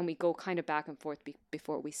 and we go kind of back and forth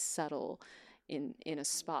before we settle in a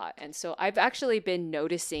spot. And so I've actually been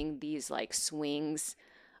noticing these like swings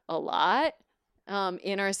a lot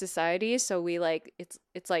in our society. So we like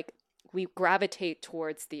it's like we gravitate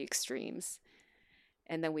towards the extremes,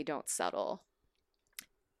 and then we don't settle.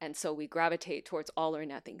 And so we gravitate towards all or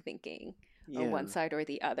nothing thinking on one side or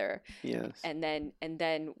the other. Yes. And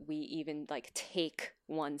then we even like take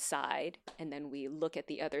one side, and then we look at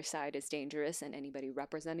the other side as dangerous, and anybody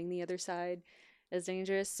representing the other side as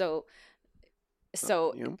dangerous. So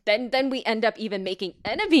then we end up even making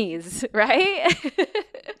enemies, right?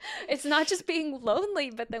 It's not just being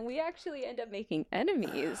lonely, but then we actually end up making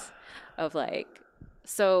enemies of like.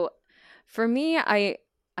 So for me, I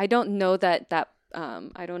don't know that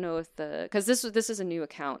I don't know if because this is a new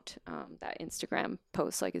account, that Instagram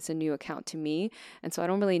post, like it's a new account to me, and so I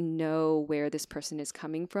don't really know where this person is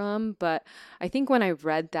coming from. But I think when I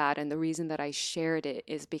read that, and the reason that I shared it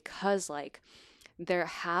is because like there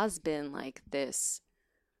has been like this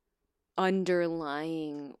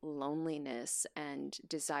underlying loneliness and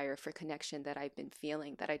desire for connection that I've been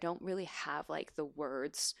feeling that I don't really have like the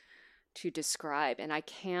words to describe, and I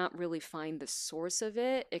can't really find the source of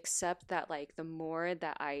it, except that like the more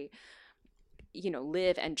that I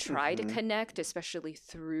live and try to connect, especially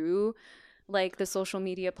through like the social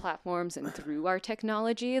media platforms and through our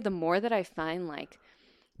technology, the more that I find like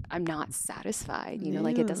I'm not satisfied,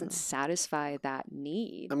 like it doesn't satisfy that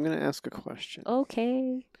need. I'm going to ask a question.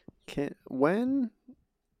 Okay. When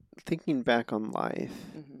thinking back on life,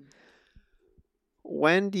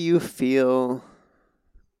 when do you feel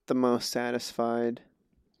the most satisfied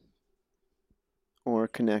or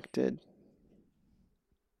connected?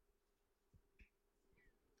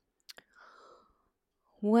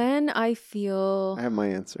 When I feel... I have my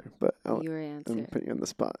answer, but your answer. I'm putting you on the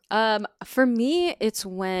spot. For me, it's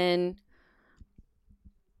when...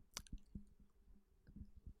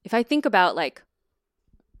 If I think about like...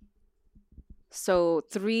 So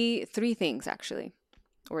three things actually.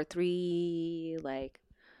 Or three, like...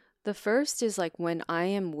 The first is like when I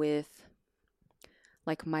am with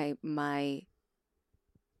like my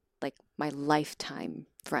lifetime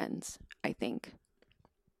friends, I think.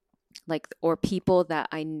 Like, or people that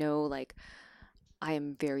I know like I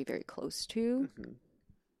am very, very close to.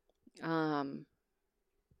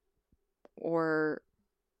 Or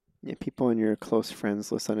people on your close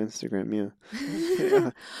friends list on Instagram,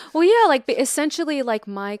 yeah. Well, yeah, like essentially like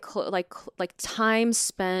my like time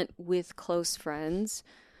spent with close friends.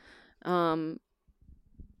 And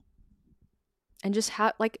just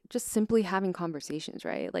just simply having conversations,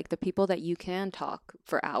 right? Like the people that you can talk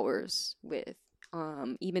for hours with,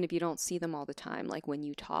 even if you don't see them all the time. Like when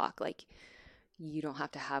you talk, like you don't have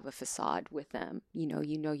to have a facade with them.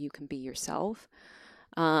 You can be yourself.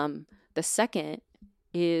 The second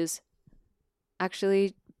is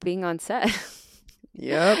actually being on set.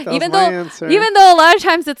 Yeah, that was my answer. Even though a lot of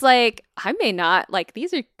times it's like, I may not, like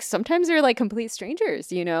sometimes they're like complete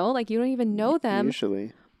strangers, like you don't even know them.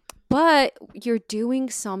 Usually. But you're doing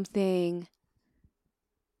something,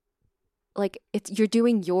 like you're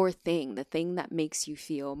doing your thing, the thing that makes you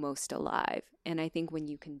feel most alive. And I think when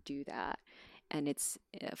you can do that, and it's,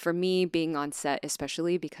 for me, being on set,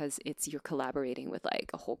 especially because you're collaborating with like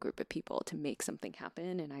a whole group of people to make something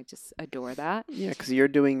happen. And I just adore that. Yeah, because you're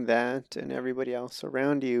doing that and everybody else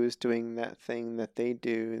around you is doing that thing that they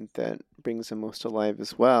do and that brings them most alive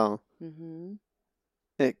as well.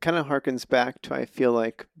 It kind of harkens back to, I feel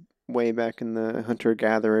like, way back in the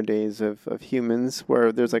hunter-gatherer days of humans,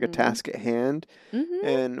 where there's like a task at hand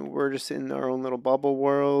and we're just in our own little bubble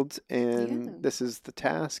world, and this is the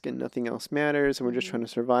task and nothing else matters, and we're just trying to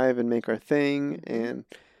survive and make our thing, and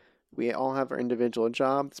we all have our individual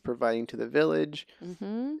jobs providing to the village,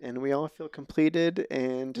 and we all feel completed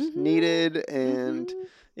and needed, and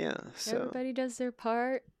so everybody does their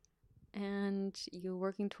part and you're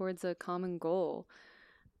working towards a common goal,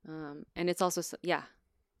 and it's also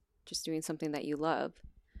just doing something that you love.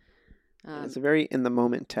 And it's Um, a very in the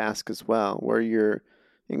moment task as well, where yes.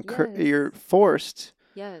 you're forced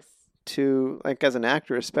Yes. to, like, as an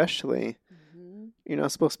actor especially, Mm-hmm. you're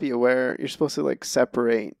not supposed to be aware. You're supposed to like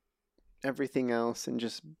separate everything else and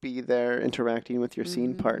just be there interacting with your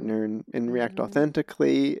scene Mm-hmm. partner and react Mm-hmm.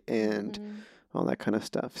 authentically and Mm-hmm. all that kind of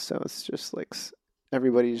stuff. So it's just like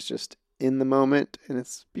everybody's just in the moment, and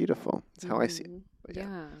it's beautiful. It's how I see it. Mm-hmm. But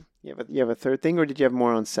yeah, Yeah. you have a third thing, or did you have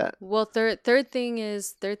more on set? Well, third thing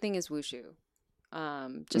is wushu.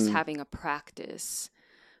 Just Mm. having a practice.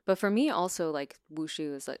 But for me also like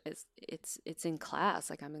wushu is like it's in class.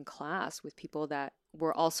 Like I'm in class with people that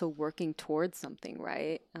we're also working towards something,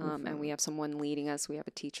 right? And we Hmm. have someone leading us. We have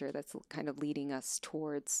a teacher that's kind of leading us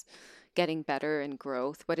towards getting better and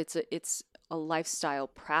growth. But it's a lifestyle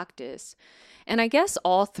practice, and I guess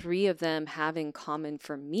all three of them have in common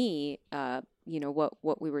for me.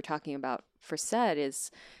 What we were talking about for said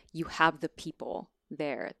is you have the people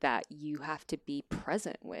there that you have to be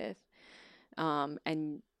present with,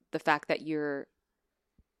 and the fact that you're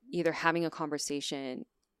either having a conversation,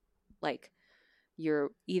 like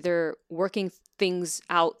you're either working things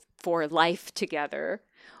out for life together,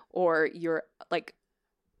 or you're like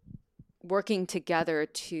working together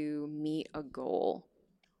to meet a goal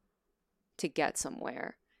to get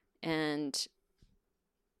somewhere. And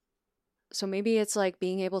so maybe it's like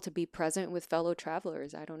being able to be present with fellow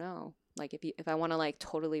travelers. I don't know. Like if I want to like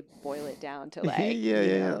totally boil it down to like, Yeah, yeah,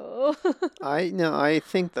 yeah. I no, I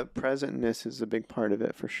think the presentness is a big part of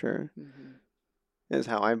it for sure. Mhm. Is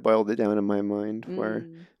how I boiled it down in my mind, where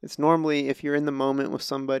Mm. it's normally if you're in the moment with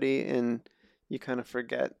somebody and you kind of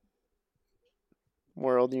forget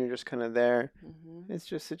world and you're just kind of there, Mhm.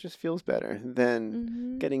 it just feels better than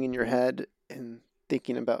Mhm. getting in your head and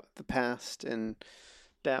thinking about the past and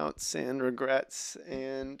doubts and regrets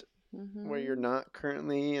and where you're Mhm. not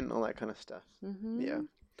currently and all that kind of stuff. Yeah.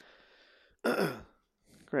 Mhm.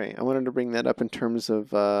 Great. I wanted to bring that up in terms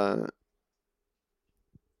of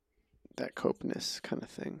that copeness kind of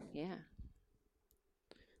thing. Yeah.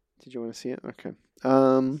 Did you want to see it? Okay.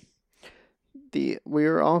 Um, we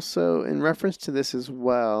are also in reference to this as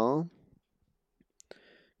well,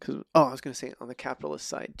 because I was going to say on the capitalist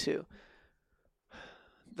side too.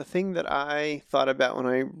 The thing that I thought about when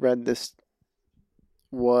I read this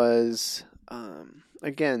was,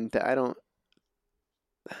 again, that I don't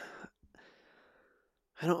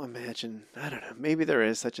imagine. I don't know. Maybe there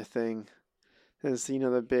is such a thing as,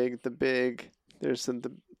 the big. There's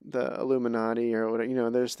the Illuminati or whatever.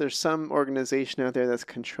 There's some organization out there that's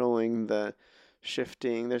controlling the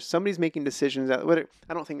shifting. There's somebody's making decisions out.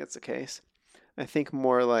 I don't think that's the case. I think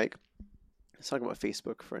more like, let's talk about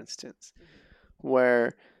Facebook, for instance,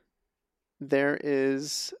 where there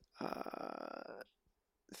is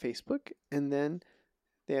Facebook, and then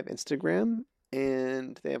they have Instagram,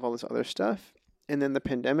 and they have all this other stuff. And then the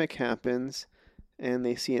pandemic happens, and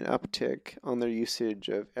they see an uptick on their usage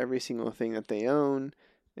of every single thing that they own,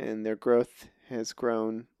 and their growth has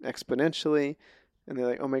grown exponentially. And they're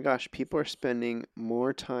like, oh my gosh, people are spending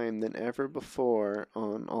more time than ever before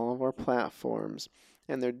on all of our platforms.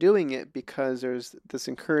 And they're doing it because there's this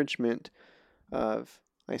encouragement of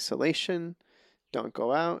isolation, don't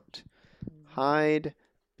go out, hide,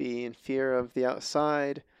 be in fear of the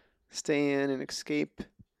outside, stay in and escape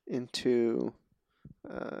into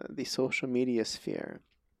the social media sphere.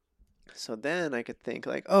 So then I could think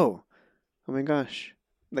like, oh my gosh,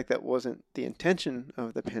 like that wasn't the intention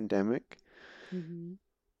of the pandemic, Mhm.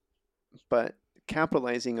 but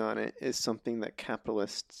capitalizing on it is something that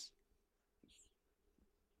capitalists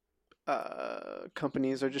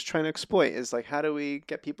companies are just trying to exploit. Is like, how do we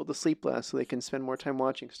get people to sleep less so they can spend more time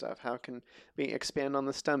watching stuff? How can we expand on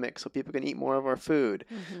the stomach so people can eat more of our food,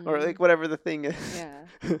 or like Mhm. whatever the thing is?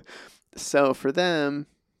 Yeah. So for them,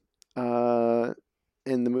 uh,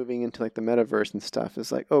 in the moving into like the metaverse and stuff,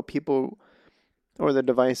 is like, oh, people, or the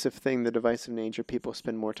divisive thing, the divisive nature, people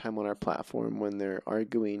spend more time on our platform when they're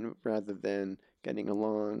arguing rather than getting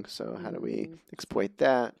along. So how do we Mm. exploit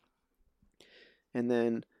that? And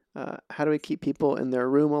then how do we keep people in their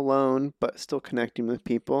room alone but still connecting with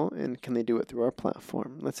people? And can they do it through our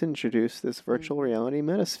platform? Let's introduce this virtual Mhm. reality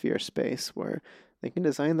metasphere space where they can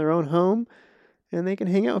design their own home and they can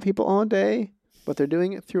hang out with people all day, but they're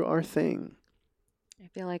doing it through our thing. I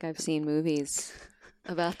feel like I've seen movies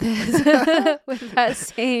about this with that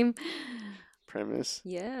same. Premise.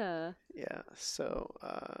 Yeah. Yeah, so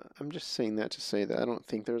I'm just saying that to say that I don't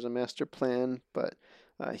think there's a master plan, but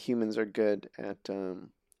humans are good at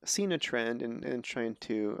seeing a trend and trying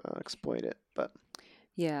to exploit it. But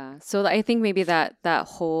Yeah. So I think maybe that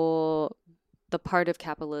whole the part of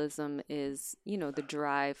capitalism is, the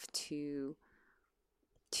drive to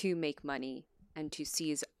to make money and to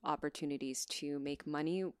seize opportunities to make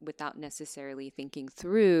money without necessarily thinking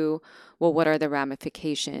through, well, what are the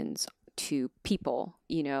ramifications to people,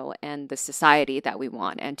 and the society that we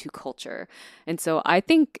want and to culture. And so I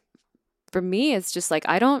think for me, it's just like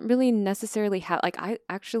I don't really necessarily have like I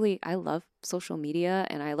love social media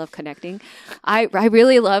and I love connecting. I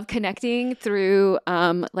really love connecting through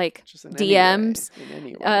like Just in any way, DMs. in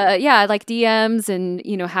any way. Yeah, like DMs and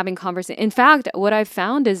having conversation. In fact, what I've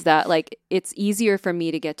found is that like it's easier for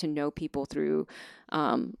me to get to know people through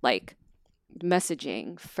like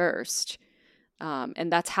messaging first.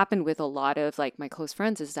 And that's happened with a lot of like my close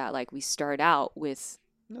friends is that like we start out with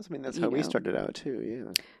That's how we started out too.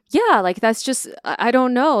 Yeah. yeah, like that's just I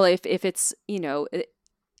don't know if it's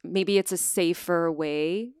maybe it's a safer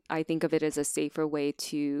way. I think of it as a safer way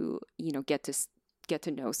to get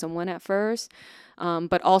to know someone at first,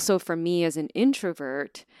 but also for me as an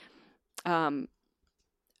introvert, um,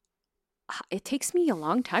 it takes me a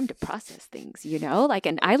long time to process things, like,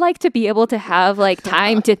 and I like to be able to have like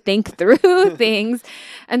time to think through things.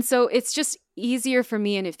 And so it's just easier for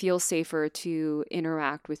me and it feels safer to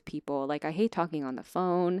interact with people. Like I hate talking on the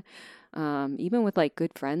phone. Even with like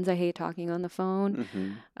good friends, I hate talking on the phone.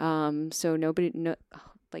 So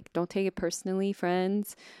like don't take it personally,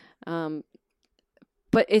 friends.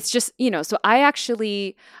 But it's just, so I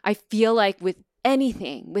feel like with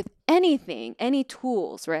anything, any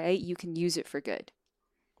tools, right? You can use it for good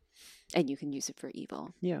and you can use it for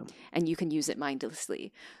evil. Yeah. And you can use it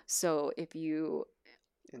mindlessly. So if you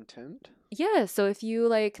intent. Yeah, so if you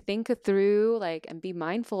like think through like and be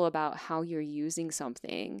mindful about how you're using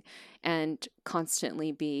something and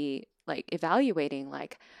constantly be like evaluating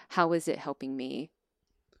like how is it helping me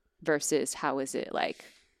versus how is it like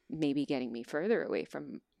maybe getting me further away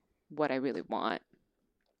from what I really want,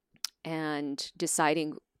 and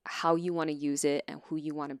deciding how you want to use it and who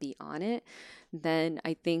you want to be on it, then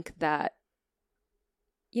I think that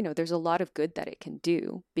there's a lot of good that it can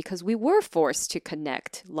do because we were forced to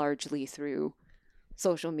connect largely through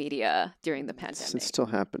social media during the pandemic. It's still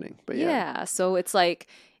happening, but yeah. So it's like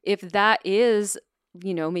if that is,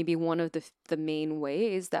 maybe one of the main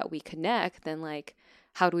ways that we connect, then like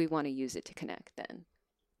how do we want to use it to connect then?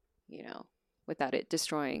 Without it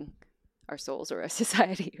destroying our souls or our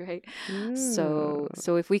society, right? Yeah.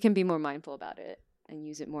 So if we can be more mindful about it and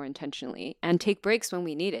use it more intentionally and take breaks when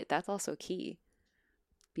we need it, that's also key.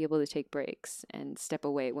 Be able to take breaks and step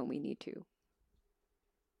away when we need to.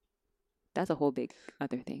 That's a whole big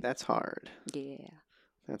other thing. That's hard. Yeah.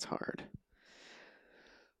 That's hard.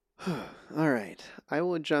 All right. I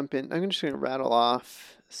will jump in. I'm just going to rattle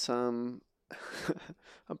off a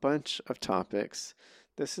bunch of topics.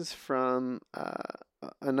 This is from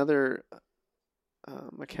another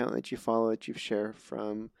account that you follow that you've shared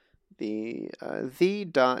from the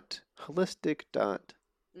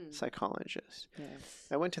holistic.psychologist. Yes.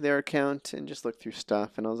 I went to their account and just looked through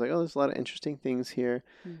stuff, and I was like, oh, there's a lot of interesting things here.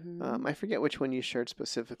 Mm-hmm. I forget which one you shared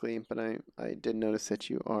specifically, but I did notice that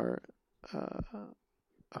you are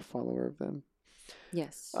a follower of them.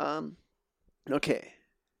 Yes. Okay.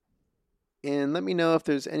 And let me know if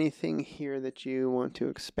there's anything here that you want to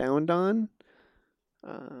expound on.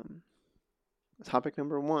 Topic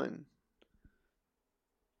number 1.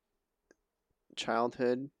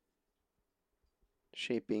 Childhood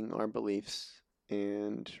shaping our beliefs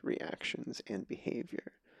and reactions and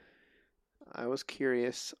behavior. I was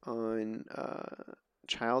curious on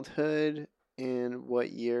childhood and what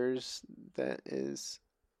years that is,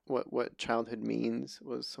 what childhood means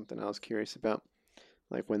was something I was curious about.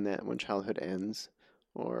 Like when childhood ends,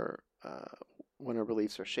 or when our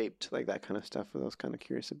beliefs are shaped, like that kind of stuff. I was kind of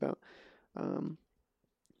curious about.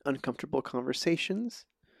 Uncomfortable conversations,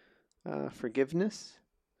 forgiveness,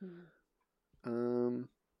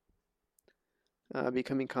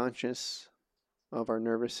 becoming conscious of our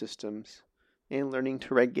nervous systems, and learning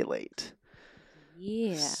to regulate.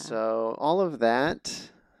 Yeah. So all of that.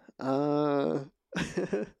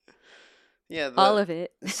 Yeah, all of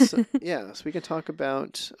it. So we can talk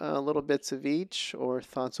about little bits of each or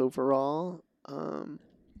thoughts overall.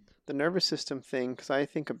 The nervous system thing, because I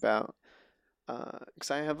think about,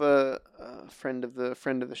 because I have a friend of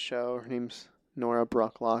the show. Her name's Nora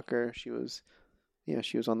Brocklocker. She was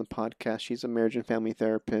on the podcast. She's a marriage and family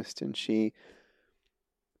therapist, and she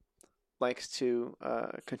likes to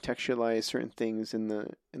contextualize certain things in the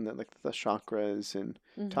like the chakras and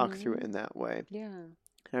talk through it in that way. Yeah.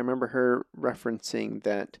 I remember her referencing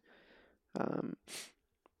that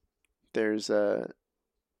there's a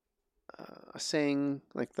saying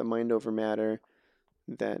like the mind over matter,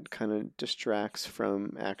 that kind of distracts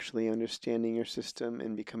from actually understanding your system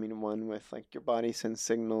and becoming one with like your body sends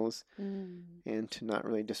signals, Mm. and to not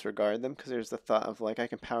really disregard them, because there's the thought of like I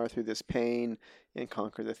can power through this pain and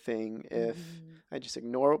conquer the thing if Mhm. I just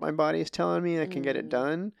ignore what my body is telling me, I can get it Mm.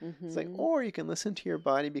 done. It's like, Mhm. or you can listen to your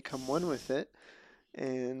body, become one with it,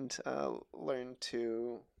 and learn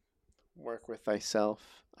to work with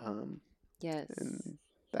thyself, Yes. and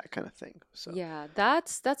that kind of thing. So, Yeah,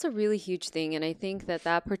 that's a really huge thing, and I think that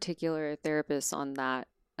that particular therapist on that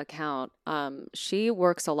account, she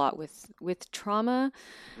works a lot with trauma.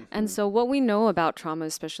 And hmm so what we know about trauma,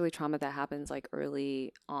 especially trauma that happens like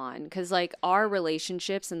early on, because like our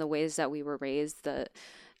relationships and the ways that we were raised,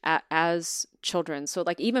 as children, so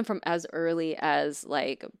like even from as early as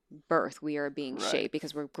like birth, we are being right. shaped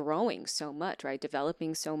because we're growing so much, right?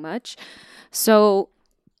 Developing so much. So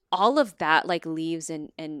all of that like leaves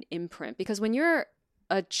an imprint, because when you're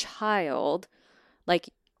a child, like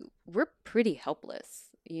we're pretty helpless,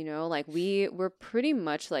 like we're pretty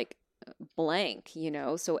much like blank,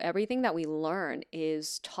 so everything that we learn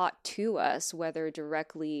is taught to us, whether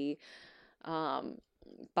directly um,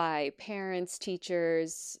 by parents,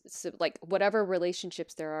 teachers, so like whatever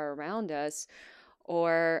relationships there are around us,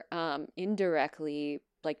 or indirectly,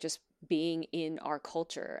 like just being in our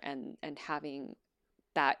culture and having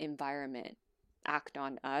that environment act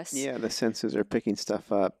on us. Yeah, the senses are picking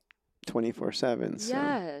stuff up 24/7. So,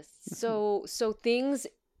 Yes. mhm. So things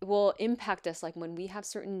will impact us like when we have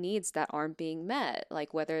certain needs that aren't being met,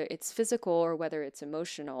 like whether it's physical or whether it's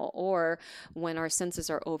emotional, or when our senses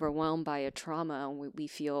are overwhelmed by a trauma and we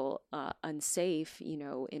feel unsafe,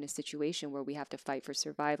 in a situation where we have to fight for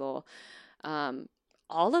survival. Um,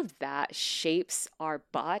 all of that shapes our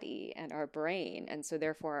body and our brain, and so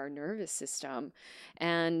therefore our nervous system.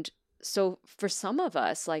 And so for some of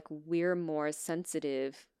us, like we're more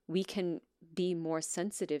sensitive, we can be more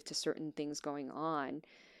sensitive to certain things going on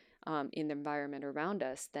in the environment around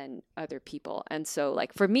us than other people. And so,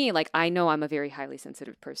 like for me, like I know I'm a very highly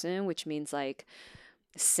sensitive person, which means like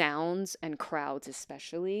sounds and crowds,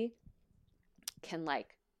 especially, can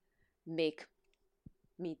like make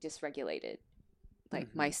me dysregulated, like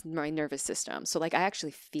hmm my nervous system. So like I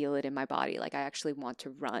actually feel it in my body. Like I actually want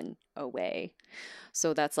to run away.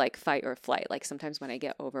 So that's like fight or flight. Like sometimes when I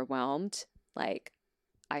get overwhelmed, like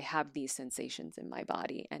I have these sensations in my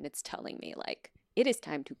body and it's telling me like it is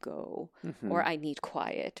time to go, hmm or I need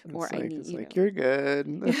quiet, or I need, it's like you're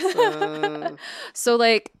good. That's So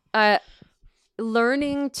like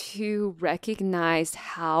learning to recognize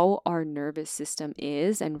how our nervous system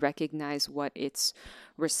is and recognize what its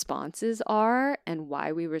responses are and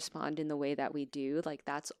why we respond in the way that we do, like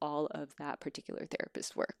that's all of that particular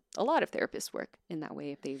therapist work. A lot of therapists work in that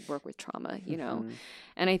way if they work with trauma. hmm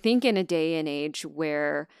And I think in a day and age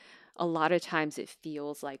where a lot of times it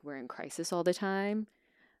feels like we're in crisis all the time,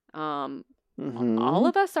 um, all hmm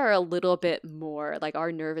of us are a little bit more like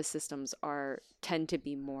our nervous systems are tend to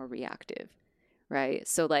be more reactive, right?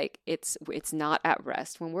 So like it's not at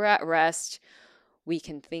rest. When we're at rest, we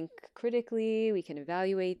can think critically, we can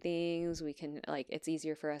evaluate things, we can like it's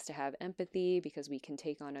easier for us to have empathy because we can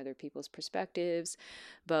take on other people's perspectives.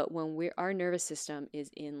 But when our nervous system is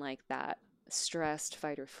in like that stressed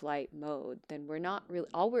fight or flight mode, then we're not really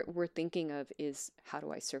all we're thinking of is how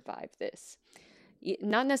do I survive this?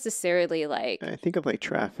 Not necessarily like I think of like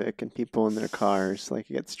traffic and people in their cars.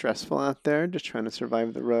 Like it gets stressful out there just trying to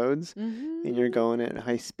survive the roads, and you're mhm, going at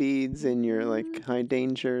high speeds and you're like mhm. high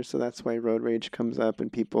danger. So that's why road rage comes up,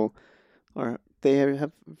 and people they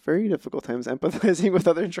have very difficult times empathizing with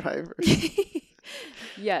other drivers.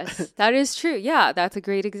 Yes, that is true. Yeah, that's a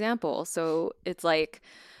great example. So it's like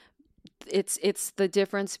it's the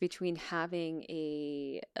difference between having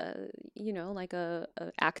like a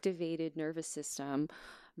activated nervous system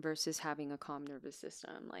versus having a calm nervous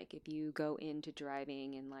system. Like if you go into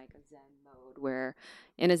driving in like a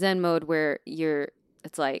zen mode where you're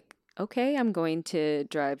it's like, okay, I'm going to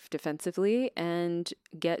drive defensively and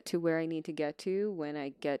get to where I need to get to when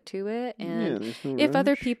I get to it. Yeah, And there's no if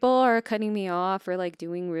other rush. people are cutting me off or like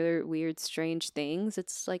doing really weird, strange things,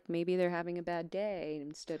 it's like maybe they're having a bad day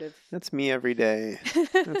instead of. That's me every day.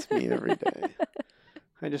 That's me every day.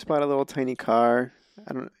 I just bought a little tiny car.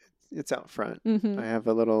 I don't. It's out front. Mm-hmm. I have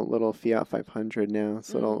a little Fiat 500 now.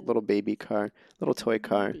 It's a little Mm. baby car, little toy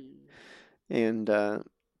car, Baby. and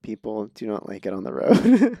people do not like it on the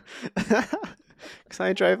road. Because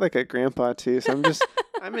I drive like a grandpa too, so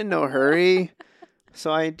I'm in no hurry.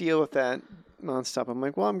 So I deal with that nonstop. I'm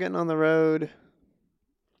like, well, I'm getting on the road.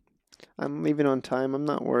 I'm leaving on time. I'm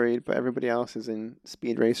not worried, but everybody else is in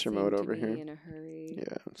speed racer Seem mode to over be here. in a hurry.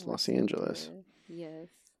 Yeah, it's Los Los Angeles. Angeles. Yes.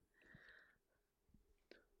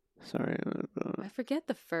 Sorry. I forget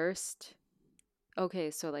the first.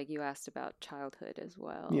 Okay, so like you asked about childhood as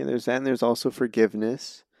well. Yeah, there's that, and there's also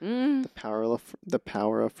forgiveness. Mm. The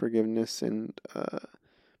power of forgiveness, and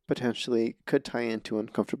potentially could tie into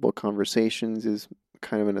uncomfortable conversations is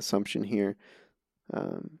kind of an assumption here.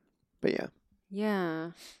 But yeah.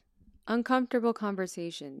 Yeah. Uncomfortable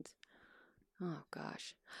conversations. Oh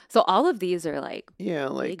gosh. So all of these are like Yeah,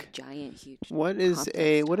 big, like giant, huge, what complex is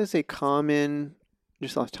a topics. common,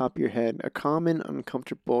 just off the top of your head, a common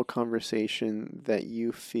uncomfortable conversation that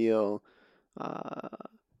you feel uh,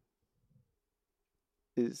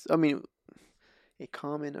 is, I mean, a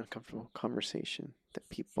common uncomfortable conversation that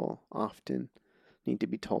people often need to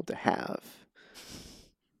be told to have.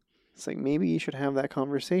 It's like maybe you should have that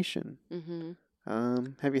conversation. Mm-hmm.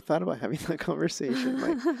 Have you thought about having that conversation?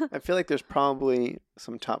 Like, I feel like there's probably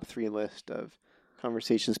some top 3 list of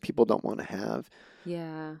conversations people don't want to have.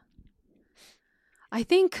 Yeah. I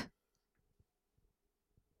think,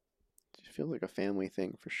 It feels like a family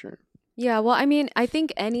thing for sure. yeah, well, I mean, I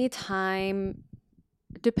think anytime,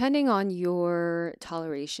 depending on your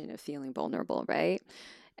toleration of feeling vulnerable, right?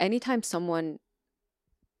 Anytime someone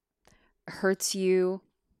hurts you,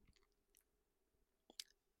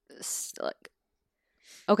 like,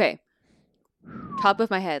 okay, top of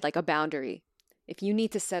my head, like a boundary. If you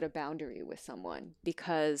need to set a boundary with someone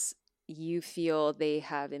because you feel they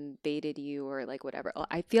have invaded you or like whatever,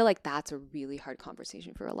 I feel like that's a really hard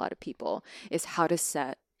conversation for a lot of people is how to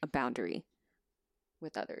set a boundary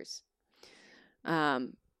with others.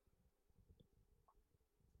 Um,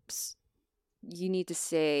 you need to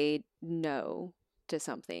say no to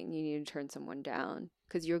something. You need to turn someone down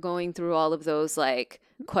because you're going through all of those like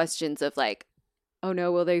questions of like, oh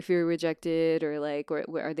no, will they feel rejected or like, or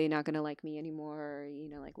are they not going to like me anymore? Or,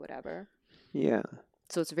 like whatever. Yeah.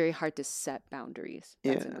 So it's very hard to set boundaries.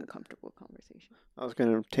 That's an Yeah. uncomfortable conversation. I was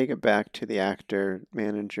going to take it back to the actor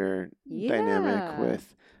manager dynamic Yeah.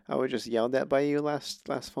 with I was just yelled at by you last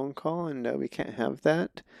phone call and we can't have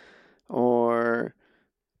that. Or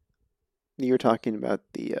you were talking about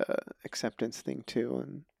the acceptance thing too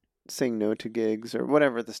and saying no to gigs or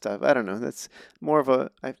whatever the stuff. I don't know. That's more of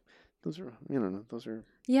a those are you don't know, those are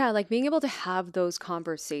Yeah, like being able to have those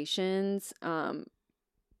conversations and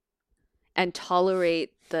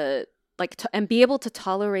tolerate the like and be able to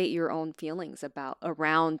tolerate your own feelings about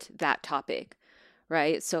around that topic,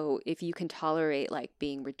 right? So if you can tolerate like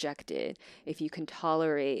being rejected, if you can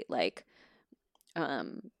tolerate like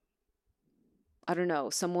um I don't know,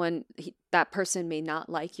 that person may not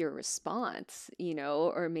like your response,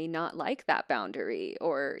 or may not like that boundary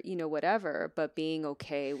or, whatever, but being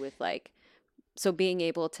okay with like, so being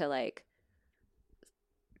able to like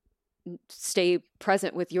stay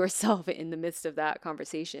present with yourself in the midst of that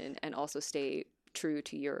conversation and also stay true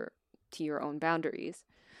to your own boundaries.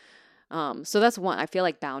 So that's one. I feel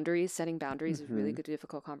like setting boundaries is really mm-hmm. good,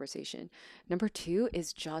 difficult conversation. Number two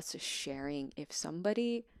is just sharing. If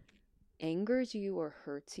somebody angers you or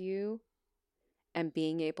hurts you, and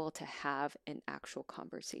being able to have an actual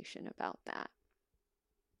conversation about that.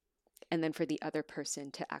 And then for the other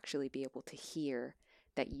person to actually be able to hear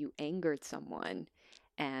that you angered someone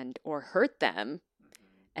and or hurt them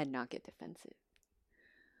and not get defensive.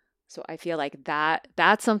 So I feel like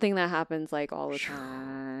that's something that happens like all the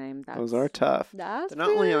time. Those are tough. That's They're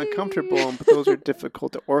not only really uncomfortable, but those are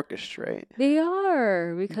difficult to orchestrate. They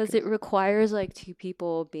are because it requires like two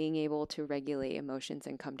people being able to regulate emotions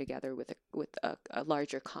and come together with a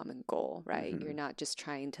larger common goal, right? Mm-hmm. You're not just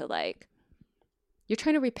trying to like you're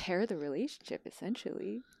trying to repair the relationship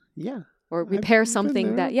essentially. Yeah. Or repair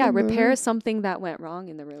something repair something that went wrong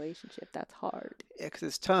in the relationship. That's hard. Yeah, 'cause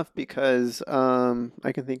it's tough because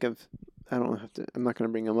I can think of I don't have to I'm not going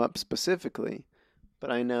to bring them up specifically,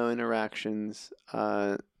 but I know interactions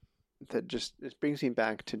that just it brings me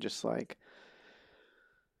back to just like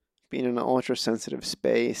being in an ultra sensitive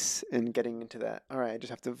space and getting into that. All right, I just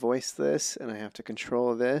have to voice this and I have to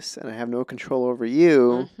control this and I have no control over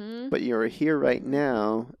you, Mm-hmm. but you're here right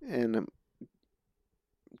now and I'm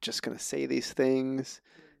just going to say these things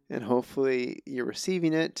and hopefully you're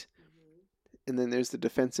receiving it. And then there's the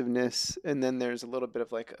defensiveness, and then there's a little bit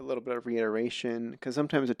of reiteration because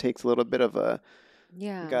sometimes it takes a little bit of a you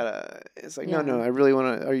Yeah. gotta. It's like Yeah. no, I really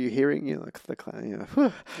want to. Are you hearing? Like the clown.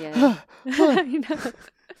 Yeah. I know.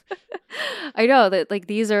 I know that like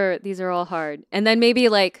these are all hard. And then maybe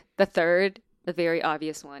like the very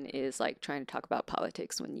obvious one is like trying to talk about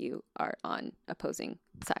politics when you are on opposing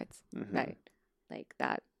sides, Mm-hmm. right? Like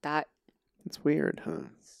that It's weird, huh?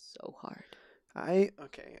 so hard.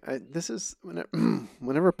 This is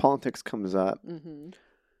whenever politics comes up. Mm-hmm.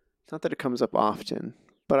 It's not that it comes up often,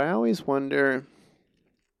 but I always wonder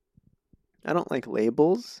I don't like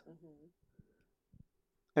labels.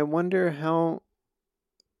 I wonder how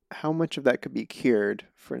much of that could be cured,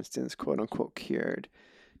 for instance, quote unquote cured,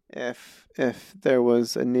 if there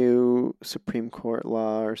was a new Supreme Court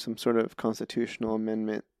law or some sort of constitutional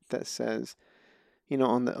amendment that says,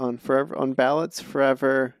 on forever on ballots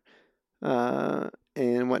forever,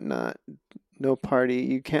 and whatnot, no party.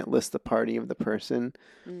 You can't list the party of the person.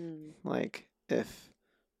 Mm. Like if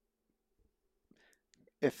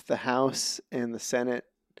the House and the Senate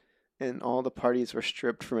and all the parties were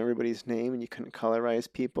stripped from everybody's name and you couldn't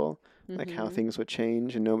colorize people, like how Mm-hmm. things would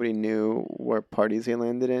change and nobody knew what parties they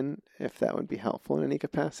landed in, if that would be helpful in any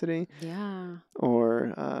capacity. Yeah.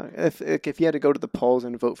 Or if you had to go to the polls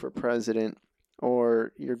and vote for president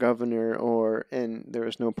or your governor, and there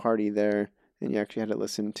was no party there and you actually had to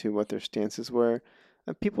listen to what their stances were,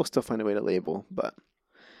 people still find a way to label, but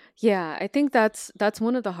Yeah, I think that's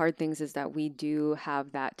one of the hard things is that we do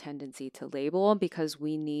have that tendency to label because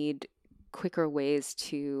we need quicker ways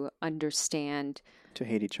to understand. to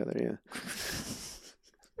hate each other, yeah.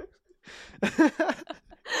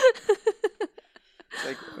 It's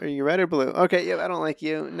like, are you red or blue? Okay, yeah, I don't like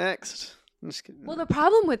you. Next. I'm just kidding. Well, the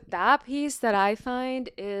problem with that piece that I find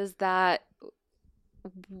is that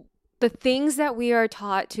the things that we are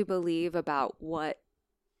taught to believe about what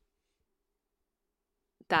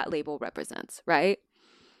that label represents, right?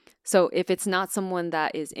 So if it's not someone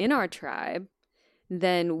that is in our tribe,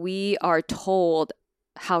 then we are told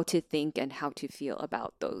how to think and how to feel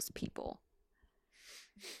about those people.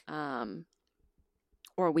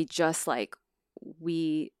 Or we just like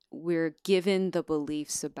we're given the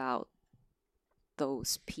beliefs about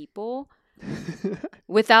those people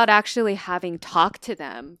without actually having talked to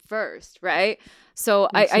them first, right? So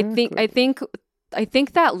Exactly. I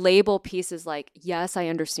think that label piece is like, yes, I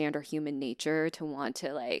understand our human nature to want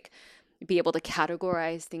to like be able to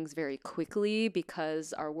categorize things very quickly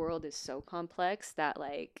because our world is so complex that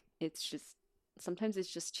like it's just sometimes it's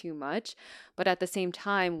just too much. But at the same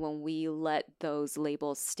time, when we let those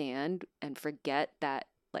labels stand and forget that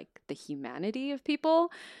like the humanity of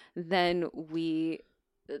people, then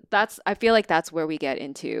I feel like that's where we get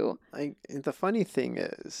into. The funny thing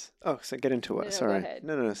is, so get into No, what? no, go Sorry, ahead.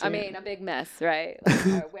 no, I say it. mean, a big mess, right?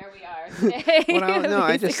 Like where we are today, Well, no,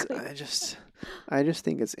 basically. I just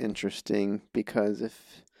think it's interesting because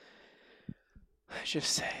I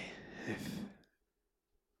just say if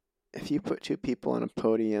if you put two people on a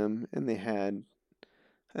podium and they had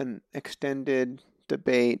an extended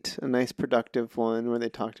debate, a nice productive one where they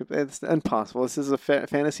talked about it's impossible. This is a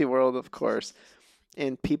fantasy world, of course,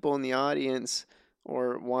 and people in the audience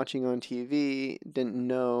or watching on TV didn't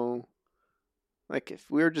know. Like if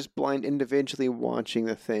we were just blind individually watching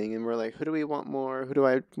the thing and we're like, who do we want more? Who do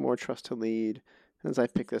I more trust to lead? As I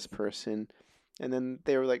pick this person. And then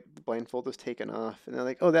they were like, the blindfold was taken off. And they're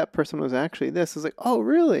like, oh, that person was actually this. It's like, oh,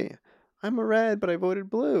 really? I'm a red, but I voted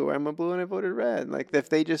blue. Or I'm a blue and I voted red. Like if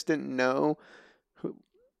they just didn't know, who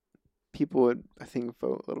people would, I think,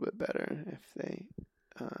 vote a little bit better if they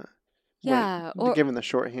uh, weren't Yeah, or given the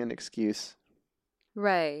shorthand excuse.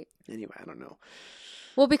 right. Anyway, I don't know.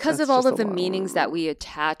 Well, because of That's all just a of the lot. meanings that we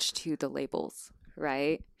attach to the labels,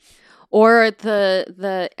 right? Or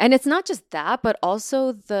the and it's not just that, but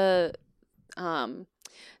also um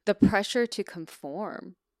the pressure to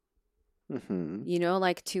conform, Mm-hmm. you know,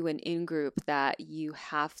 like to an in group that you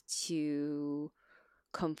have to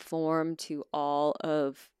conform to all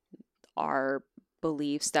of our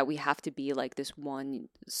beliefs, that we have to be like this one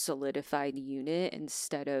solidified unit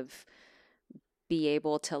instead of be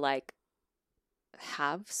able to like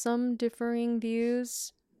have some differing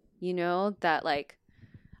views, you know, that like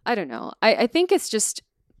I don't know. I think it's just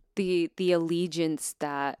the allegiance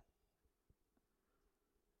that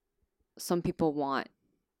some people want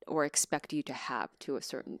or expect you to have to a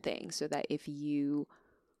certain thing, so that if you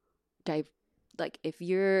dive like if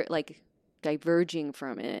you're like diverging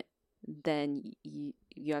from it, then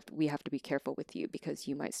we have to be careful with you because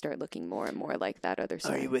you might start looking more and more like that other Are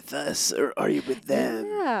side. you with us or are you with them?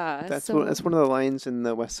 Yeah. So That's one of the lines in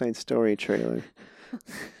the West Side Story trailer.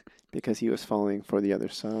 Because he was falling for the other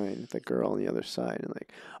side, the girl on the other side, and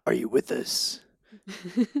like, are you with us?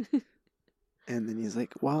 And then he's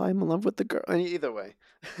like, well, I'm in love with the girl. And either way,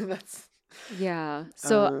 that's yeah.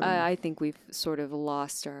 So um, I think we've sort of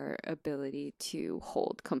lost our ability to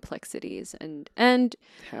hold complexities and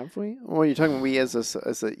have we? Or you're talking we as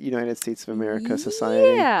a United States of America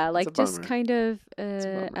society? yeah, It's a like just bummer. kind of It's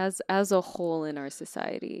a bummer. as a whole in our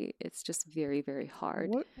society, it's just very, very hard.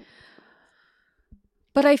 What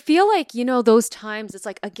But I feel like, those times it's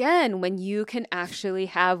like, again, when you can actually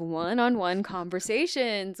have one-on-one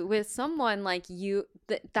conversations with someone like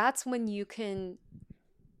that's when you can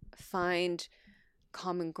find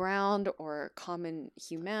common ground or common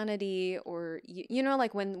humanity, or,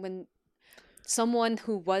 like when someone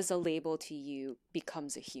who was a label to you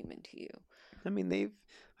becomes a human to you. I mean,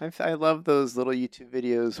 I love those little YouTube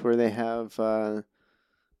videos where they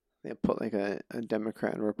put like a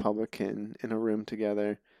Democrat and Republican in a room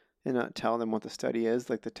together and not tell them what the study is.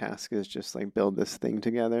 Like the task is just like build this thing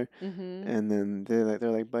together, Mm-hmm. and then they're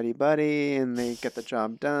like buddy buddy, and they get the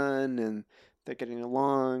job done, and they're getting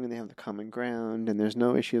along, and they have the common ground, and there's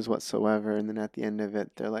no issues whatsoever. And then at the end of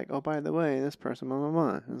it, they're like, oh, by the way, this person, blah blah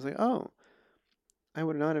blah. And it's like, oh, I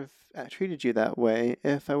would not have treated you that way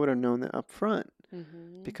if I would have known that up front,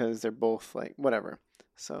 Mm-hmm. because they're both like whatever.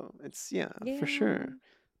 So it's for Yeah. sure.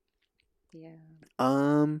 Yeah.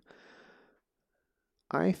 Um,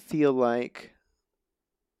 I feel like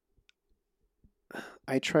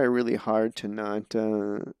I try really hard to not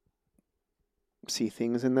see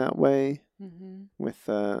things in that way, Mm-hmm. with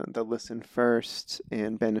the listen first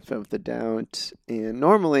and benefit of the doubt. And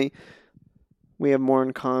normally we have more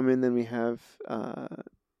in common than we have. I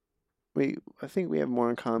think we have more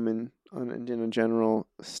in common in a general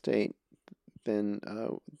state than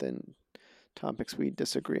topics we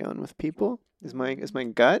disagree on with people. Is my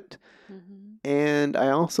gut. Mm-hmm. And I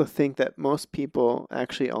also think that most people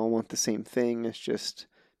actually all want the same thing. It's just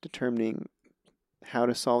determining how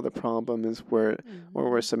to solve the problem is where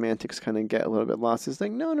Mm-hmm. semantics kind of get a little bit lost. It's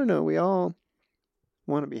like, no, we all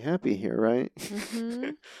want to be happy here, right?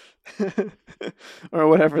 Mm-hmm. Or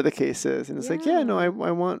whatever the case is. And it's like, yeah, no, I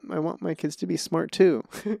Yeah. want my kids to be smart too.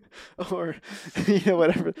 Or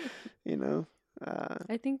whatever, you know. Uh,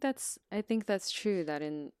 I think that's true, that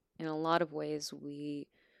in a lot of ways we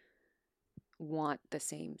want the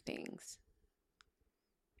same things.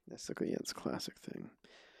 it's a classic thing.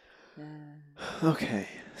 Yeah. Okay,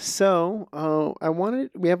 so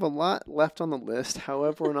we have a lot left on the list.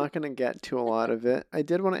 However, we're not going to get to a lot of it. I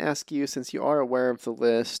did want to ask you, since you are aware of the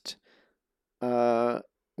list, uh,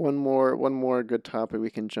 one more good topic we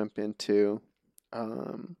can jump into.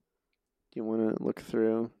 Do you want to look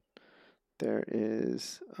through? There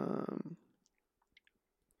is,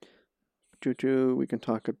 we can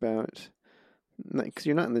talk about, because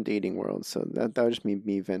you're not in the dating world, so that would just be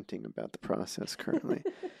me venting about the process currently.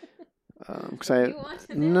 Because You want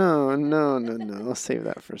to no, I'll save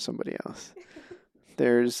that for somebody else.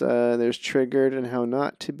 There's triggered and how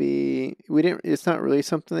not to be. It's not really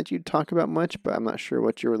something that you talk about much, but I'm not sure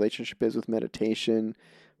what your relationship is with meditation.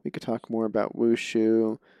 We could talk more about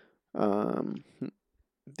wushu. Um,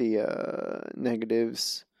 the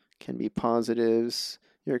negatives can be positives.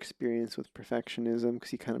 Your experience with perfectionism,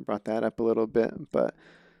 because you kind of brought that up a little bit, but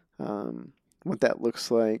what that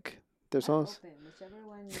looks like. There's I'm also open. Whichever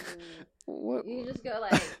one what. you just go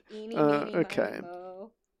like eeny meeny miny Okay.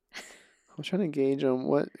 mo. I'm trying to gauge on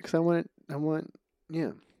what, because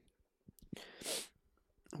yeah.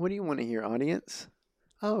 What do you want to hear, audience?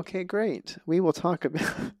 Oh, okay, great. We will talk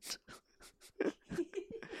about,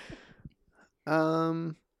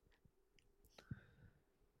 um,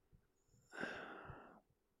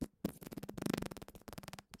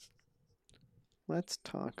 let's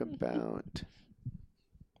talk about,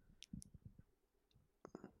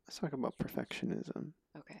 perfectionism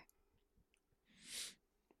Okay.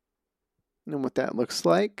 and what that looks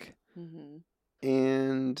like, Mm-hmm.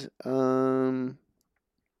 and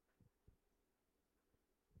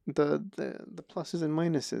the pluses and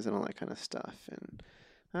minuses and all that kind of stuff. And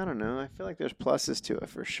I don't know. I feel like there's pluses to it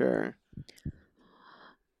for sure.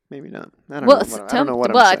 Maybe not. I don't Well, know what I don't know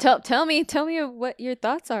what I'm saying. tell me what your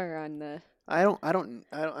thoughts are on the I'm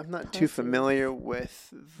not too pluses. familiar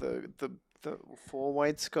with the full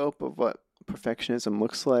wide scope of what perfectionism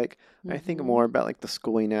looks like. I think Mm-hmm. more about like the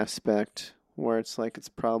schooling aspect, where it's like it's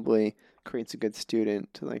probably creates a good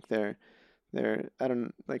student. Like they're I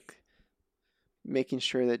don't like making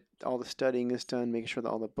sure that all the studying is done, making sure that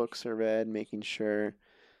all the books are read, making sure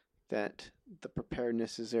that the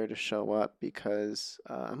preparedness is there to show up, because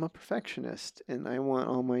I'm a perfectionist and I want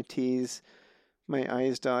all my T's, my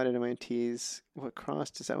I's dotted and my T's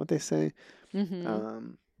crossed. Is that what they say? Mm-hmm.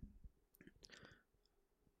 Um,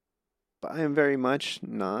 but I am very much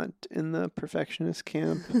not in the perfectionist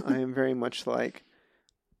camp. I am very much like,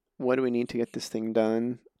 what do we need to get this thing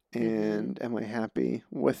done? Mm-hmm. And am I happy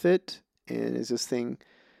with it? And is this thing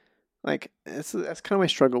like, that's kind of my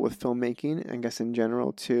struggle with filmmaking, I guess in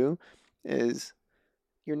general too, is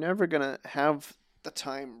you're never gonna have the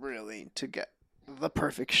time really to get the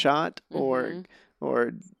perfect shot, or Mm-hmm.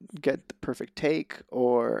 or get the perfect take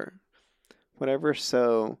or whatever.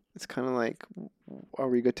 So it's kind of like, are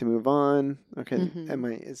we good to move on? Okay, Mm-hmm.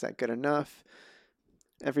 is that good enough?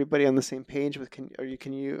 Everybody on the same page with are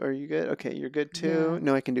you good? Okay, you're good too. Yeah.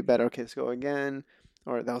 No, I can do better. Okay, let's go again.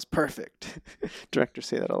 Or that was perfect. Directors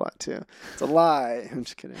say that a lot too. It's a lie. I'm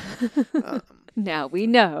just kidding. Um, Now we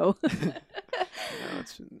know. no,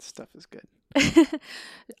 stuff is good.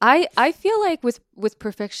 I feel like with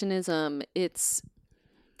perfectionism,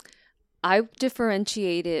 I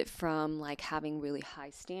differentiate it from like having really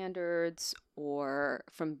high standards or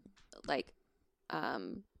from like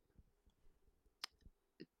um,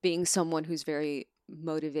 being someone who's very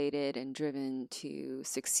motivated and driven to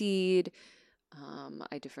succeed.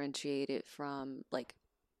 I differentiate it from like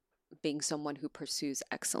being someone who pursues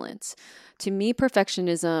excellence. To me,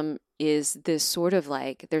 perfectionism is this sort of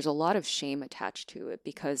like there's a lot of shame attached to it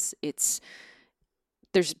because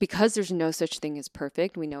there's no such thing as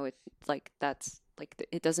perfect. We know it like that's like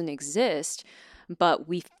it doesn't exist, but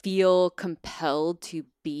we feel compelled to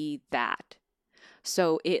be that.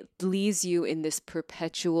 So it leaves you in this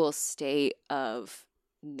perpetual state of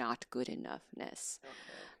not good enoughness.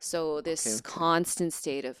 So Okay, this okay. constant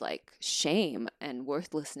state of like shame and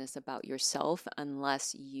worthlessness about yourself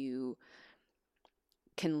unless you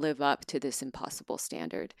can live up to this impossible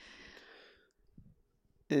standard.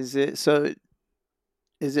 Is it so?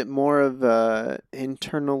 Is it more of a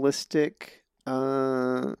internalistic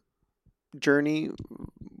journey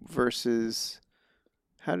versus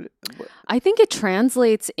how did what? I think it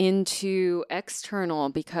translates into external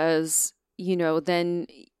because, then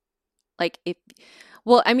like if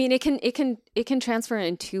well, I mean it can transfer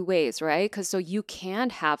in two ways, right? Cuz so you can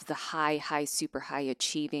have the high super high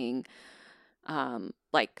achieving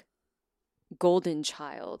like golden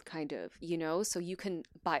child kind of, so you can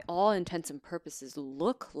by all intents and purposes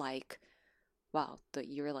look like wow, that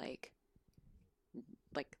you're like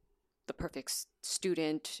the perfect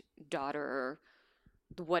student, daughter,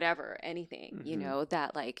 whatever, anything, Hmm.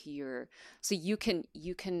 that like you're so you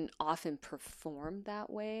can often perform that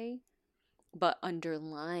way, but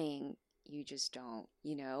underlying you just don't,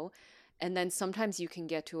 and then sometimes you can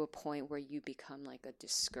get to a point where you become like a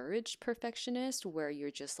discouraged perfectionist where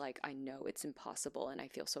you're just like I know it's impossible and I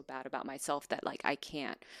feel so bad about myself that like I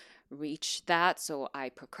can't reach that, so I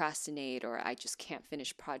procrastinate or I just can't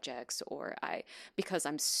finish projects or I because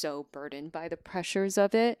I'm so burdened by the pressures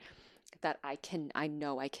of it that I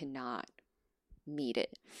know I cannot meet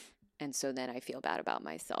it. And so then I feel bad about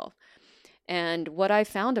myself. And what I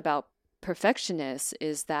found about perfectionists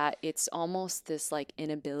is that it's almost this like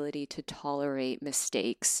inability to tolerate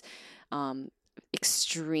mistakes, um,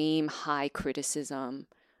 extreme high criticism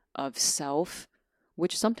of self,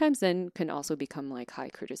 which sometimes then can also become like high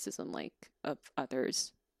criticism like of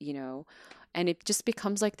others, you know. And it just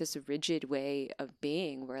becomes like this rigid way of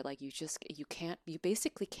being where like you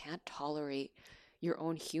basically can't tolerate your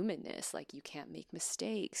own humanness. Like you can't make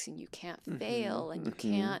mistakes and you can't Hmm. fail and you Hmm.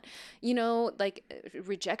 can't, like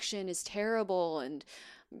rejection is terrible and,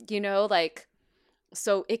 like,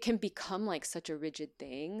 so it can become like such a rigid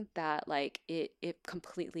thing that like it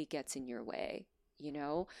completely gets in your way, you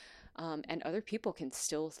know? And other people can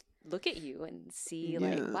still look at you and see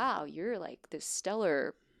like, Yeah. wow, you're like this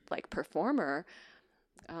stellar like performer,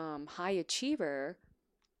 high achiever,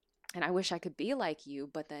 and I wish I could be like you,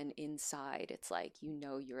 but then inside it's like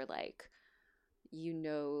you're like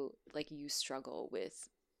like you struggle with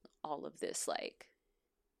all of this like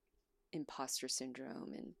imposter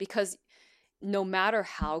syndrome, and because no matter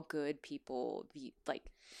how good people like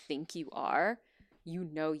think you are,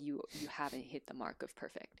 you haven't hit the mark of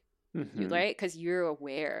perfect. You Hmm. right because you're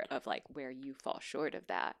aware of like where you fall short of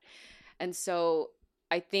that. And so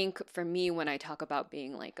I think for me when I talk about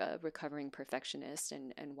being like a recovering perfectionist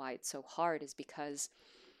and why it's so hard is because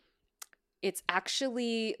it's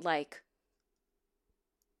actually like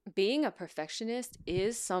being a perfectionist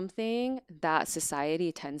is something that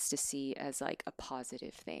society tends to see as like a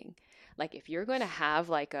positive thing. Like if you're going to have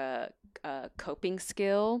like a coping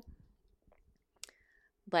skill,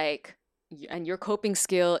 like, and your coping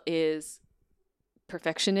skill is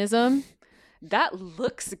perfectionism, that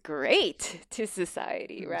looks great to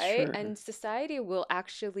society, right? Sure. And society will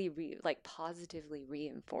actually like positively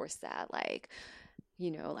reinforce that, like,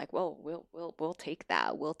 like, well, we'll take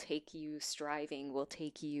that. We'll take you striving. We'll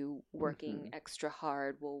take you working Hmm. extra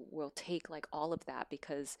hard. We'll take like all of that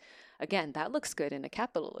because, again, that looks good in a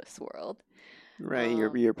capitalist world. Right.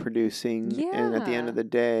 Um, You're producing, and at the end of yeah, the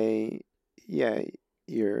day, yeah,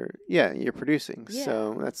 you're producing. yeah,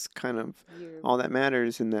 So that's kind of you're all that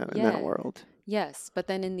matters in that yeah, world. Yes, but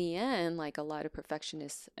then in the end, like a lot of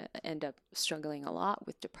perfectionists end up struggling a lot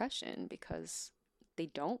with depression because they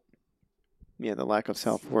don't Yeah, the lack of see,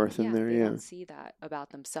 self-worth in yeah, there, they yeah. don't see that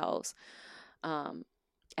about themselves. Um,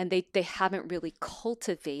 and they haven't really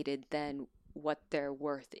cultivated then what their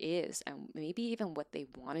worth is and maybe even what they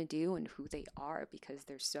want to do and who they are because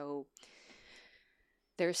they're so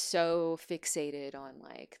fixated on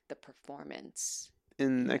like the performance, you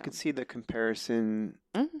And I could know. see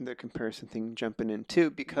Hmm. the comparison thing jumping in too,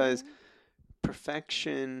 because Yeah.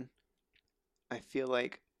 perfection, I feel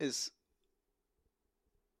like, is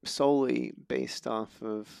solely based off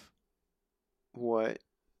of what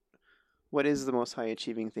what is the most high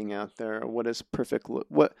achieving thing out there, or what is perfect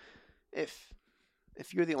what if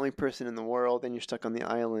you're the only person in the world and you're stuck on the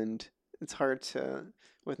island, it's hard to,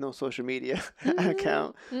 with no social media Hmm.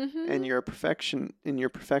 account, and Hmm. you're a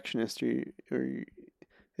perfectionist, it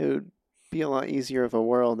would be a lot easier of a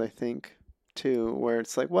world, I think, too, where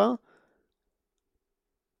it's like, well,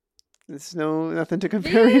 there's nothing to Yeah,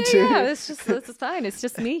 compare you yeah, yeah. to. It's fine. It's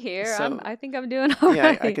just me here. So I think I'm doing all yeah,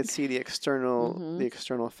 I right. could see Mm-hmm. the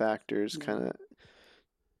external factors Yeah. kind of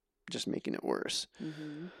just making it worse.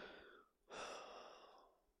 Mm-hmm.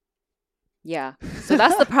 Yeah. So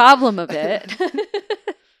that's the problem of it.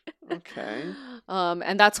 Okay.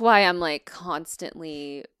 And that's why I'm like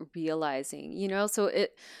constantly realizing, so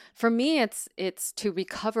for me it's to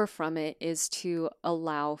recover from it is to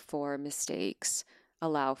allow for mistakes,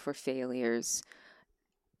 allow for failures,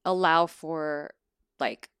 allow for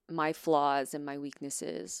like my flaws and my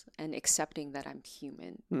weaknesses and accepting that I'm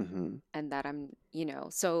human Mm-hmm. and that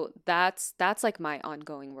so that's like my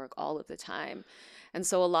ongoing work all of the time. And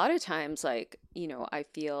so a lot of times like, I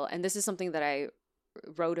feel, and this is something that I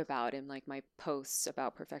wrote about in like my posts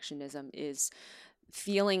about perfectionism, is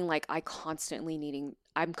feeling like I'm constantly needing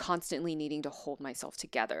to hold myself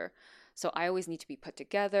together. So I always need to be put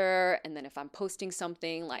together, and then if I'm posting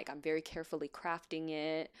something, like I'm very carefully crafting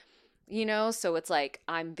it, so it's like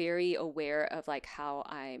I'm very aware of like how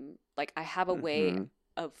I'm like I have a way Mm-hmm.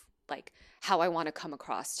 of like how I want to come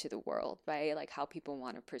across to the world, right? Like how people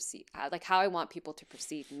want to perceive, like how I want people to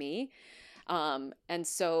perceive me. And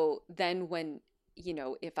so then when,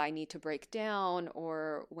 if I need to break down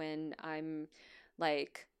or when I'm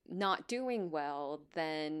like not doing well,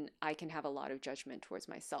 then I can have a lot of judgment towards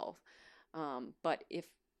myself. But if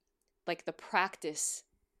like the practice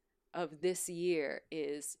of this year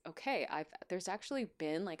is okay, there's actually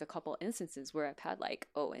been like a couple instances where I've had like,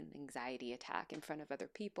 an anxiety attack in front of other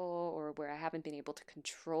people, or where I haven't been able to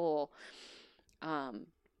control um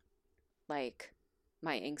like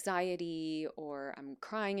my anxiety, or I'm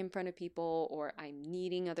crying in front of people, or I'm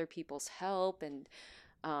needing other people's help. And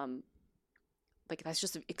um, like that's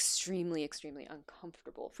just extremely, extremely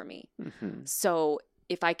uncomfortable for me. Mm-hmm. So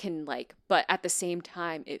if I can but at the same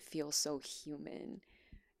time, it feels so human,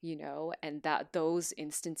 and that those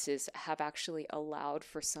instances have actually allowed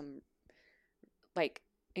for some like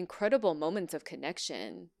incredible moments of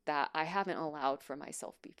connection that I haven't allowed for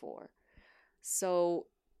myself before. So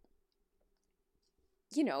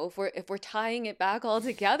if we're tying it back all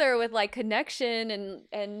together with like connection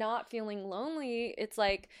and not feeling lonely, it's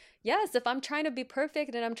like, yes, if I'm trying to be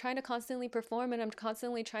perfect and I'm trying to constantly perform and I'm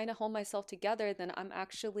constantly trying to hold myself together, then I'm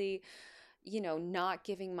actually, not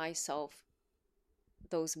giving myself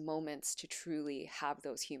those moments to truly have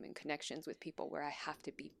those human connections with people where I have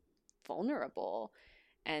to be vulnerable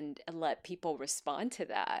and let people respond to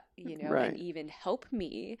that, and Right. even help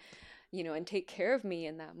me, and take care of me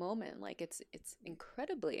in that moment. Like it's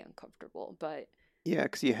incredibly uncomfortable, but Yeah,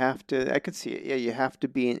 because you have to. I could see it. Yeah, you have to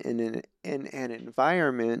be in an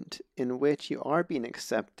environment in which you are being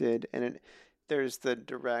accepted, and there's the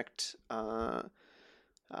direct um,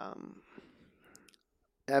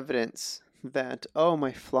 evidence that, oh,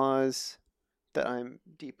 my flaws that I'm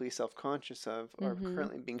deeply self-conscious of are mm-hmm.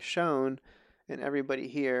 currently being shown, and everybody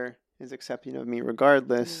here is accepting of me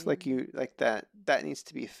regardless. Yeah. Like that needs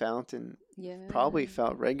to be felt, and probably Yeah.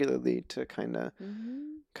 felt regularly, to kind of Mm-hmm.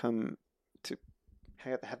 come to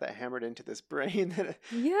have that hammered into this brain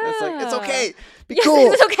that's like, it's Yeah. okay, be Yes,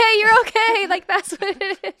 cool, it's okay. You're okay. Like that's what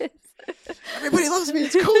it is. everybody loves me,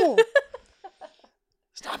 it's cool,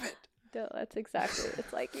 stop it. No, that's exactly.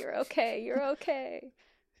 It's like you're okay. You're okay.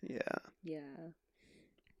 Yeah. Yeah.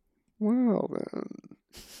 Well then,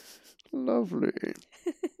 lovely.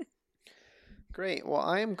 Great. Well,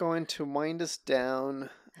 I am going to wind us down.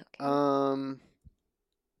 Okay. um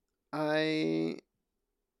I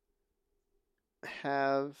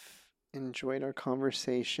have enjoyed our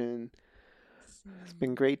conversation. It's been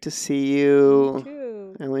Same. great to see You you.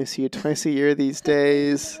 too. I only see you twice a year these I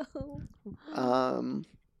days. know. Um,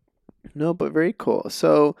 No, but very cool.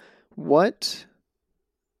 So, what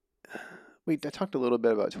I talked a little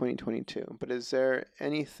bit about 2022, but is there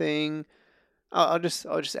anything? I'll just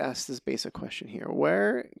ask this basic question here.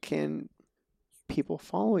 Where can people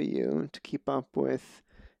follow you to keep up with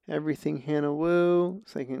everything Hana Wu,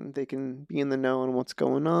 so they can be in the know on what's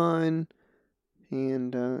going on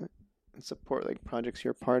and support like projects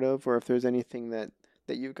you're part of, or if there's anything that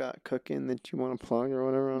you've got cooking that you want to plug or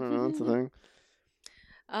whatever. I don't know. That's the thing.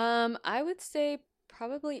 I would say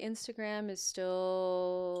probably Instagram is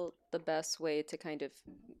still the best way to kind of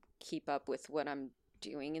keep up with what I'm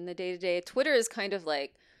doing in the day to day. Twitter is kind of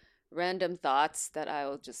like random thoughts that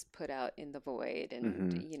I'll just put out in the void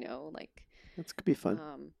and, Mm-hmm. like, That could be fun.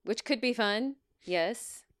 which could be fun,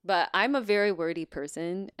 yes. But I'm a very wordy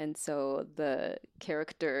person, and so the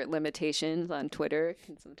character limitations on Twitter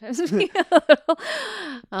can sometimes be a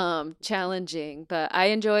little challenging. But I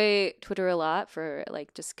enjoy Twitter a lot for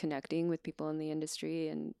like just connecting with people in the industry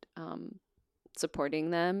and supporting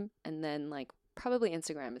them. And then like probably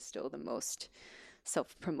Instagram is still the most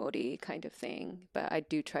self-promote-y kind of thing, but I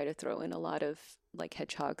do try to throw in a lot of like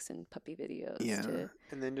hedgehogs and puppy videos Yeah. to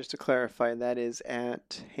And then just to clarify, that is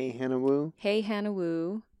at Hey Hana Wu. Hey Hana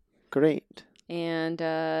Wu. Great. And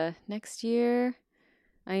next year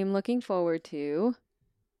I am looking forward to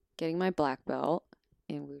getting my black belt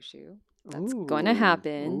in wushu. That's going to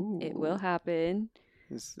happen. It will happen.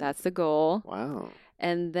 That's the goal. Wow.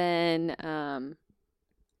 And then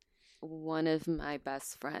one of my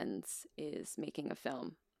best friends is making a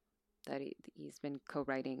film that he's been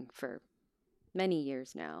co-writing for many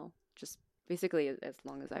years now, just basically as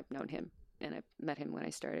long as I've known him. And I met him when I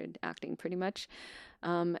started acting pretty much.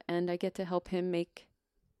 And I get to help him make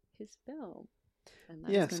his film. And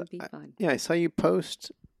that's going to be fun. Yeah, I saw you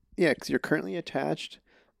post. Yeah, because you're currently attached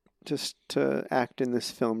just to act in this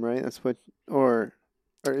film, right? That's what, or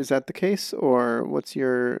is that the case? Or what's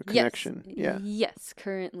your connection? Yes. Yeah. Yes,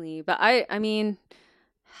 currently. But I mean,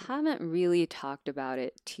 haven't really talked about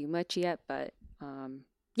it too much yet, but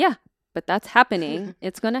yeah, but that's happening.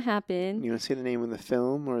 It's going to happen. You want to say the name of the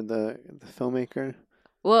film or the filmmaker?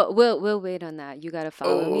 Well, we'll wait on that. You got to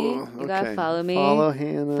follow me. You got to follow me. Follow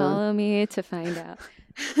Hana. Follow me to find out.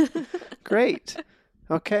 Great.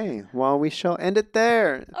 Okay. Well, we shall end it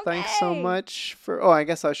there. Okay. Thanks so much for. Oh, I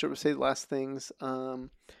guess I should say the last things.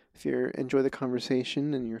 If you enjoy the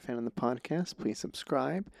conversation and you're a fan of the podcast, please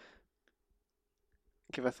subscribe.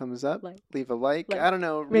 Give a thumbs up. Leave a like. I don't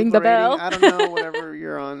know. Ring the bell. I don't know. Whatever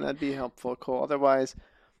you're on, that'd be helpful. Cool. Otherwise,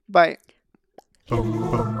 bye.